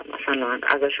 مثلا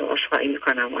ازشون عذرخواهی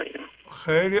میکنم و اینا.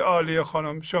 خیلی عالیه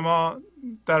خانم، شما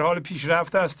در حال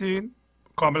پیشرفت هستین،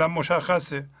 کاملا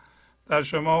مشخصه در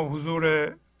شما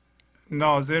حضور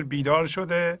ناظر بیدار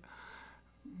شده،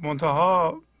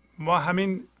 منتها ما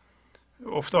همین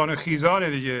افتان خیزانه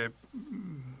دیگه.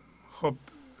 خب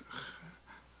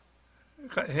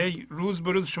هی روز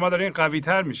به روز شما دارین قوی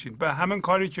تر میشین، به همین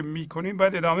کاری که میکنین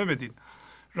باید ادامه بدین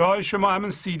راه شما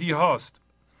همین CD هاست.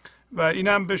 و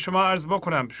اینم به شما عرض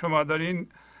بکنم، شما دارین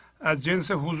از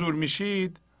جنس حضور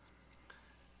میشید،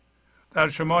 در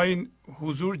شما این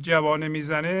حضور جوانه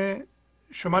میزنه،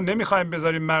 شما نمیخوایم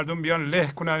بذارین مردم بیان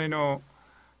له کنن اینو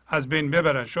از بین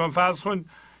ببرن. شما فرض کن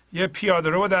یه پیاده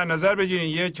رو در نظر بگیرین،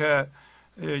 یک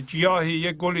گیاهی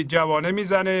یک گلی جوانه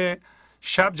میزنه،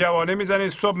 شب جوانه میزنه،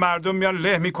 صبح مردم میان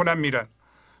له میکنن میرن.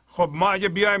 خب ما اگه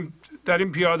بیایم در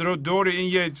این پیاده رو دور این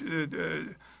یه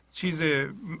چیز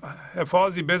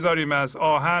حفاظی بذاریم از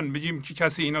آهن، بگیم که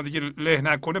کسی اینا دیگه له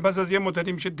نکنه، پس از یه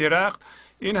مدتی میشه درخت،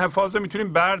 این حفاظ رو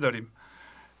میتونیم برداریم.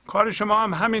 کار شما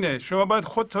هم همینه، شما باید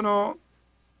خودتون رو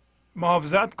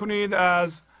محافظت کنید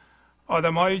از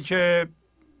آدمایی که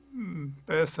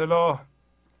به اصطلاح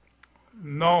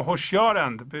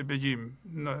ناهوشیارند، بگیم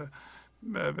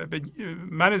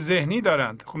من ذهنی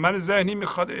دارند. خب من ذهنی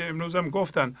میخواد، امروز هم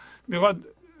گفتن، میخواد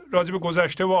راجب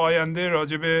گذشته و آینده،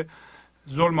 راجب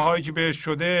ظلمه هایی که بهش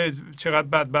شده، چقدر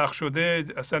بدبخت شده،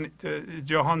 اصلا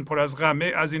جهان پر از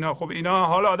غمه، از اینا. خب اینا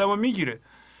حال آدمو میگیره.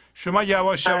 شما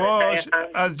یواش یواش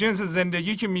از جنس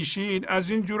زندگی که میشین،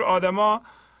 از این جور آدما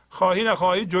خواهی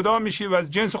نخواهی جدا میشی و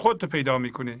از جنس خودت پیدا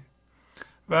میکنی.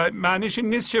 و معنیش این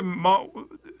نیست که ما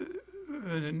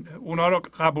اونا رو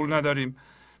قبول نداریم.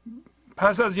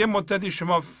 پس از یه مدتی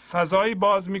شما فضایی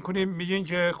باز میکنیم، میگین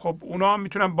که خب اونا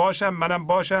میتونن باشم، منم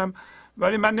باشم،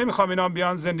 ولی من نمیخوام اینا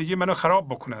بیان زندگی منو خراب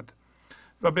بکند.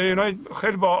 و به اینا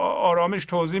خیلی با آرامش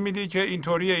توضیح میدی که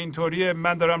اینطوریه،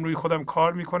 من دارم روی خودم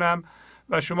کار میکنم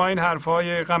و شما این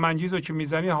حرفهای غم انگیز رو که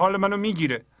میزنی حال منو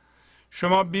میگیره.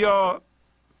 شما بیا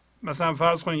مثلا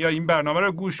فرض کن یا این برنامه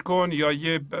رو گوش کن یا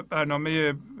یه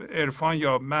برنامه عرفان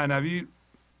یا معنوی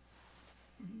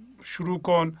شروع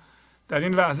کن، در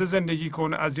این لحظه زندگی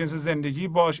کن، از جنس زندگی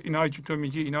باش. اینایی که تو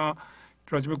میگی اینا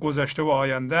راجب گذشته و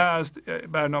آینده است.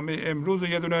 برنامه امروز رو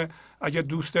یه دونه اگه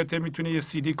دوستت میتونی یه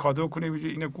CD کادو کنی،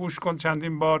 اینو گوش کن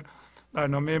چندین بار.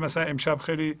 برنامه مثلا امشب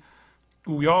خیلی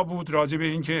گویا بود راجب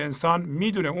این که انسان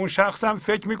میدونه، اون شخص هم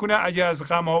فکر میکنه اگه از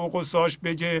غم ها و غصه‌هاش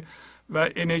بگه و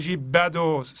انرژی بد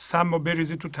و سم و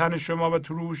بریزی تو تن شما و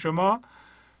تو روح شما،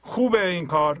 خوبه این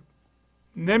کار،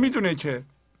 نمیدونه که.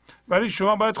 ولی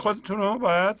شما باید خودتون رو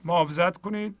باید محافظت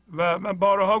کنید. و من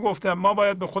بارها گفتم ما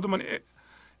باید به خودمون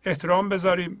احترام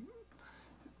بذاریم،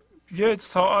 یه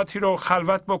ساعتی رو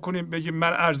خلوت بکنیم، بگیم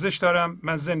من ارزش دارم،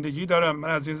 من زندگی دارم، من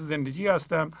از جنس زندگی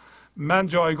هستم، من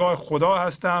جایگاه خدا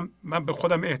هستم، من به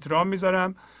خودم احترام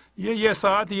میذارم. یه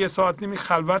ساعت نیمی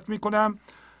خلوت میکنم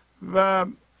و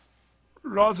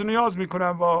راز و نیاز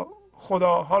میکنم با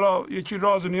خدا. حالا یکی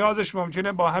راز و نیازش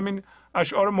ممکنه با همین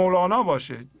اشعار مولانا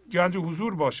باشه، گنج و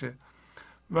حضور باشه.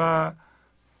 و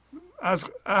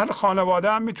از اهل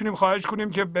خانواده هم میتونیم خواهش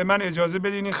کنیم که به من اجازه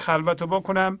بدین این خلوت رو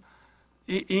بکنم،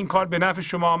 این کار به نفع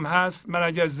شما هم هست. من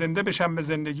اگر زنده بشم به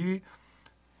زندگی،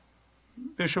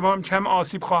 به شما هم کم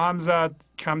آسیب خواهم زد،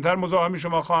 کمتر مزاحم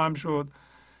شما خواهم شد،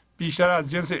 بیشتر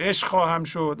از جنس عشق خواهم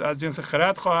شد، از جنس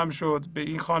خرد خواهم شد، به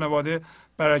این خانواده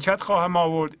برکت خواهم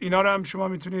آورد. اینا رو هم شما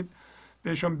میتونید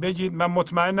بهشون بگید. من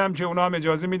مطمئنم که اونا هم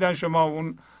اجازه میدن شما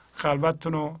اون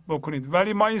خلوتتون رو بکنید.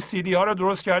 ولی ما این CD ها رو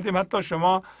درست کردیم حتی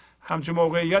شما همچون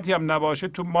موقعیتی هم نباشه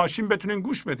تو ماشین بتونین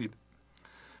گوش بدید.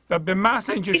 و به محض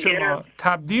اینکه شما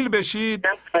تبدیل بشید،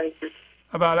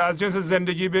 بله، از جنس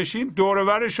زندگی بشین، دور و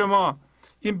بر شما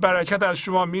این برکت از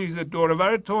شما میریزه دور و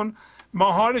برتون.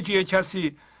 ما حالی که یک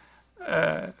کسی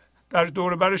در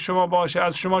دور و بر شما باشه،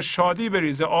 از شما شادی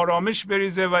بریزه، آرامش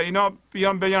بریزه و اینا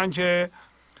بیان بگن که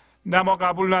نه ما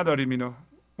قبول نداریم اینو،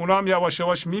 اونا هم یواش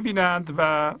یواش میبینند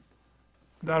و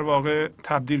در واقع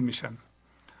تبدیل میشن.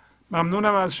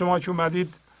 ممنونم از شما که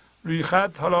اومدید روی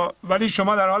خط. حالا ولی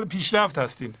شما در حال پیشرفت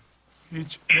هستین،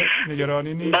 هیچ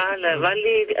نگرانی نیست. بله،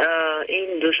 ولی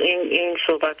این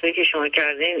صحبت‌هایی که شما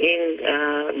کردین، این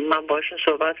من باشون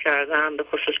صحبت کردم، به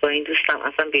خصوص با این دوستم،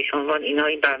 اصلا بیش عنوان اینا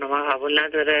این برنامه قبول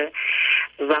نداره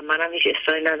و منم هیچ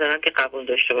اصراری ندارم که قبول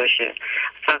داشته باشه.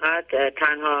 فقط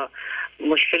تنها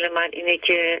مشکل من اینه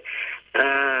که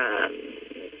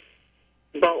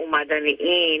با اومدن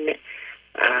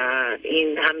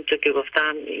این همونطور که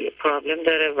گفتم پرابلم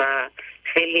داره و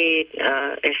خیلی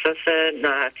احساس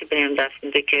ناراحتی بهم دست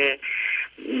میده که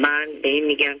من به این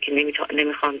میگم که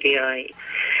نمیخوام بیای.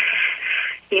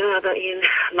 این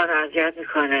من اذیت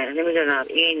میکنه. نمیدونم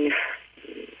این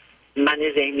من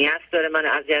ذهنیت داره من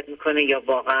اذیت میکنه یا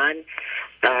واقعا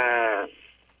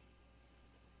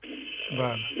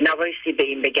نبایستی به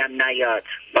این بگم نیاد،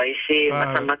 بایستی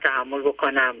مثلا من تحمل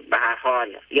بکنم به هر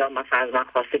حال، یا مثلا از من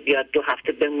خواسته بیاد 2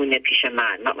 هفته بمونه پیش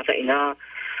من مثلا اینا.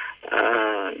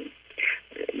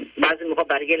 بعضی موقع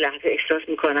برای یه لحظه احساس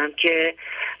میکنم که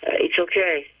it's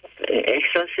okay،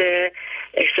 احساس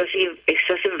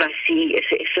وسیع،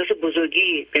 احساس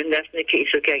بزرگی بهم دست میده که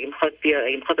ایشو که اگه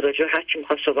میخواد راجع هر چی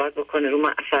میخواد صحبت بکنه رو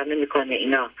من اثر نمیکنه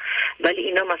اینا. ولی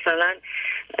اینا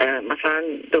مثلا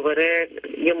دوباره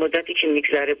یه مدتی که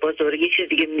میگذره باز دوباره یه چیز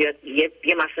دیگه میاد،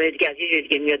 یه مسئله دیگه از یه جای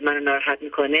دیگه میاد منو ناراحت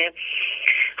میکنه.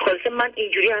 خلاص من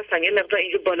اینجوری هستم، یه مقدار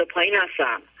اینجور بالا پایین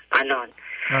هستم الان.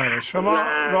 شما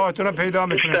راهتون رو پیدا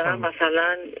میکنید.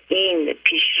 مثلا این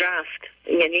پیشرفت،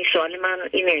 یعنی سوال من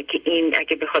اینه که این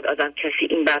اگه بخواد کسی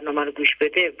این برنامه رو گوش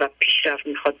بده و پیشرفت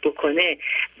میخواد بکنه،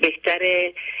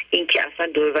 بهتره این که اصلا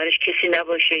دور و برش کسی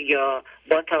نباشه یا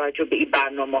با توجه به این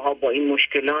برنامه ها با این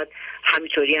مشکلات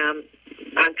همینطوری هم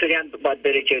باید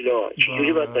بره جلو؟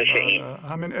 چجوری باید باشه این؟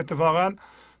 همین اتفاقا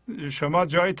شما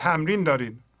جای تمرین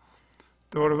دارین،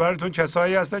 دور و برتون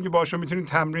کسایی هستن که باشون میتونید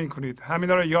تمرین کنید،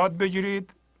 همینا رو یاد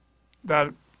بگیرید،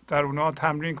 در اونها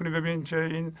تمرین کنید، ببینید که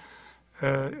این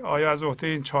آیا از عهده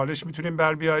این چالش میتونیم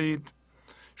بر بیایید.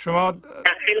 شما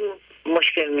خیلی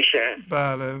مشکل میشه.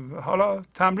 بله، حالا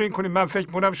تمرین کنید. من فکر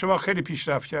میکنم شما خیلی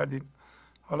پیشرفت کردین.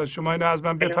 حالا شما اینو از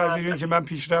من بپذیرین که من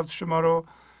پیشرفت شما رو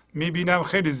میبینم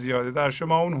خیلی زیاده. در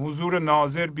شما اون حضور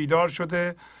ناظر بیدار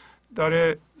شده،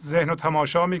 داره ذهن رو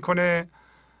تماشا میکنه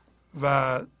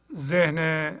و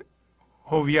ذهن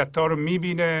هویت‌ها رو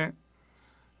میبینه.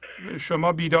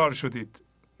 شما بیدار شدید.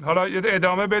 حالا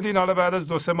ادامه بدین، حالا بعد از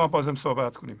 2-3 ماه بازم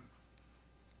صحبت کنیم.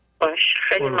 باش،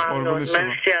 خیلی ممنون.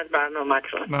 مرسی از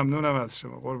برنامه‌تون. ممنونم از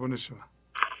شما. قربون شما.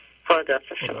 خدا.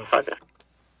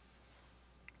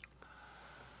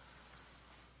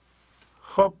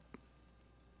 خب،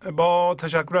 با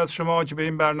تشکر از شما که به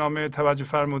این برنامه توجه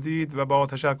فرمودید و با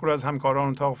تشکر از همکاران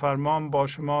اتاق فرمان با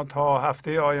شما تا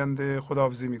هفته آینده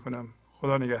خداحافظی میکنم.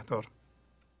 خدا نگهدار.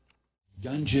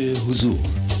 گنج حضور،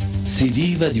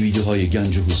 CD و دیویدیوهای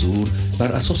گنج حضور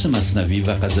بر اساس مثنوی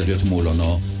و غزلیات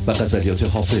مولانا و غزلیات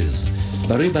حافظ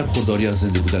برای برخورداری از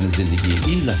زنده بودن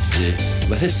زندگی این لحظه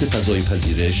و حس فضای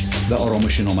پذیرش و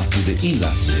آرامش نامحدود این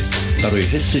لحظه، برای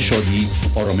حس شادی،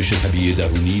 آرامش طبیعی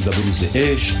درونی و بروز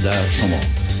عشق در شما،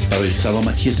 برای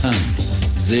سلامتی تن،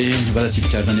 ذهن و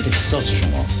لطیف کردن احساس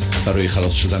شما، برای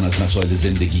خلاص شدن از مسائل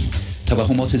زندگی،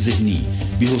 توهمات ذهنی،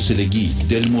 بی‌حوصلگی،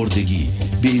 دلمردگی،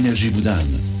 بی انرژی بودن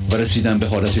و رسیدن به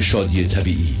حالت شادی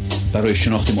طبیعی، برای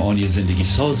شناخت معانی زندگی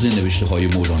ساز نوشته های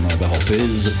مولانا و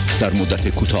حافظ در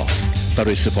مدت کوتاه.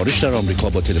 برای سفارش در آمریکا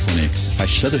با تلفن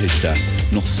 818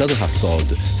 970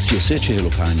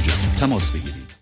 3345 تماس بگیرید.